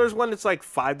 long. Well, there's one that's like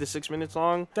 5 to 6 minutes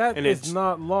long. That and is it's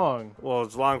not long. well,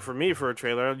 it's long for me for a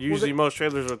trailer. Usually, most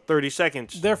trailers are 30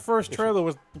 seconds. Their first trailer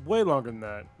was way longer than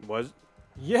that. Was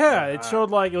Yeah, it showed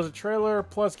like it was a trailer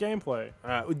plus gameplay,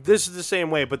 this is the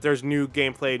same way, but there's new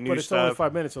gameplay, new but it's only stuff.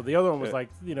 5 minutes. So the other one was Yeah. like,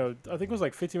 I think it was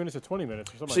like 15 minutes or 20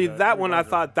 minutes or something. See, like that one I Longer.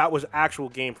 thought that was actual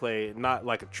gameplay, not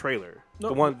like a trailer. No.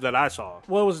 The one that I saw.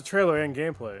 Well, it was a trailer and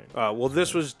gameplay. Well,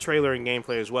 this was trailer and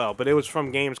gameplay as well, but it was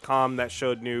from Gamescom that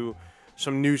showed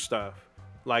some new stuff,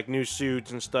 like new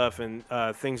suits and stuff, and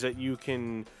things that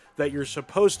you're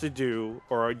supposed to do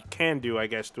or can do, I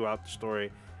guess, throughout the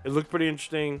story. It looked pretty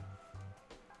interesting.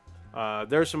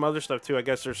 There's some other stuff too. I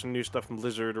guess there's some new stuff from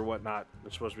Blizzard or whatnot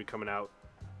that's supposed to be coming out.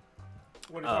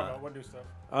 What are you talking about? What new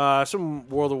stuff? Some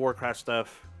World of Warcraft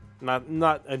stuff.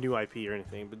 Not a new IP or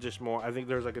anything, but just more. I think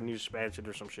there's like a new expansion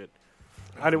or some shit.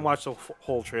 I didn't watch the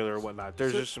whole trailer or whatnot.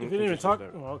 There's just some. If you didn't even talk.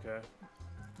 interesting Oh, okay.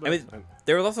 I mean,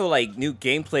 there was also like new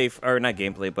gameplay, or not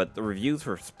gameplay, but the reviews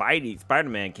for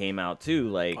Spider-Man came out too.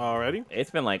 Like stuff. Already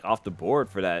it's been like off the board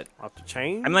for that. off the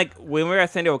chain. I'm like, when we were at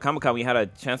San Diego Comic-Con, we had a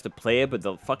chance to play it, but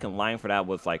the fucking line for that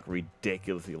was like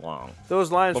ridiculously long.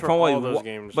 those lines But for from all what, those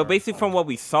games. but are basically from what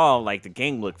we saw, like the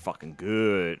game looked fucking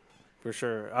good. for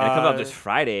sure. And it comes out this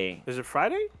Friday. Is it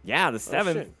Friday? Yeah, the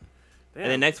 7th. shit. Damn.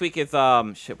 And then next week is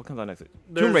shit. What comes out next week?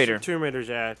 Tomb Raider. Tomb Raider's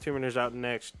Tomb Raider's out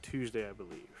next Tuesday, I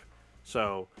believe.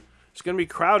 So it's gonna be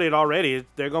crowded already.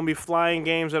 They're gonna be flying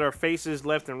games at our faces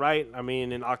left and right. I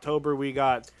mean, in October we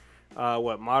got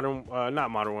not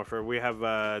Modern Warfare. We have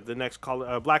the next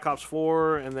Black Ops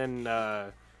 4, and then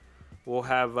we'll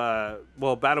have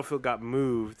Battlefield got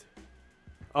moved.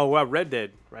 Oh well, Red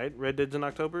Dead, right? Red Dead's in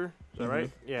October. Is that right?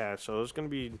 Yeah. So there's gonna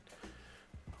be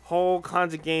whole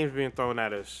kinds of games being thrown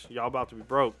at us. Y'all about to be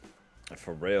broke.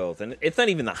 For reals. And it's not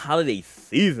even the holiday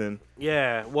season.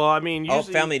 Yeah. Well, I mean, Our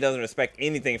usually, family doesn't respect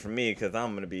anything from me because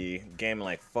I'm going to be gaming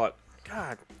like fuck.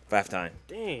 God, Halftime.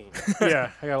 Dang.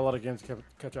 Yeah, I got a lot of games to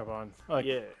catch up on. Like,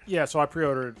 Yeah. yeah. So I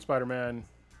pre-ordered Spider-Man,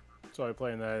 so I'm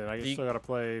playing that, and I You- still got to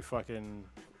play fucking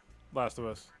Last of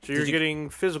Us. So you're you- getting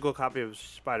physical copy of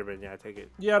Spider-Man? Yeah, I take it.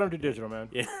 Yeah, I don't do digital, man.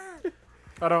 Yeah.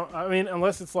 I don't. I mean,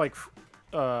 unless it's like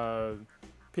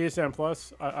PSN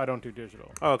Plus, I don't do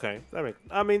digital. Okay.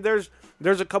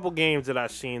 There's a couple games that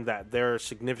I've seen that they're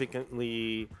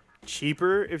significantly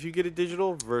cheaper if you get it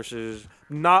digital versus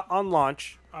not on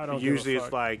launch. I don't give a Usually it's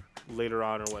fuck. like later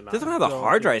on or whatnot. Doesn't have the Don't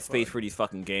hard give a drive space fuck. for these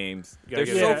fucking games. gotta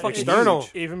They're get so it fucking external.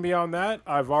 huge. Even beyond that,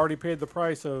 I've already paid the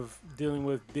price of dealing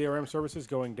with DRM services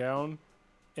going down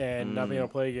and not being able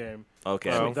to play a game.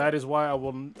 Okay. So that is why I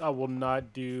will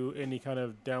not do any kind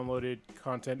of downloaded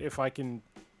content if I can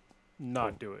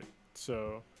not do it.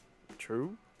 So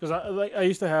True. because I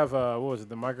used to have what was it,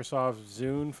 the Microsoft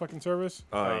Zune fucking service,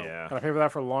 Oh yeah. and I paid for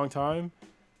that for a long time,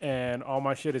 and all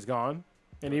my shit is gone.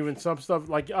 And even some stuff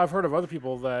like I've heard of other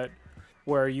people that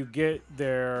where you get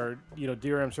their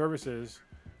DRM services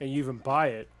and you even buy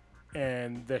it,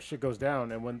 and that shit goes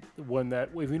down. And when that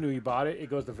if you knew you bought it, it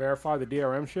goes to verify the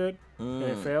DRM shit, and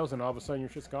it fails, and all of a sudden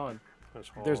your shit's gone.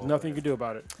 There's nothing you can do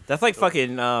about it. That's like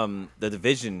fucking the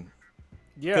Division.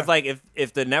 Yeah, Because like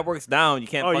if the network's down, you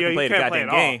can't Oh fucking yeah, you play the can't play goddamn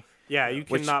it all. game. Yeah, you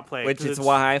cannot play it. Which 'cause is it's-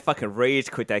 why I fucking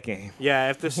rage quit that game. Yeah,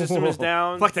 if the system is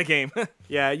down. Fuck that game.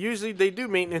 Yeah, usually they do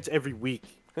maintenance every week,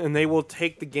 and they will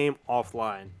take the game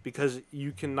offline because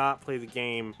you cannot play the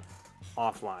game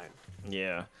offline.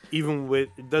 yeah. Even with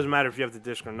it doesn't matter if you have the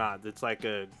disc or not.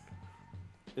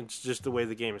 It's just the way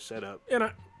the game is set up.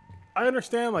 and I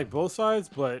understand like both sides,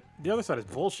 but the other side is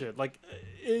bullshit. Like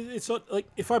it's so, like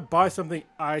if I buy something,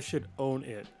 I should own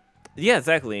it. Yeah,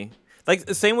 exactly. Like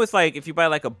the same with like if you buy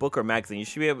like a book or magazine, you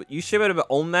should be able to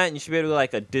own that, and you should be able to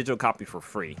like a digital copy for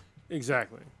free.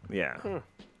 Exactly. Yeah.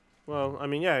 Well, I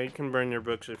mean, yeah, you can burn your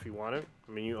books if you want it.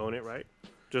 I mean, you own it, right?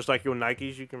 Just like your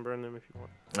Nikes, you can burn them if you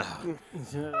want.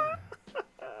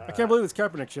 I can't believe this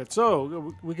Kaepernick shit.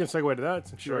 So we can segue to that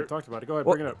since you Sure. already talked about it. Go ahead,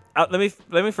 Well, bring it up.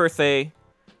 let me first say,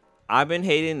 I've been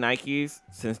hating Nikes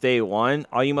since day one.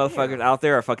 All you motherfuckers out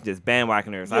there are fucking just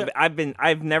bandwagoners. Yeah.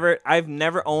 I've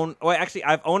never owned. Well, actually,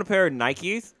 I've owned a pair of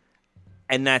Nikes,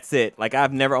 and that's it. Like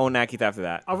I've never owned Nikes after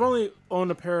that. I've only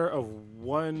owned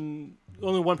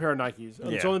only one pair of Nikes.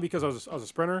 And it's Yeah. only because I was a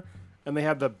sprinter, and they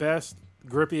had the best,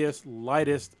 grippiest,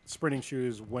 lightest sprinting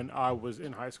shoes when I was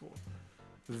in high school.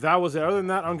 That was it. Other than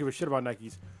that, I don't give a shit about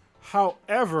Nikes.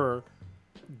 However,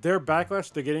 their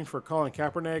backlash they're getting for Colin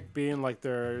Kaepernick being like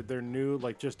their new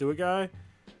like just do it guy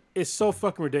is so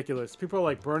fucking ridiculous. People are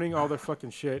like burning all their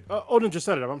fucking shit. Odin just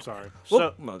set it up. I'm sorry.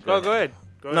 So, no, go ahead.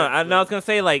 Go No, ahead. I was gonna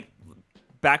say like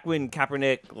back when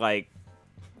Kaepernick like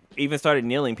even started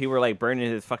kneeling, people were like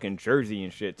burning his fucking jersey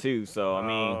and shit too. So I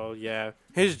mean, Oh yeah,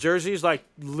 his jerseys like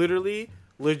literally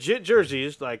legit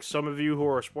jerseys. Like some of you who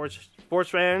are sports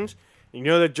fans, you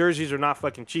know that jerseys are not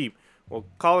fucking cheap. Well,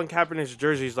 Colin Kaepernick's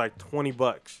jersey is like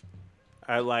 $20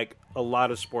 at like a lot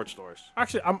of sports stores.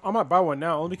 Actually, I might buy one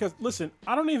now only because listen,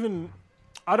 I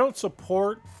don't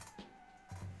support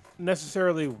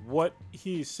necessarily what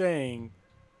he's saying,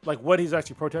 like what he's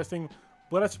actually protesting,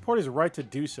 but I support his right to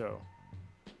do so.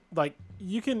 Like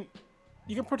you can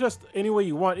protest any way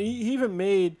you want. He even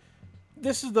made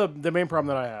this is the main problem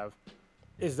that I have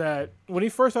is that when he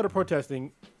first started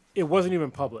protesting, it wasn't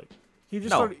even public. He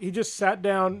just sat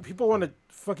down. People want to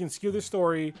fucking skew this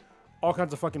story all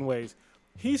kinds of fucking ways.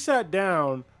 He sat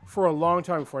down for a long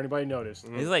time before anybody noticed.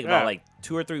 it's like Yeah. about like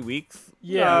 2 or 3 weeks.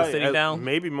 Yeah, sitting down.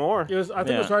 maybe more. It was. I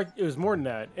think Yeah. it was more than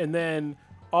that. And then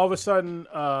all of a sudden,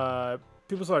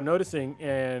 people started noticing,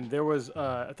 and there was,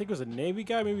 I think it was a Navy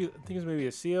guy. I think it was maybe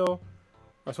a SEAL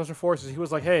or Special Forces. He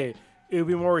was like, "Hey, it would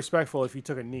be more respectful if you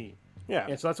took a knee." Yeah.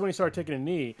 And so that's when he started taking a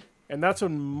knee, and that's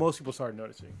when most people started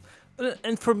noticing.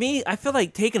 And for me, I feel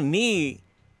like taking a knee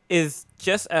is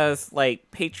just as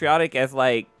like patriotic as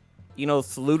like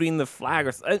saluting the flag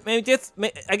or I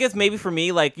guess maybe for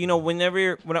me like when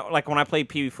I play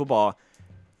Pee Wee football,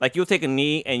 like you'll take a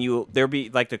knee and there'll be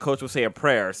like the coach will say a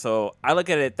prayer. So I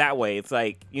look at it that way. It's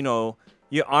like you're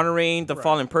honoring the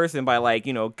fallen person by like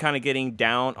kind of getting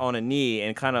down on a knee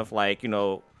and kind of like it's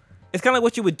kind of like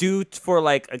what you would do for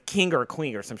like a king or a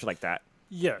queen or something like that.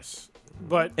 Yes,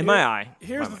 but In my eye.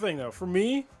 here's the thing though. For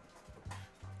me,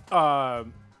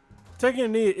 taking a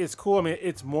knee is cool. I mean,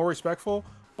 it's more respectful.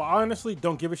 But I honestly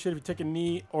don't give a shit if you take a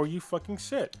knee or you fucking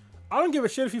sit. I don't give a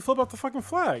shit if you flip up the fucking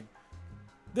flag.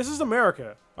 This is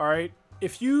America, all right?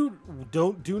 If you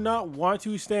do not want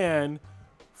to stand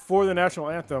for the national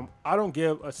anthem, I don't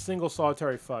give a single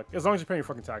solitary fuck. As long as you're paying your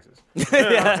fucking taxes.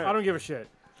 I don't give a shit.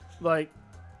 Like,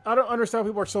 I don't understand why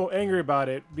people are so angry about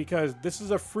it because this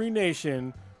is a free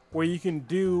nation where you can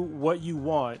do what you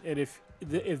want, and if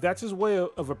that's his way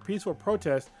of a peaceful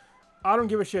protest, I don't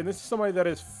give a shit. This is somebody that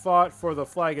has fought for the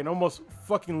flag and almost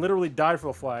fucking literally died for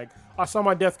the flag. I saw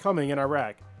my death coming in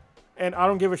Iraq, and I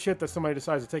don't give a shit that somebody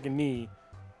decides to take a knee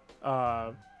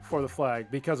for the flag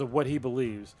because of what he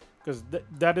believes, because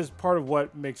that is part of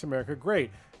what makes America great.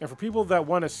 And for people that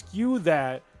want to skew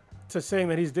that to saying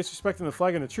that he's disrespecting the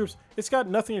flag and the troops, it's got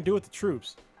nothing to do with the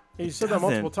troops. And you said that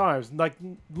multiple times, like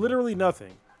literally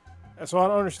nothing. And so I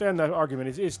don't understand that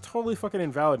argument. It's totally fucking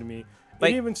invalid to me.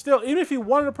 Like, and even if he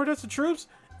wanted to protest the troops,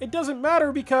 it doesn't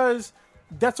matter because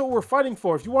that's what we're fighting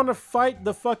for. If you want to fight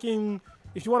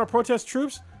if you want to protest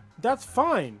troops, that's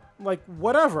fine. Like,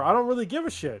 whatever. I don't really give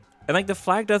a shit. And like the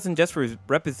flag doesn't just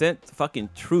represent the fucking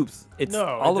troops. It's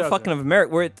all it the fucking of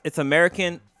America. It's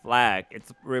American flag.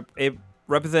 It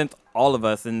represents all of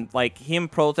us. And like him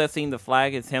protesting the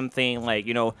flag is him saying like,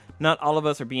 not all of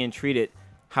us are being treated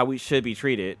how we should be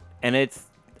treated. And it's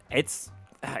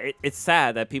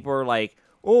sad that people are like,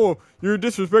 oh, you're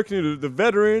disrespecting the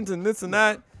veterans and this and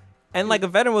that. And like a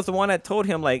veteran was the one that told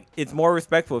him like it's more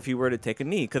respectful if you were to take a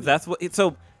knee, because that's what.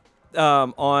 So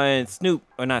on Snoop,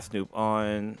 or not Snoop,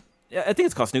 I think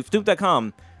it's called Snoop,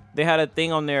 Snoop.com. They had a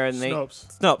thing on there and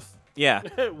Snopes, yeah.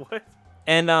 What?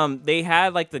 And they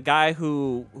had like the guy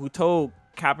who told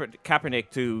Kaepernick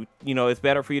to, it's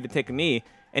better for you to take a knee.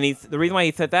 And the reason why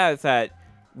he said that is that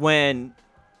when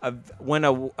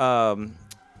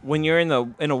you're in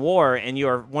a war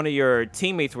and one of your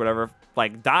teammates or whatever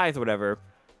like dies or whatever,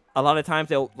 a lot of times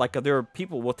there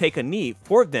people will take a knee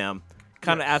for them,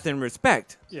 kind of as in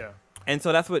respect. Yeah. And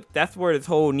so that's where this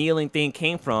whole kneeling thing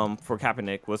came from for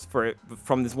Kaepernick, was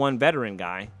from this one veteran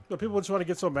guy. But people just want to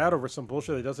get so mad over some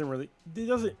bullshit that it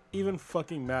doesn't even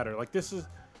fucking matter. Like this is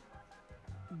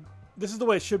the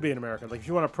way it should be in America. Like if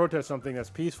you want to protest something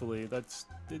that's peacefully,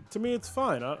 to me it's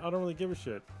fine. I don't really give a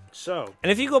shit. So,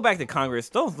 and if you go back to Congress,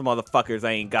 those motherfuckers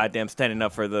ain't goddamn standing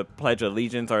up for the Pledge of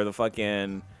Allegiance or the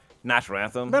fucking national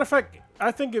anthem. Matter of fact,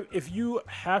 I think if you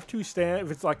have to stand,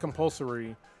 if it's like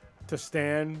compulsory to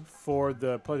stand for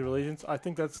the Pledge of Allegiance, I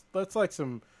think that's like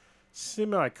some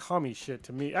semi-commie shit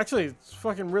to me. Actually, it's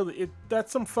fucking really,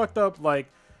 that's some fucked up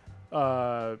like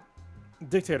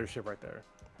dictatorship right there.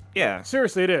 Yeah.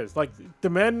 Seriously, it is. Like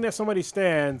demanding that somebody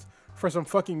stands for some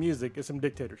fucking music is some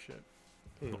dictatorship.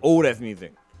 Old ass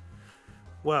music.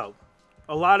 Well,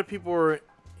 a lot of people were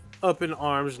up in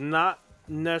arms, not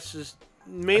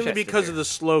mainly because of the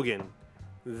slogan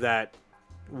that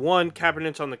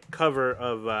Kaepernick's on the cover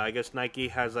of, I guess Nike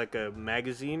has like a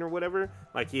magazine or whatever,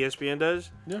 like ESPN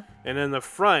does. Yeah. And then the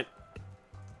front,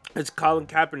 it's Colin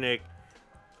Kaepernick.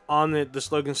 On the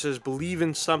slogan says, "Believe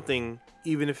in something,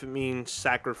 even if it means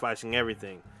sacrificing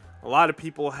everything." A lot of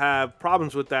people have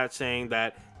problems with that, saying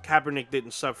that Kaepernick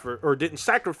didn't suffer or didn't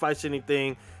sacrifice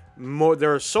anything.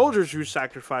 There are soldiers who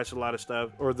sacrifice a lot of stuff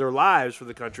or their lives for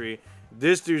the country.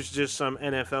 This dude's just some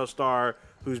NFL star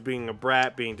who's being a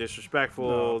brat, being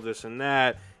disrespectful, this and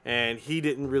that, and he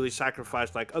didn't really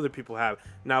sacrifice like other people have.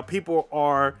 Now, people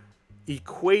are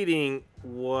equating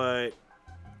what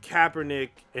Kaepernick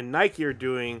and Nike are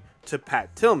doing to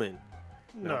Pat Tillman.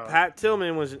 Now, Pat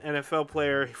Tillman was an NFL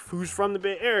player who's from the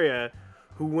Bay Area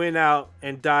who went out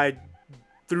and died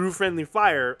through friendly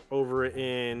fire over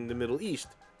in the Middle East.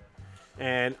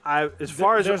 And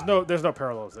there's no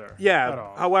parallels there. Yeah. At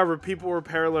all. However, people were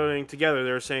paralleling together.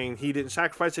 They were saying he didn't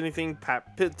sacrifice anything.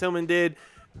 Pat Tillman did.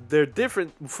 They're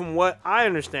different. From what I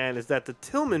understand is that the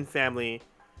Tillman family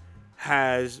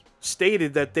has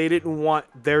stated that they didn't want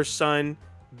their son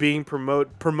being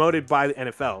promoted by the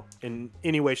NFL in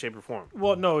any way, shape, or form.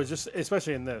 Well, no, it's just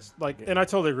especially in this. And I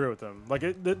totally agree with them. Like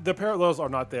the parallels are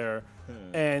not there,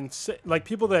 and like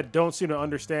people that don't seem to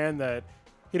understand that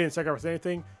he didn't sacrifice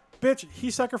anything. Bitch, he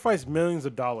sacrificed millions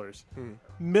of dollars.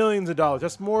 Millions of dollars.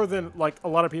 That's more than like a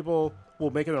lot of people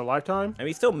will make in their lifetime. I mean,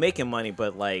 he's still making money,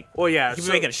 but like, well, yeah, he's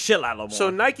making a shitload more.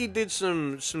 So Nike did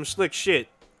some slick shit.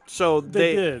 So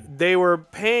they were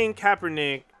paying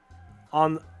Kaepernick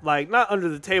on, like, not under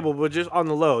the table, but just on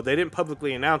the low. They didn't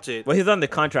publicly announce it. Well, he's under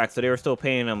contract, so they were still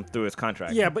paying him through his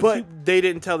contract. Yeah, but they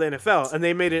didn't tell the NFL, and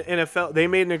they made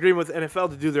an agreement with the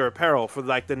NFL to do their apparel for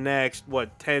like the next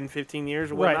 10, 15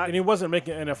 years or whatnot. Right, and he wasn't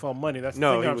making NFL money. That's the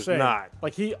thing I'm saying. Not.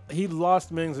 Like he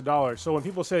lost millions of dollars. So when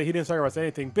people say he didn't sacrifice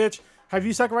anything, bitch, have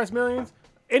you sacrificed millions?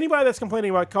 Anybody that's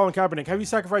complaining about Colin Kaepernick, have you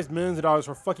sacrificed millions of dollars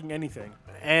for fucking anything?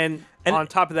 And on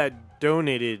top of that,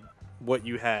 donated what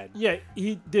you had. Yeah,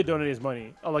 he did donate his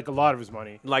money, like a lot of his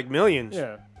money. Like millions.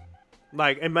 Yeah.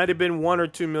 Like, it might have been 1 or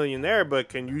 2 million there, but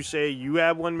can you say you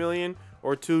have 1 million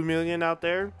or 2 million out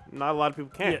there, not a lot of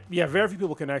people can. Yeah, very few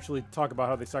people can actually talk about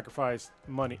how they sacrifice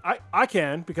money. I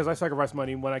can, because I sacrificed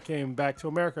money when I came back to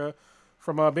America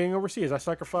from being overseas. I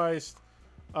sacrificed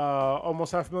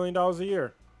almost $500,000 a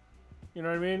year. You know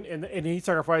what I mean? And he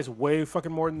sacrificed way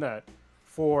fucking more than that.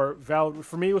 For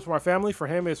me, it was for my family. For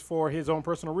him, it's for his own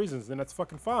personal reasons. And that's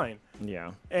fucking fine.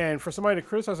 Yeah. And for somebody to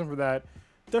criticize him for that,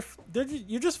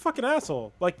 you're just a fucking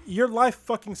asshole. Like, your life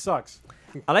fucking sucks.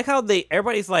 I like how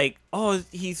everybody's like, oh,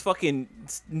 he's fucking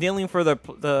kneeling for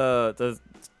the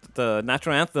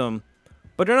national anthem,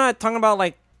 but they're not talking about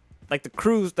like the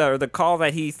crews or the call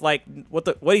that he's like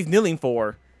what he's kneeling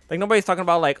for. Like, nobody's talking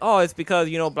about like, oh, it's because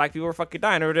black people are fucking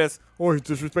dying, or just, oh, he's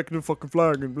disrespecting the fucking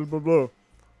flag and blah blah blah.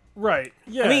 Right.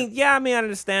 Yeah. I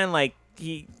understand like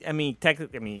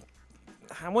technically,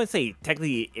 I wouldn't say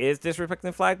technically he is disrespecting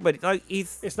the flag, but like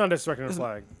it's not disrespecting the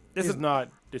flag. It's not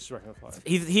disrespecting the flag.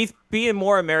 He's being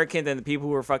more American than the people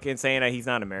who are fucking saying that he's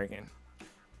not American.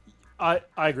 I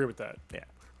agree with that.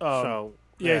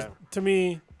 Yeah. To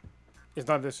me, it's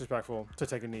not disrespectful to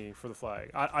take a knee for the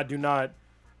flag. I do not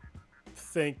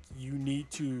think you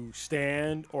need to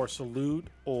stand or salute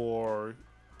or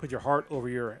put your heart over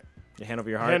your hand over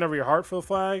your heart. Hand over your heart for the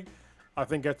flag. I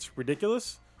think that's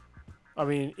ridiculous. I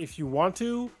mean, if you want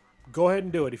to, go ahead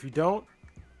and do it. If you don't,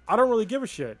 I don't really give a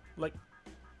shit. Like,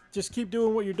 just keep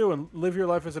doing what you're doing. Live your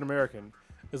life as an American.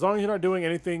 As long as you're not doing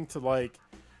anything to like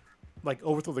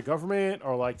overthrow the government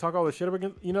or like talk all this shit about,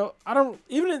 I don't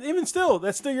even still,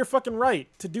 that's still your fucking right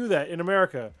to do that in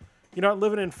America. You're not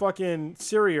living in fucking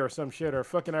Syria or some shit or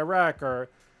fucking Iraq or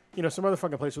some other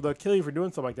fucking place where they'll kill you for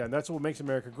doing something like that. And that's what makes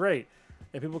America great.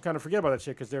 And people kind of forget about that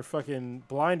shit because they're fucking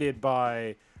blinded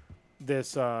by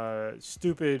this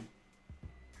stupid.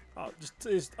 I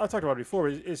talked about it before.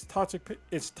 It's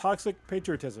toxic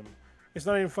patriotism. It's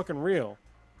not even fucking real.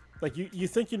 Like, you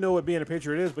think you know what being a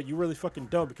patriot is, but you really fucking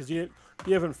don't, because you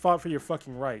haven't fought for your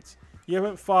fucking rights. You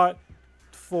haven't fought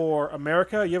for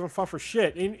America. You haven't fought for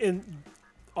shit. And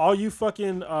all you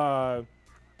fucking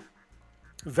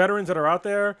veterans that are out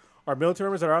there, or military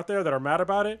members that are out there that are mad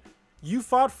about it, you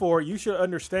fought for it. You should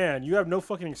understand. You have no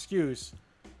fucking excuse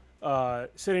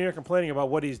sitting here complaining about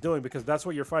what he's doing, because that's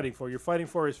what you're fighting for. You're fighting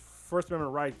for his First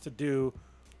Amendment right to do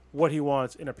what he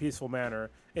wants in a peaceful manner.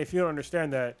 And if you don't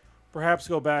understand that, perhaps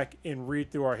go back and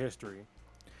read through our history.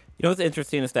 You know what's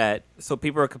interesting is that, so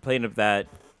people are complaining of that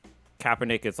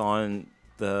Kaepernick is on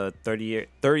the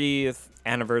 30th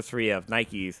anniversary of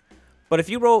Nike's. But if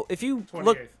you look, is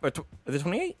it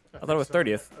 28? I thought it was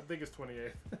 30th. I think it's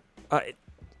 28th.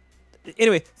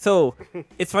 Anyway, so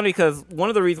it's funny because one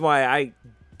of the reasons why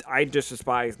I just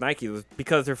despise Nike was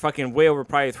because they're fucking way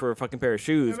overpriced for a fucking pair of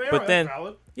shoes. Yeah, but then,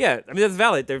 valid. Yeah, I mean that's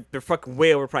valid. They're fucking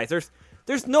way overpriced.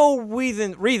 There's no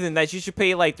reason that you should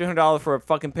pay like $300 for a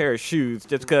fucking pair of shoes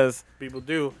just because people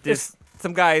do. There's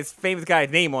some famous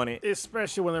guy's name on it.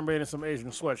 Especially when they're made in some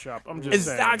Asian sweatshop. I'm just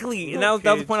saying. Exactly, and that was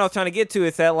the point I was trying to get to.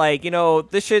 Is that like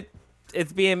this shit.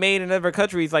 It's being made in other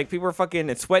countries. Like, people are fucking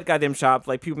in sweat goddamn shops.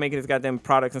 Like, people making these goddamn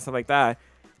products and stuff like that.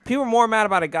 People are more mad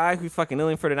about a guy who's fucking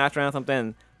kneeling for the national anthem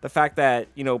than the fact that,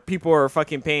 people are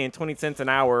fucking paying 20 cents an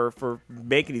hour for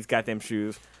making these goddamn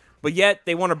shoes. But yet,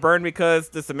 they want to burn because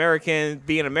this American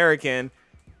being American,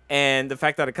 and the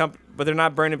fact that but they're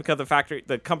not burning because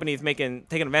the company is taking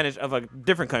advantage of a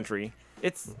different country.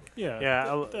 It's I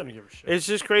don't give a shit. It's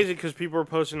just crazy because people are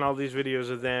posting all these videos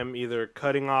of them either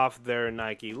cutting off their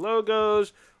Nike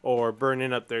logos or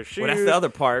burning up their shoes. Well, that's the other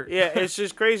part. Yeah, it's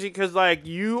just crazy because like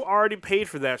you already paid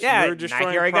for that. So yeah, you're destroying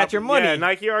Nike already got your money. Yeah,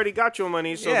 Nike already got your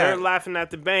money, so they're laughing at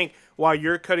the bank while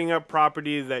you're cutting up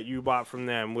property that you bought from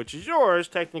them, which is yours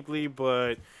technically,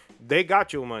 but they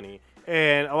got your money.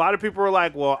 And a lot of people are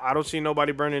like, "Well, I don't see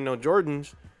nobody burning no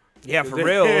Jordans." Yeah, for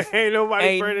real. Ain't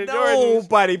nobody burning Jordans.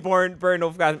 Nobody burn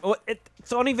no guys.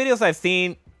 So only videos I've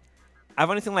seen, I've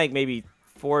only seen like maybe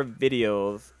 4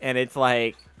 videos, and it's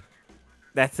like,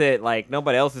 that's it. Like,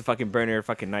 nobody else is fucking burning their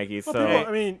fucking Nikes. Well, so people,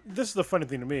 I mean, this is the funny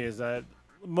thing to me is that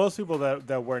most people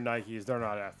that wear Nikes, they're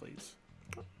not athletes.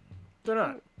 They're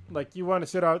not. Like, you want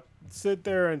to sit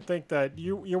there and think that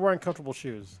you're wearing comfortable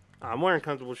shoes. I'm wearing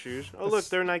comfortable shoes. Oh, look,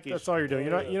 they're Nikes. That's all you're doing.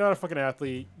 You're not a fucking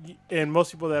athlete. And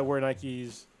most people that wear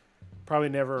Nikes probably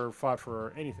never fought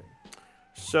for anything.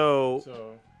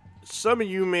 So some of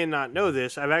you may not know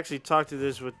this. I've actually talked to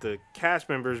this with the cast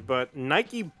members, but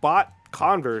Nike bought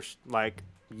Converse like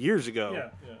years ago. Yeah.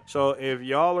 So if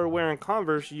y'all are wearing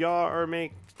Converse, y'all are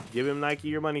give him Nike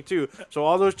your money too. So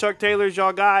all those Chuck Taylors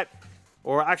y'all got,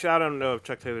 or actually I don't know if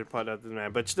Chuck Taylor bought that,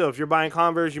 man, but still, if you're buying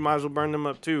Converse, you might as well burn them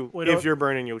up too. If you're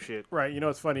burning your shit. Right.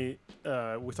 It's funny. We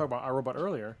talked about iRobot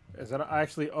earlier. Is that I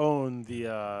actually own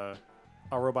the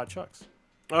iRobot Chucks.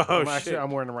 Oh,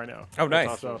 I'm wearing them right now. Oh,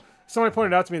 nice. So somebody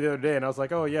pointed out to me the other day, and I was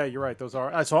like, "Oh yeah, you're right. Those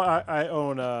are." So I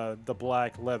own the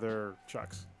black leather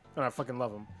Chucks, and I fucking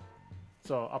love them.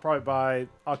 So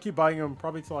I'll keep buying them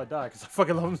probably till I die because I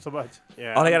fucking love them so much.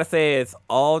 Yeah. All I gotta say is,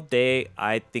 all day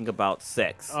I think about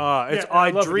sex. It's Yeah, I I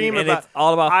love dream it. And about. it's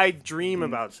all about I dream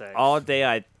about sex. all day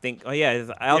I think. Oh yeah,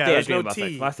 all Yeah, day I there's dream no about sex.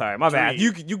 T. My bad.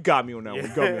 Dream. You got me on that one. You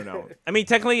got me on that Yeah. one. I mean,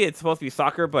 technically it's supposed to be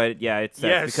soccer, but yeah, it's sex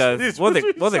Yes, because it's what was supposed to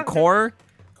it? be Was it soccer. Korn?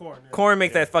 Corn. Korn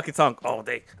makes that fucking song all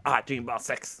day. I dream about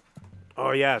sex.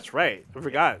 Oh yeah, that's right. I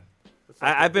forgot.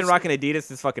 I've been rocking Adidas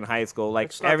since fucking high school. Like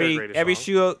It's not their greatest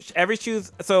song. every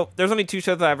shoes. So there's only two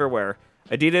shoes I ever wear: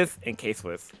 Adidas and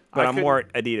K-Swiss. But I I'm more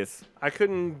Adidas. I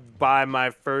couldn't buy my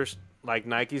first like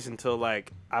Nikes until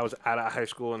like I was out of high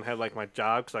school and had like my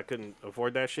job because I couldn't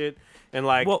afford that shit. And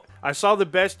like Well- I saw the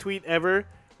best tweet ever.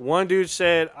 One dude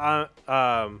said,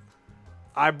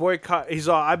 I boycott. He's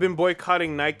all, I've been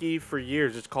boycotting Nike for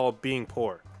years. It's called being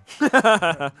poor. That's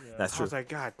I true. was like,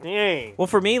 God dang. Well,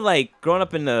 for me, like growing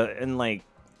up in like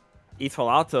East Palo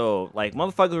Alto, like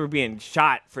motherfuckers were being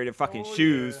shot for their fucking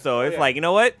shoes. yeah. So it's yeah. like, you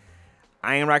know what?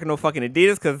 I ain't rocking no fucking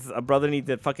Adidas because a brother needs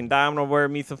to fucking die. I'm gonna wear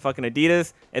me some fucking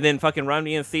Adidas. And then fucking Run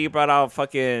DMC brought out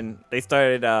fucking. They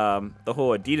started the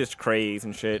whole Adidas craze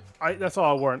and shit. That's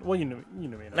all I wore. Well, you knew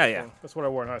me in high Oh, yeah. school. That's what I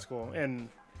wore in high school. And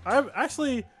I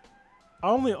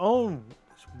only own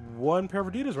one pair of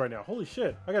Adidas right now. Holy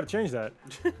shit. I got to change that.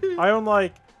 I own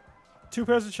like 2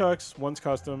 pairs of Chucks, one's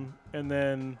custom, and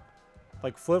then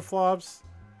like flip-flops.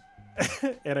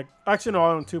 And actually, no,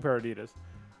 I own 2 pair of Adidas.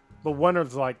 But one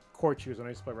is like court shoes when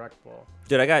I used to play racquetball.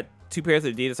 Dude, I got 2 pairs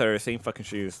of Adidas that are the same fucking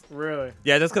shoes. Really?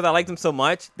 Yeah, just because I liked them so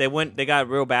much, they got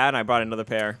real bad, and I brought another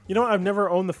pair. You know what? I've never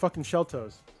owned the fucking shell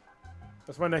toes.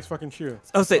 That's my next fucking shoe.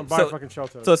 Oh, I'm buying fucking shell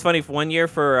toes. So it's funny. For 1 year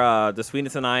for the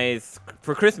Sweetness and I's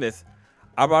for Christmas,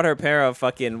 I brought her a pair of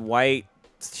fucking white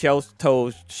shell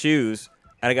toe shoes,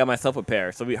 and I got myself a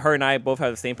pair. So her and I both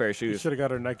have the same pair of you shoes. should have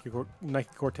got her Nike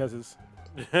Cortezes.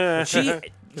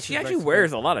 She actually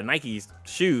wears a lot of Nike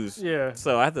shoes. Yeah.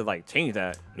 So I have to like change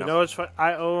that. You know what's fun?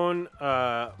 I own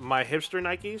my hipster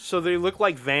Nikes. So they look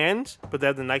like Vans, but they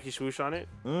have the Nike swoosh on it.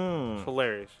 It's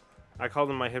hilarious. I call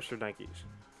them my hipster Nikes.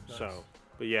 So,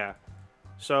 but yeah.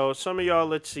 So some of y'all,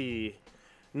 let's see.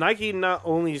 Nike not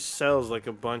only sells like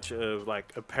a bunch of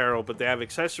like apparel, but they have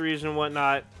accessories and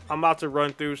whatnot. I'm about to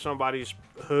run through somebody's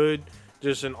hood,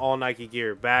 just in all Nike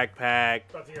gear, backpack.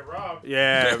 About to get robbed.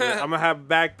 Yeah, I'm gonna have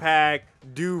backpack,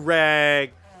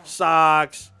 do-rag,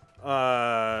 socks,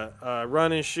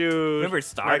 running shoes. Remember Nike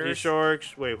Starters?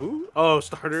 shorts. Wait, who? Oh,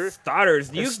 starters.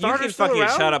 Starters. You Starters can still fucking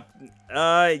around? shut up.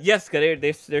 Yes,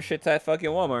 because their shit's at fucking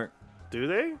Walmart. Do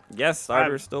they? Yes,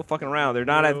 Starters still fucking around. They're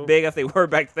not No. as big as they were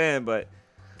back then, but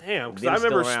Damn, because They're I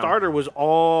remember still around. Starter was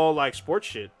all like sports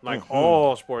shit, like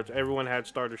all sports. Everyone had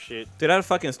Starter shit. dude, I had a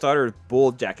fucking Starter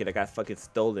bull jacket that got fucking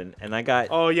stolen, and I got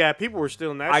Oh yeah, people were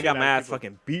stealing that. I shit got out my of ass people.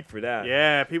 fucking beat for that.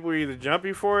 Yeah, people will either jump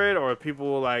you for it, or people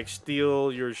will like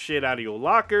steal your shit out of your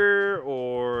locker,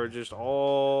 or just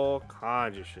all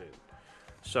kinds of shit.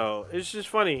 So it's just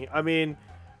funny. I mean,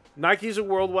 Nike's a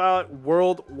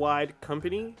worldwide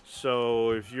company.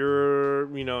 So if you're,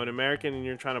 an American and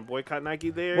you're trying to boycott Nike,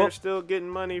 they're Well- still getting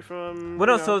money from. What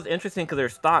you else know. was interesting because their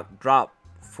stock dropped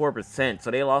 4%,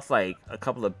 so they lost like a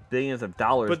couple of billions of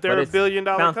dollars. But they're a it's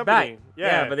billion-dollar bounced company. Back.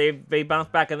 Yeah. but they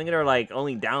bounced back. I think they're like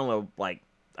only down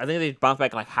I think they bounced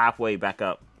back like halfway back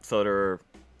up. So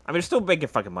they're still making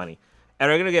fucking money.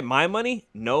 And are they gonna get my money?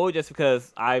 No, just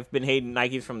because I've been hating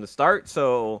Nikes from the start.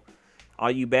 So all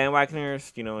you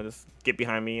bandwagoners, just get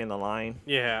behind me in the line.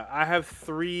 Yeah, I have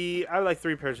like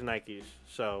 3 pairs of Nikes,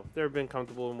 so they've been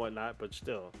comfortable and whatnot. But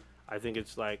still, I think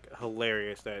it's like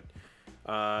hilarious that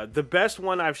the best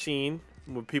one I've seen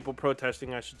with people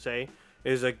protesting, I should say,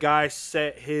 is a guy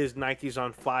set his Nikes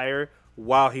on fire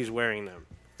while he's wearing them,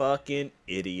 Fucking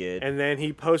idiot. and then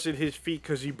he posted his feet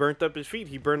because he burnt up his feet.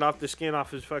 He burned off the skin off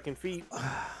his fucking feet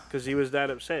because he was that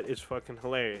upset. It's fucking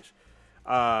hilarious.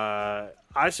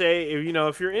 I say,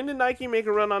 if you're into Nike, make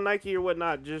a run on Nike or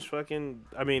whatnot. Just fucking,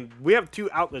 we have 2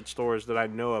 outlet stores that I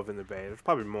know of in the Bay. There's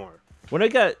probably more. When I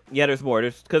got there's more.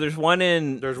 There's one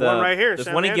in There's one right here, There's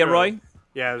San one in Leandro. Gilroy.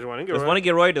 Yeah, there's one in There's Gilroy. one in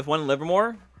Gilroy. There's one in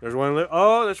Livermore. There's one in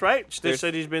oh, that's right. Stitch There's-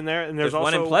 said he's been there, and There's there's also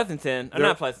one in Pleasanton. there-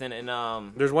 Not Pleasanton.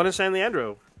 And There's one in San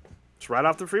Leandro. It's right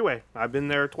off the freeway. I've been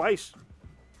there twice.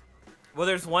 well,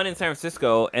 there's one in San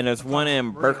Francisco and there's one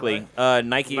in Berkeley.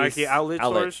 Nike outlet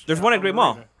stores? There's one at Great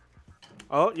Mall.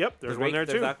 Oh, yep, there's one there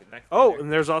too. Nike Oh, there.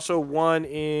 and there's also one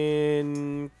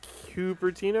in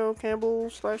Cupertino,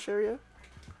 Campbell / area.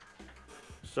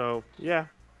 So yeah,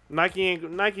 Nike's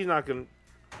not gonna.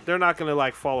 They're not gonna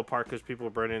like fall apart because people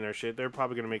are burning their shit. They're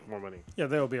probably gonna make more money. Yeah,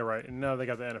 they'll be all right. And now they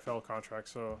got the NFL contract,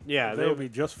 so Yeah, they'll be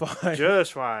just fine.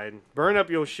 Just fine. Burn up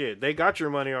your shit. They got your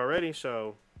money already,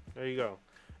 so there you go.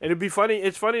 And it'd be funny.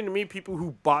 It's funny to me people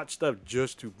who bought stuff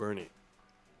just to burn it.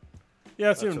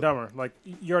 Yeah, it's even dumber. Like,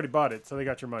 you already bought it, so they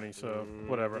got your money, so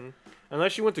whatever.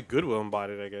 Unless you went to Goodwill and bought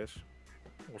it, I guess.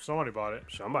 Well, somebody bought it.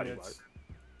 Somebody And bought it.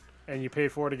 And you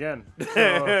paid for it again. So,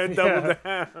 Double yeah,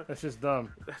 down. that's just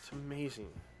dumb. That's amazing.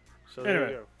 So Anyway.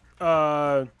 there you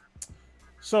go.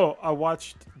 So I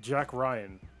watched Jack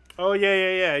Ryan. Oh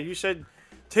yeah. You said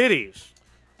titties.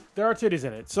 There are titties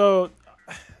in it. So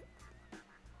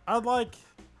I like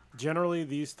generally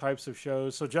these types of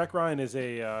shows. So Jack Ryan is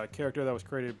a character that was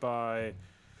created by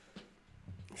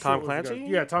Tom Clancy?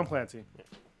 Yeah, Tom Clancy.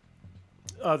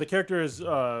 The character is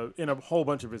in a whole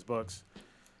bunch of his books.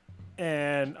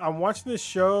 And I'm watching this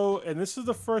show, and this is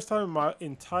the first time in my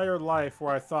entire life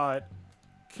where I thought,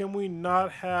 can we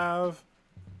not have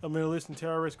a Middle Eastern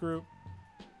terrorist group?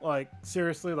 Like,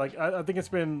 seriously, like, I think it's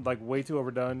been, like, way too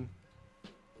overdone.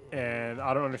 And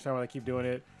I don't understand why they keep doing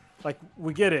it. Like,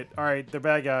 we get it. All right, they're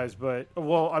bad guys, but,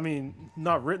 well, I mean,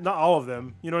 not all of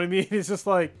them. You know what I mean? It's just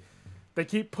like, they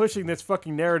keep pushing this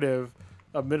fucking narrative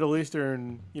of Middle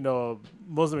Eastern,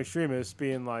 Muslim extremists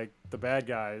being, like, the bad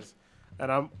guys.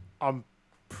 And I'm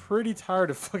pretty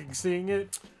tired of fucking seeing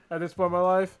it at this point in my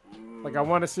life. Like, I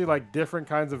want to see, like, different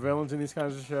kinds of villains in these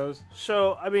kinds of shows.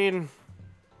 So I mean,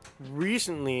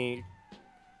 recently,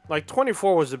 like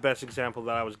 24 was the best example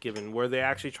that I was given, where they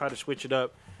actually try to switch it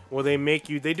up, where they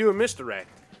do a misdirect.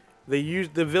 The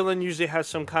villain usually has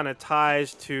some kind of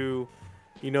ties to,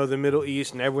 the Middle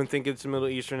East, and everyone thinks it's the Middle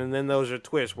Eastern, and then those are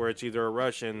twists where it's either a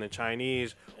Russian, the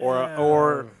Chinese,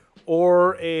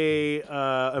 or a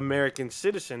American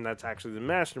citizen that's actually the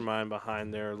mastermind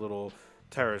behind their little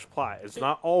terrorist plot. It's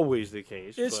not always the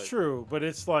case. It's true, but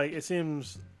it's like, it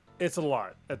seems it's a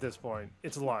lot at this point.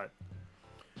 It's a lot.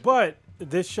 But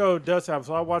this show does have,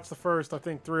 so I watched the first, I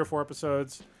think, 3 or 4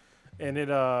 episodes, and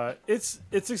it's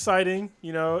exciting.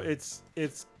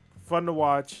 It's fun to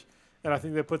watch, and I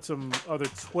think they put some other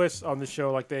twists on the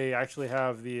show. Like, they actually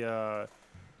have the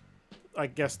I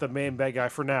guess the main bad guy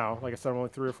for now. Like I said, I'm only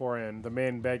 3 or 4 in. The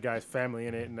main bad guy's family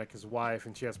in it, and like his wife,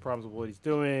 and she has problems with what he's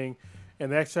doing.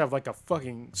 And they actually have like a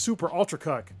fucking super ultra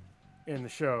cuck in the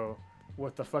show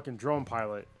with the fucking drone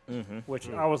pilot, which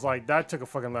I was like, that took a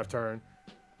fucking left turn,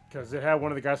 because it had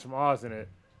one of the guys from Oz in it.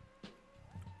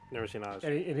 Never seen Oz.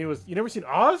 And he was, you never seen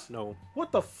Oz? No.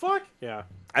 What the fuck? Yeah.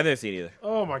 I've never seen it either.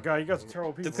 Oh my god, you guys are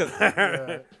terrible people. Just 'cause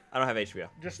Yeah. I don't have HBO.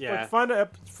 Just Yeah. like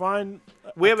find.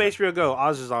 We have HBO Go.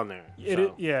 Oz is on there.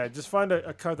 So. Yeah, just find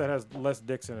a cut that has less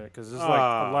dicks in it, because there's like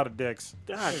a lot of dicks.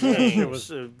 God dang. It was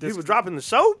people dropping the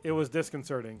soap? It was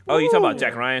disconcerting. Oh, you talking about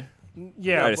Jack Ryan?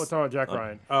 Yeah, I we're just- talking about Jack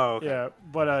Ryan. Oh, okay. Yeah,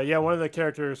 but one of the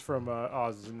characters from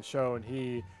Oz is in the show, and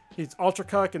he's ultra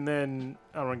cuck, and then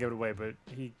I don't want to give it away, but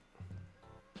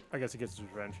I guess he gets his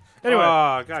revenge. Anyway,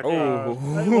 Oh, God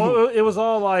damn. well, it was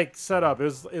all like set up. It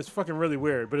was fucking really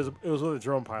weird, but it was with a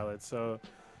drone pilot. So,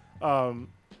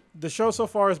 the show so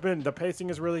far has been, the pacing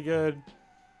is really good.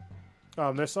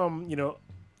 There's some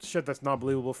shit that's not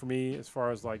believable for me as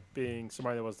far as like being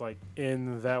somebody that was like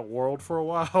in that world for a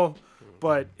while,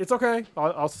 but it's okay.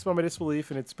 I'll suspend my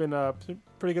disbelief, and it's been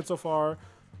pretty good so far.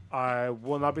 I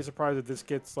will not be surprised if this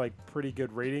gets like pretty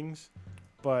good ratings.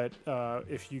 But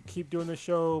if you keep doing this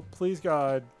show, please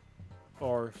God,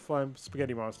 or Flying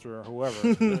Spaghetti Monster or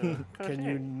whoever, can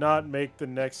you not make the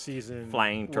next season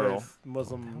Flying Turtle. with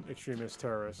Muslim extremist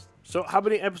terrorists? So how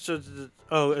many episodes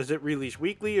is it released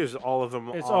weekly, or is all of them?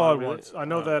 It's all at really- once. I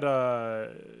know that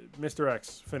Mr.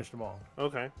 X finished them all.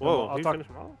 Okay. Whoa, I'll he talk- finished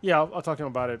them all? Yeah, I'll talk to him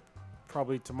about it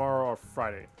probably tomorrow or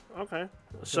Friday. Okay.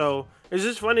 So it's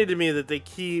just funny to me that they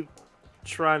keep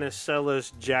trying to sell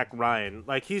us Jack Ryan.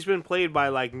 Like, he's been played by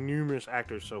like numerous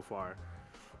actors so far,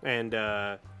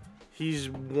 and he's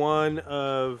one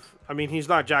of. I mean, he's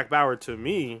not Jack Bauer to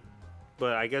me,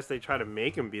 but I guess they try to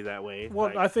make him be that way. Well,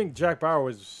 like, I think Jack Bauer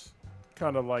was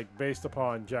kind of like based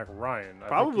upon Jack Ryan. I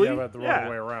Probably, think you have it the yeah. wrong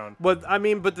way around. But I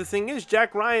mean, but the thing is,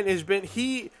 Jack Ryan has been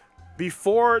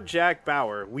before Jack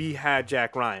Bauer, we had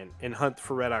Jack Ryan in Hunt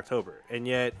for Red October, and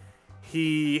yet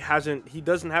he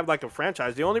doesn't have like a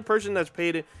franchise. The only person that's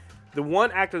played it, the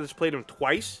one actor that's played him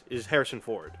twice is Harrison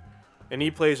Ford, and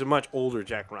he plays a much older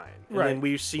Jack Ryan. And Right. then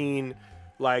we've seen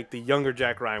like the younger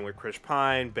Jack Ryan with Chris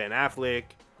Pine, Ben Affleck,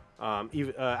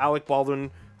 even Alec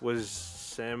Baldwin was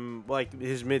like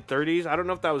his mid-30s. I don't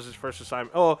know if that was his first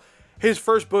assignment. Oh, his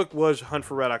first book was Hunt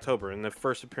for Red October, and the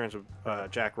first appearance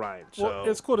of Jack Ryan. So Well,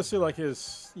 it's cool to see like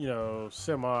his,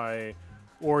 semi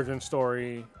origin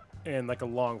story. in like a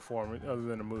long form other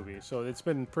than a movie. So it's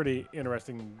been pretty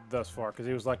interesting thus far because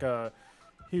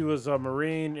he was a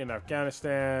Marine in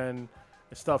Afghanistan.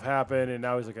 And stuff happened, and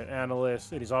now he's like an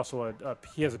analyst, and he's also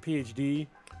he has a PhD.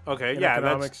 Okay, in yeah,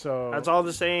 economics. that's all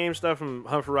the same stuff from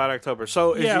Hunt for Red October.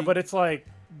 So but it's like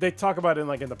they talk about it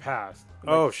in the past.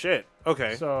 Oh shit.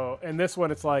 Okay. So in this one,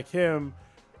 it's like him,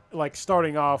 like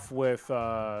starting off with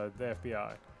the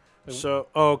FBI. So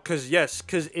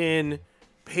because in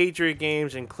Patriot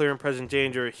Games and Clear and Present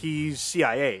Danger, he's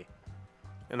CIA.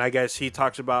 And I guess he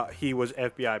talks about he was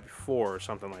FBI before or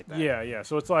something like that. Yeah.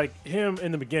 So it's like him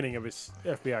in the beginning of his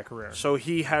FBI career. So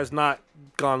he has not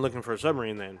gone looking for a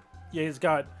submarine then. Yeah, he's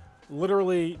got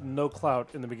literally no clout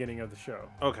in the beginning of the show.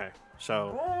 Okay.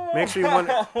 So makes me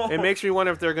wonder. It makes me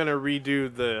wonder if they're gonna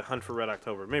redo the Hunt for Red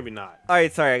October. Maybe not. All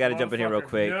right, sorry, I got to jump in here real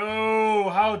quick. No,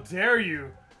 how dare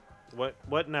you? What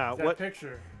now? That What?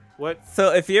 picture? What?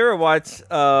 So if you ever watch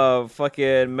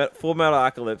fucking Full Metal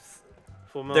Alchemist,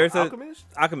 Full Metal There's Alchemist?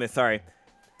 Alchemist, sorry.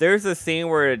 There's a scene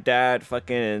where a dad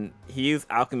he used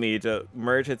alchemy to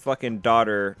merge his fucking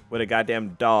daughter with a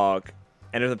goddamn dog.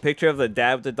 And there's a picture of the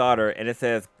dad with the daughter, and it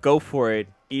says, "Go for it,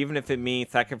 even if it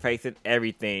means sacrificing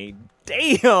everything."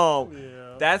 Damn!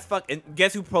 Yeah. That's fucking.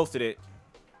 Guess who posted it?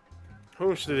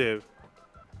 Who should it?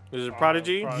 Is it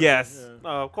Prodigy? Yes. Yeah.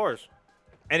 Oh, of course.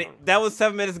 And that was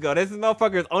 7 minutes ago. This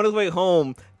motherfucker's on his way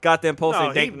home. Got them posting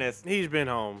No, thanking us. he's been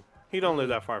home. He don't live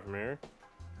that far from here.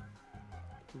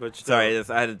 But still. Sorry,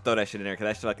 I had to throw that shit in there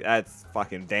because that's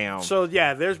fucking damn. So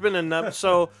yeah, there's been enough.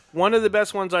 So one of the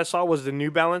best ones I saw was the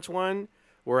New Balance one,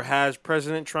 where it has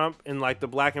President Trump in like the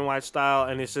black and white style,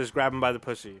 and it says "Grab him by the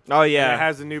pussy." Oh yeah, And it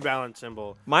has the New Balance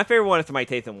symbol. my favorite one is the Mike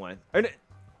Tyson one.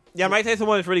 Yeah, Mike Tyson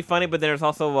one is really funny, but then there's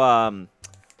also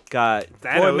got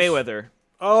Thanos. Floyd Mayweather.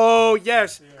 Oh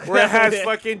yes, where it has Yeah.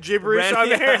 fucking gibberish on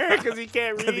there because he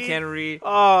can't read. He can't read.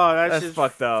 Oh, that's That's just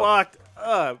fucked up. Fucked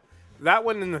up. That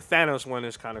one and the Thanos one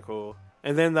is kind of cool.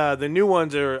 And then the new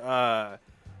ones are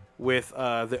with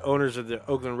the owners of the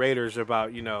Oakland Raiders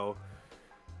about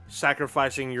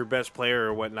sacrificing your best player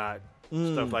or whatnot,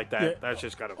 stuff like that. Yeah. That's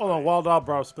just kind of. Hold on, Wild Dog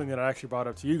brought up something that I actually brought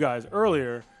up to you guys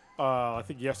earlier. I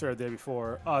think yesterday or the day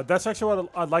before. That's actually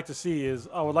what I'd like to see.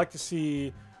 I would like to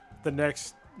see the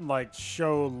next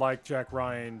show like Jack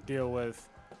Ryan deal with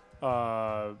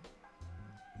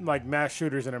mass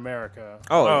shooters in America.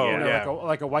 Oh, Oh, yeah. yeah.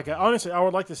 Like a white guy. Honestly, I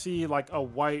would like to see a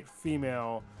white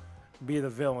female be the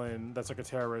villain that's like a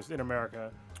terrorist in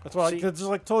America. That's why See- just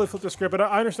totally flip the script. But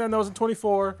I understand that was in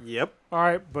 24. Yep. All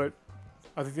right, but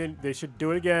I think they should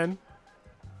do it again.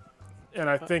 And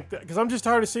I think that because I'm just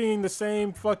tired of seeing the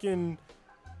same fucking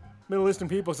Middle Eastern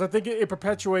people. Because I think it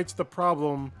perpetuates the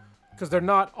problem. Because they're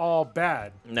not all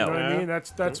bad. No. You know what I Yeah. mean?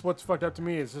 That's what's fucked up to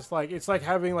me. It's just it's like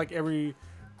having every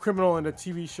criminal in a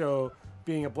TV show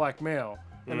being a black male,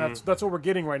 and that's what we're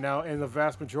getting right now in the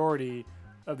vast majority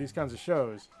of these kinds of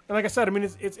shows. And like I said, I mean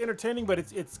it's entertaining, but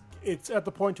it's at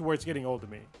the point to where it's getting old to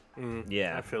me.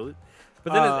 Yeah. I feel it.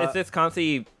 But then it's just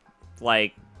constantly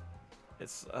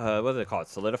it's what is it called?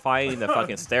 Solidifying the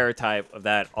fucking stereotype of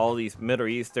that all these Middle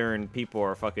Eastern people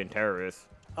are fucking terrorists.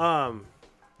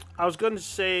 I was going to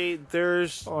say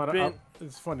there's Oh, and been.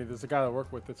 it's funny. There's a guy I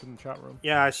work with that's in the chat room.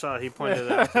 Yeah, I saw. He pointed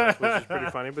it out, which is pretty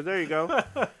funny. But there you go.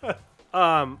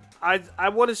 I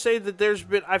want to say that there's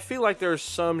been. I feel like there's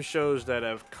some shows that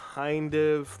have kind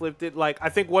of flipped it. Like I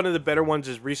think one of the better ones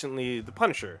is recently The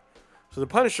Punisher. So The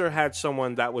Punisher had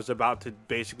someone that was about to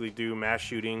basically do mass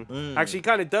shooting. Actually, he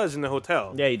kind of does in the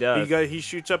hotel. Yeah, he does. He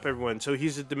shoots up everyone. So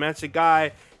he's a domestic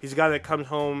guy. He's a guy that comes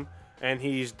home and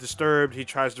he's disturbed. He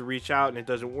tries to reach out and it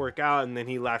doesn't work out, and then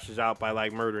he lashes out by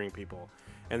murdering people.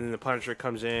 And then the Punisher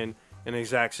comes in and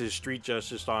exacts his street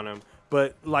justice on him.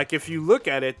 But if you look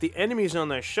at it, the enemies on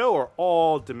that show are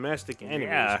all domestic enemies.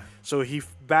 Yeah. So he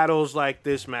battles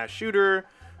this mass shooter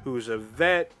who's a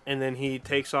vet, and then he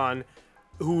takes on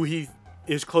who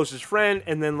his closest friend,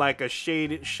 and then a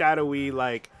shadowy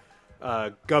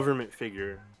government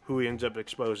figure who he ends up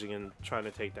exposing and trying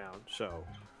to take down. So,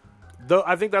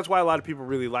 I think that's why a lot of people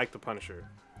really like the Punisher.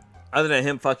 Other than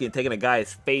him fucking taking a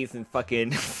guy's face and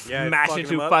fucking Yeah, smashing fucking him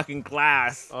through up. fucking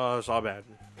glass. Oh, it's all bad.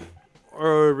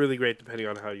 Or really great, depending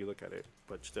on how you look at it.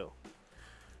 But still.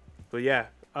 But yeah,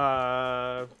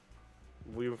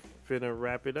 we're finna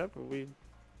wrap it up. Are we?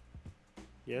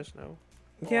 Yes, no?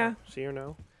 Yeah. See or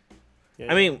no?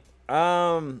 Yeah, I mean,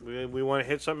 we want to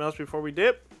hit something else before we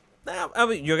dip?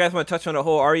 you guys want to touch on the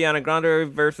whole Ariana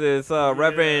Grande versus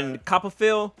Reverend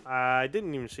Copperfield? I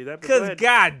didn't even see that. But go Cause ahead.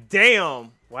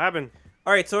 goddamn. What happened?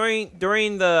 All right, so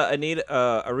during the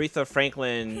Aretha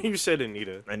Franklin. You said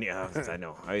Anita. I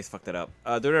know. I always fuck that up.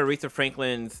 During Aretha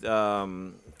Franklin's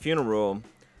funeral,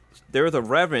 there was a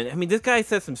reverend. I mean, this guy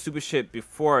said some stupid shit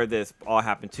before this all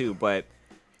happened too, but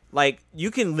like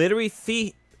you can literally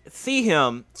see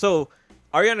him. So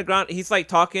Ariana Grande, he's like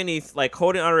talking, he's like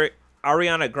holding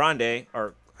Ariana Grande,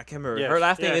 or I can't remember. Yes, Her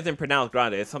last name yeah. isn't pronounced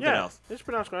Grande. It's something else. It's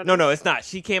pronounced Grande. No, it's not.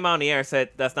 She came out in the air and said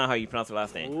that's not how you pronounce her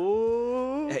last name.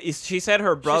 Ooh. She said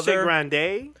her She said brother.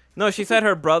 Grande. No, she said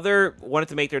her brother wanted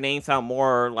to make their name sound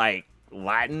more like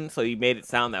Latin, so he made it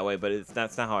sound that way, but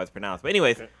that's not how it's pronounced. But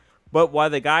anyways, Okay. but while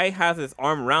the guy has his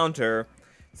arm around her,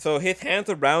 so his hands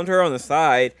around her on the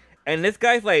side, and this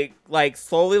guy's like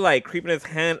slowly like creeping his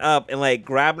hand up and like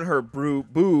grabbing her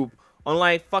boob on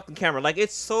like fucking camera. Like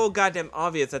it's so goddamn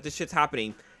obvious that this shit's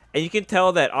happening, and you can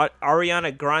tell that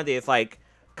Ariana Grande is like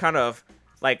kind of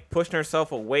like pushing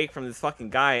herself away from this fucking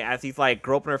guy as he's like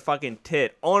groping her fucking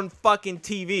tit on fucking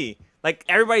TV. Like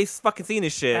everybody's fucking seeing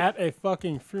this shit At a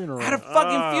fucking funeral. at a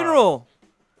fucking funeral.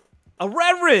 A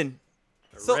reverend.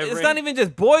 So it's reverend? not even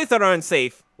just boys that are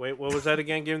unsafe. Wait, what was that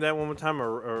again? Give me that one more time. A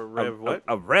rev what?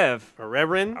 A rev. A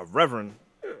reverend? A reverend.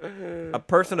 A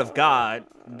person of God.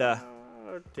 The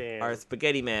Oh, damn. our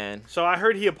spaghetti man. So I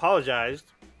heard he apologized.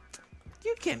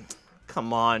 You can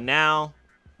come on now.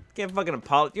 You can't fucking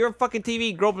apologize. You're on fucking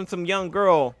TV groping some young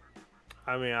girl.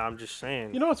 I mean, I'm just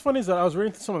saying. You know what's funny is that I was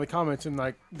reading through some of the comments and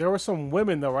like there were some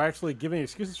women that were actually giving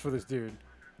excuses for this dude.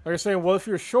 Like they're saying, well, if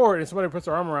you're short and somebody puts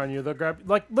their arm around you, they'll grab.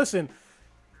 Like, listen,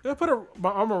 if I put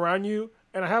my arm around you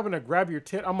and I happen to grab your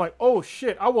tit, I'm like, oh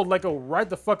shit, I will like go right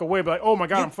the fuck away. Be like, oh my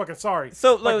god, I'm fucking sorry.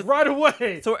 So, like right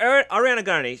away. So Ariana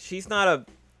Grande, she's not a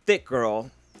thick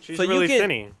girl. She's so really you can,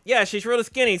 skinny. Yeah, she's really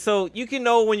skinny. So you can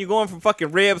know when you're going from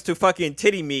fucking ribs to fucking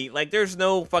titty meat. Like there's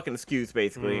no fucking excuse,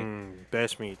 basically.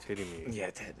 Best meat, titty meat.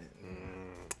 Yeah,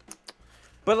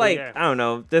 but like yeah. I don't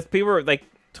know. This people were, like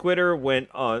Twitter went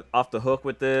off the hook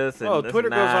with this. And Oh, this Twitter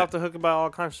and goes that. off the hook about all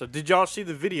kinds of stuff. Did y'all see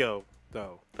the video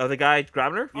though? Oh, the guy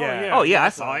grabbing her. Yeah. Oh yeah, I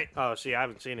saw it. Oh, see, I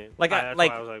haven't seen it. Like, That's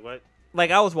like- why I was like, what? Like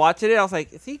I was watching it, I was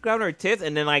like, is he grabbing her tits?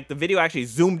 And then like the video actually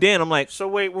zoomed in. I'm like, So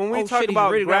wait, when we Oh, talk shit, he's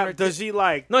about really grabbing grab, her does he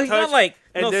like? no, he's touch, not like.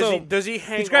 And no, so does he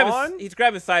hang he's grabbing. on? He's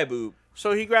grabbing side boob.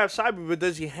 So he grabs side boob, but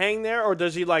does he hang there, or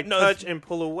does he like No, touch and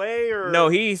pull away, or No,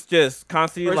 he's just Or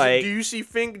constantly is it- like. do you see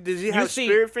does he have see-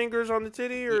 spirit fingers on the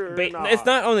titty, or nah? It's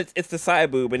not on. It's the side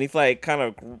boob, and he's like kind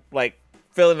of like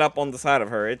filling up on the side of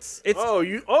her. It's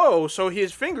So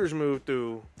his fingers move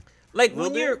through. like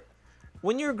little bit?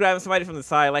 when you're grabbing somebody from the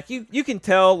side, like you can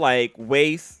tell like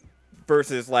waist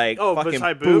versus like fucking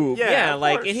beside boob. boob? Yeah, of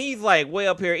like course. and he's like way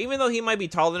up here. Even though he might be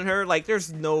taller than her, like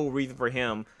there's no reason for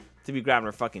him to be grabbing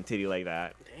her fucking titty like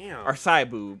that Damn. or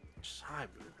side boob. Side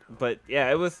boob. But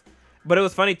yeah, it was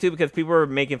funny too because people were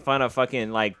making fun of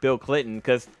fucking like Bill Clinton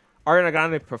because Ariana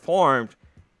Grande performed.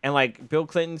 And like Bill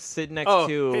Clinton's sitting next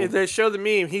to. They show the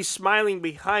meme. He's smiling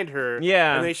behind her.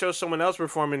 Yeah. And they show someone else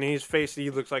performing, and his face,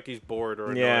 he looks like he's bored or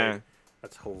annoyed. Yeah.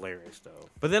 That's hilarious, though.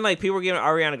 But then like people were giving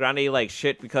Ariana Grande like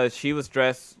shit because she was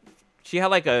dressed. She had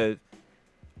like a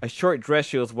short dress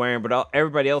she was wearing, but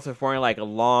everybody else was wearing like a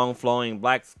long flowing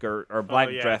black skirt or black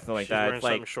dress and like She's that. wearing It's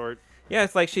like something short. yeah,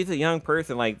 it's like she's a young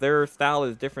person. Like their style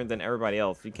is different than everybody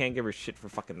else. You can't give her shit for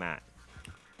fucking that.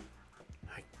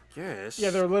 Yes.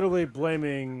 Yeah, they're literally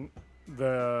blaming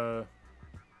the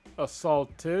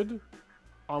assaulted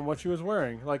on what she was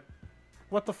wearing. Like,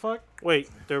 what the fuck? Wait,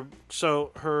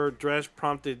 so her dress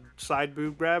prompted side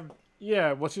boob grab?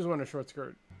 Yeah, well, she was wearing a short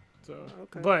skirt. So,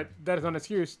 but that is not an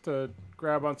excuse to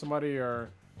grab on somebody or,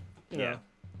 you know,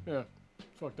 yeah, it's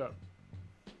fucked up.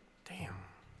 Damn.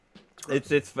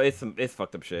 It's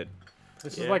fucked up shit.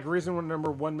 This is like reason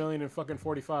number 1,000,000 and fucking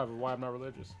 45 of why I'm not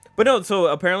religious. But no, so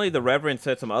apparently the Reverend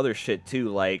said some other shit too,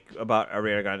 like about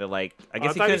Ariana Grande. Like I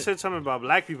guess I thought he couldn't- said something about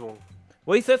black people.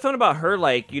 Well, he said something about her,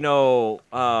 like, you know,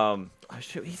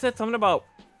 he said something about,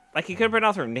 like, he couldn't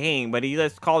pronounce her name, but he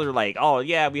just called her, like, oh,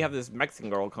 yeah, we have this Mexican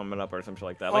girl coming up or something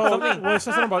like that. Like, something. Well, he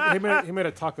said something about he made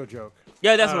a taco joke,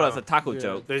 Yeah, that's what it was, a taco yeah.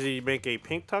 joke. Does he make a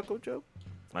pink taco joke?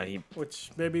 which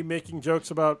maybe making jokes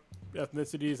about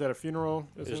ethnicities at a funeral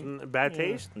isn't. Isn't bad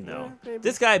taste? No. Yeah, maybe.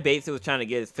 This guy basically was trying to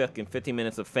get his fucking 15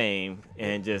 minutes of fame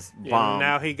and just And bomb.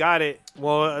 now he got it.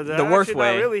 Well, The worst actually,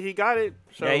 way. Not really, he got it.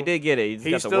 So yeah, he did get it. He just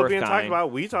He's got the still worst being kind. talked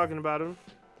about. We talking about him.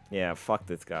 Yeah, fuck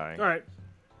this guy. All right,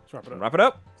 let's wrap it up. Wrap it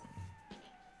up.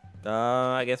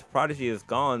 I guess Prodigy is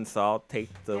gone, so I'll take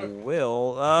the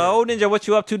wheel. Oh, Ninja, what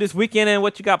you up to this weekend and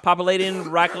what you got populating,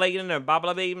 rockulating, or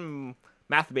bobblebating,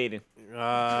 masturbating?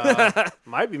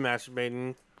 Might be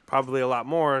masturbating. Probably a lot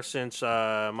more since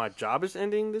my job is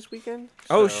ending this weekend.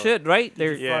 Oh, So, shit, right?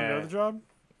 There. Did you find another job?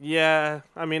 Yeah,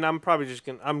 I mean, I'm probably just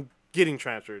I'm getting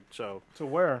transferred. So To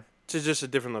where? It's just a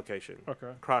different location. Okay.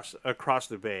 Across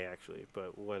the bay, actually,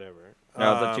 but whatever.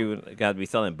 I thought you got to be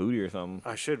selling booty or something.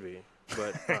 I should be,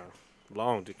 but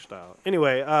long dick style.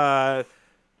 Anyway,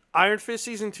 Iron Fist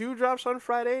season 2 drops on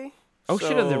Friday. Oh,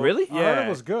 shit, is it really? I heard Yeah. it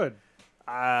was good.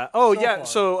 So far.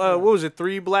 So what was it?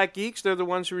 3 Black Geeks. They're the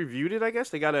ones who reviewed it. I guess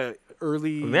they got a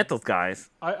early. We met those guys.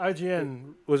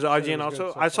 IGN. Was it said IGN it was also?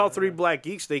 good so I saw far, 3 yeah. Black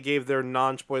Geeks. They gave their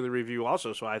non-spoiler review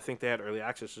also, so I think they had early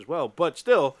access as well. But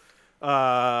still,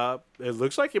 it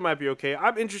looks like it might be okay.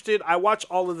 I'm interested. I watched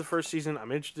all of the first season.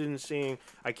 I'm interested in seeing.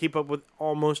 I keep up with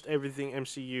almost everything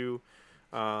MCU.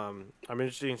 I'm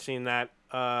interested in seeing that.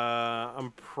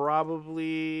 I'm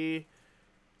probably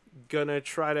gonna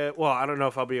try to. Well, I don't know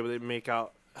if I'll be able to make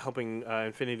out helping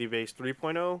Infinity Base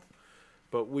 3.0.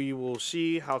 But we will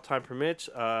see how time permits.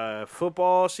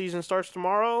 Football season starts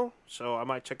tomorrow, so I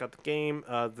might check out the game.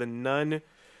 The Nun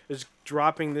is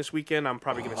dropping this weekend. I'm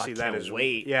probably going to see that can't as well.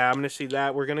 wait. Yeah, I'm going to see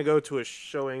that. We're going to go to a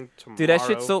showing tomorrow. Dude, that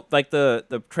shit's so like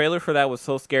the trailer for that was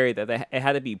so scary that it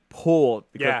had to be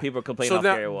pulled because people complained so how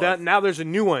scary it was. now there's a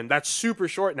new one that's super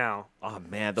short now. Oh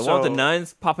man, the one with the So-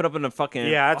 nuns popping up in the fucking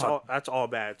Yeah, that's all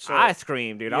bad. So I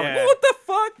screamed, dude. I was Yeah. like, what the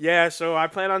fuck? yeah, so I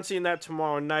plan on seeing that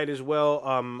tomorrow night as well.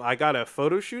 I got a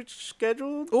photo shoot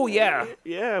scheduled. Oh, yeah.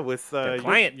 Yeah, with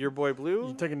client. your boy Blue.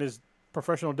 You taking his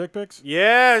professional dick pics?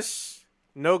 Yes.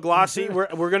 No glossy.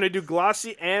 we're gonna do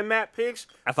glossy and matte pics.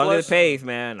 As long as it pays,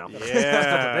 man. No.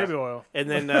 Yeah. Baby oil. and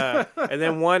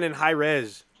then one in high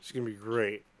res. It's gonna be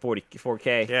great.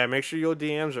 4K. Yeah, make sure your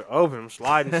DMs are open.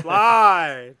 Slide and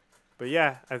slide. But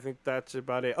yeah, I think that's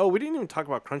about it. Oh, we didn't even talk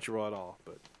about Crunchyroll at all.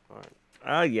 But all right.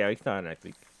 Oh yeah, we started next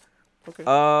week. Okay.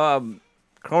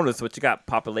 Cronus, what you got?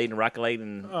 Populating,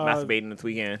 rockulating, masturbating this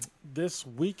weekend. This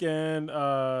weekend,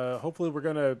 hopefully we're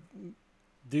gonna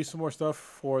do some more stuff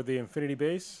for the Infinity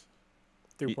Base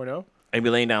 3.0. Maybe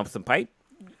laying down some pipe.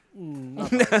 We're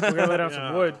gonna lay down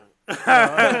some wood.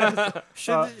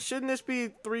 Shouldn't this be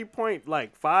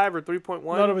 3.5 or 3.1?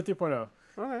 No, it'll be 3.0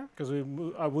 Okay. because we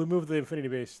moved the Infinity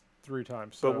Base 3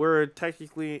 times. So But we're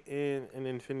technically in an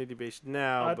Infinity Base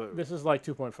now. But this is like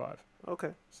 2.5.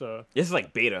 okay. So This is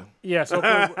like beta. yeah, so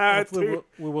hopefully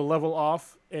we will level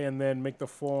off and then make the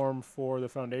form for the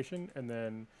foundation, and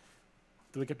then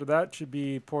the week after that should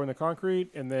be pouring the concrete,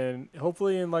 and then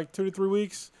hopefully in like 2 to 3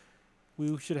 weeks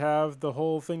we should have the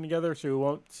whole thing together, so we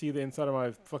won't see the inside of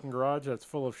my fucking garage that's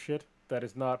full of shit that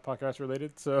is not podcast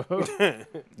related. So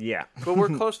Yeah. But we're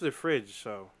close to the fridge,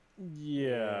 so.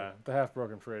 yeah, the half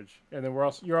broken fridge, and then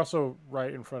you're also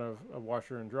right in front of a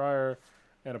washer and dryer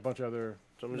and a bunch of other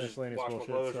So I'm just miscellaneous wash my bullshit.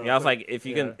 clothes So, Yeah, I was like, if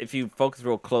you Yeah. can, if you focus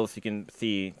real close, you can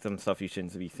see some stuff you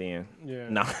shouldn't be seeing. yeah.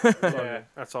 No. Yeah,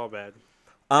 that's all bad.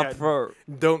 Yeah. For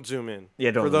Don't zoom in.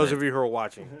 Yeah, don't For zoom those in. of you who are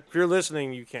watching. If you're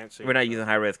listening, you can't see. we're not using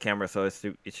high res camera, so it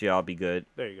should all be good.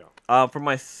 There you go. For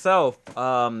myself,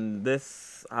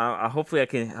 hopefully I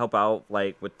can help out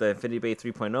like with the Infinity Base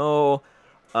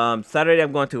 3.0. Saturday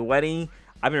I'm going to a wedding.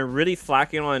 I've been really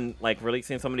slacking on like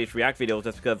releasing some of these React videos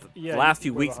just because Yeah, the last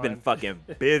few we're weeks been behind. fucking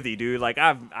busy, dude. Like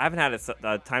I haven't had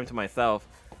a time to myself.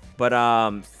 But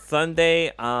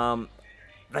Sunday,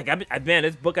 like man,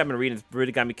 this book I've been reading has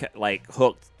really got me like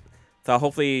hooked. So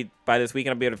hopefully by this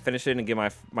weekend I'll be able to finish it and give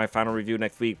my final review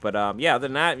next week. But yeah, other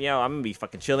than that, yeah, I'm gonna be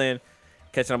fucking chilling,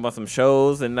 catching up on some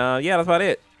shows, and yeah, that's about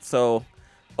it. So,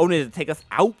 Owen to take us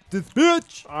out this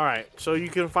bitch. All right. So you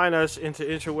can find us into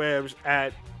interwebs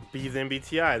at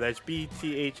BThanBTI. That's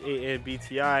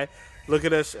BTHANBTI. Look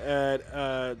at us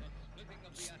at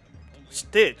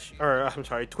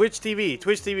Twitch TV,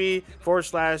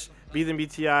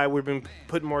 /BThanBTI. We've been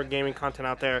putting more gaming content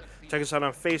out there. Check us out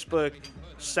on Facebook,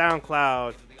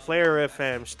 SoundCloud, Player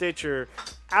FM, Stitcher,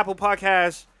 Apple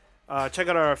Podcasts. Check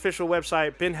out our official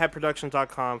website,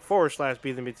 binheadproductions.com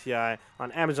 /BThanBTI.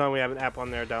 On Amazon, we have an app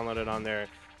on there. Download it on there.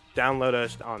 Download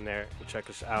us on there and check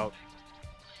us out.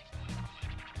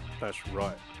 That's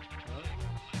right.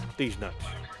 These nuts.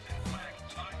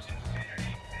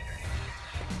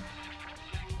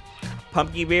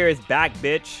 Pumpkin beer is back,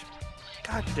 bitch.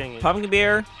 God dang it. Pumpkin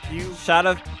beer, You shot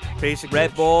of basic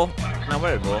Red bitch. Bull. No,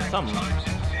 Red Bull, something.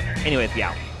 Anyways,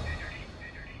 yeah.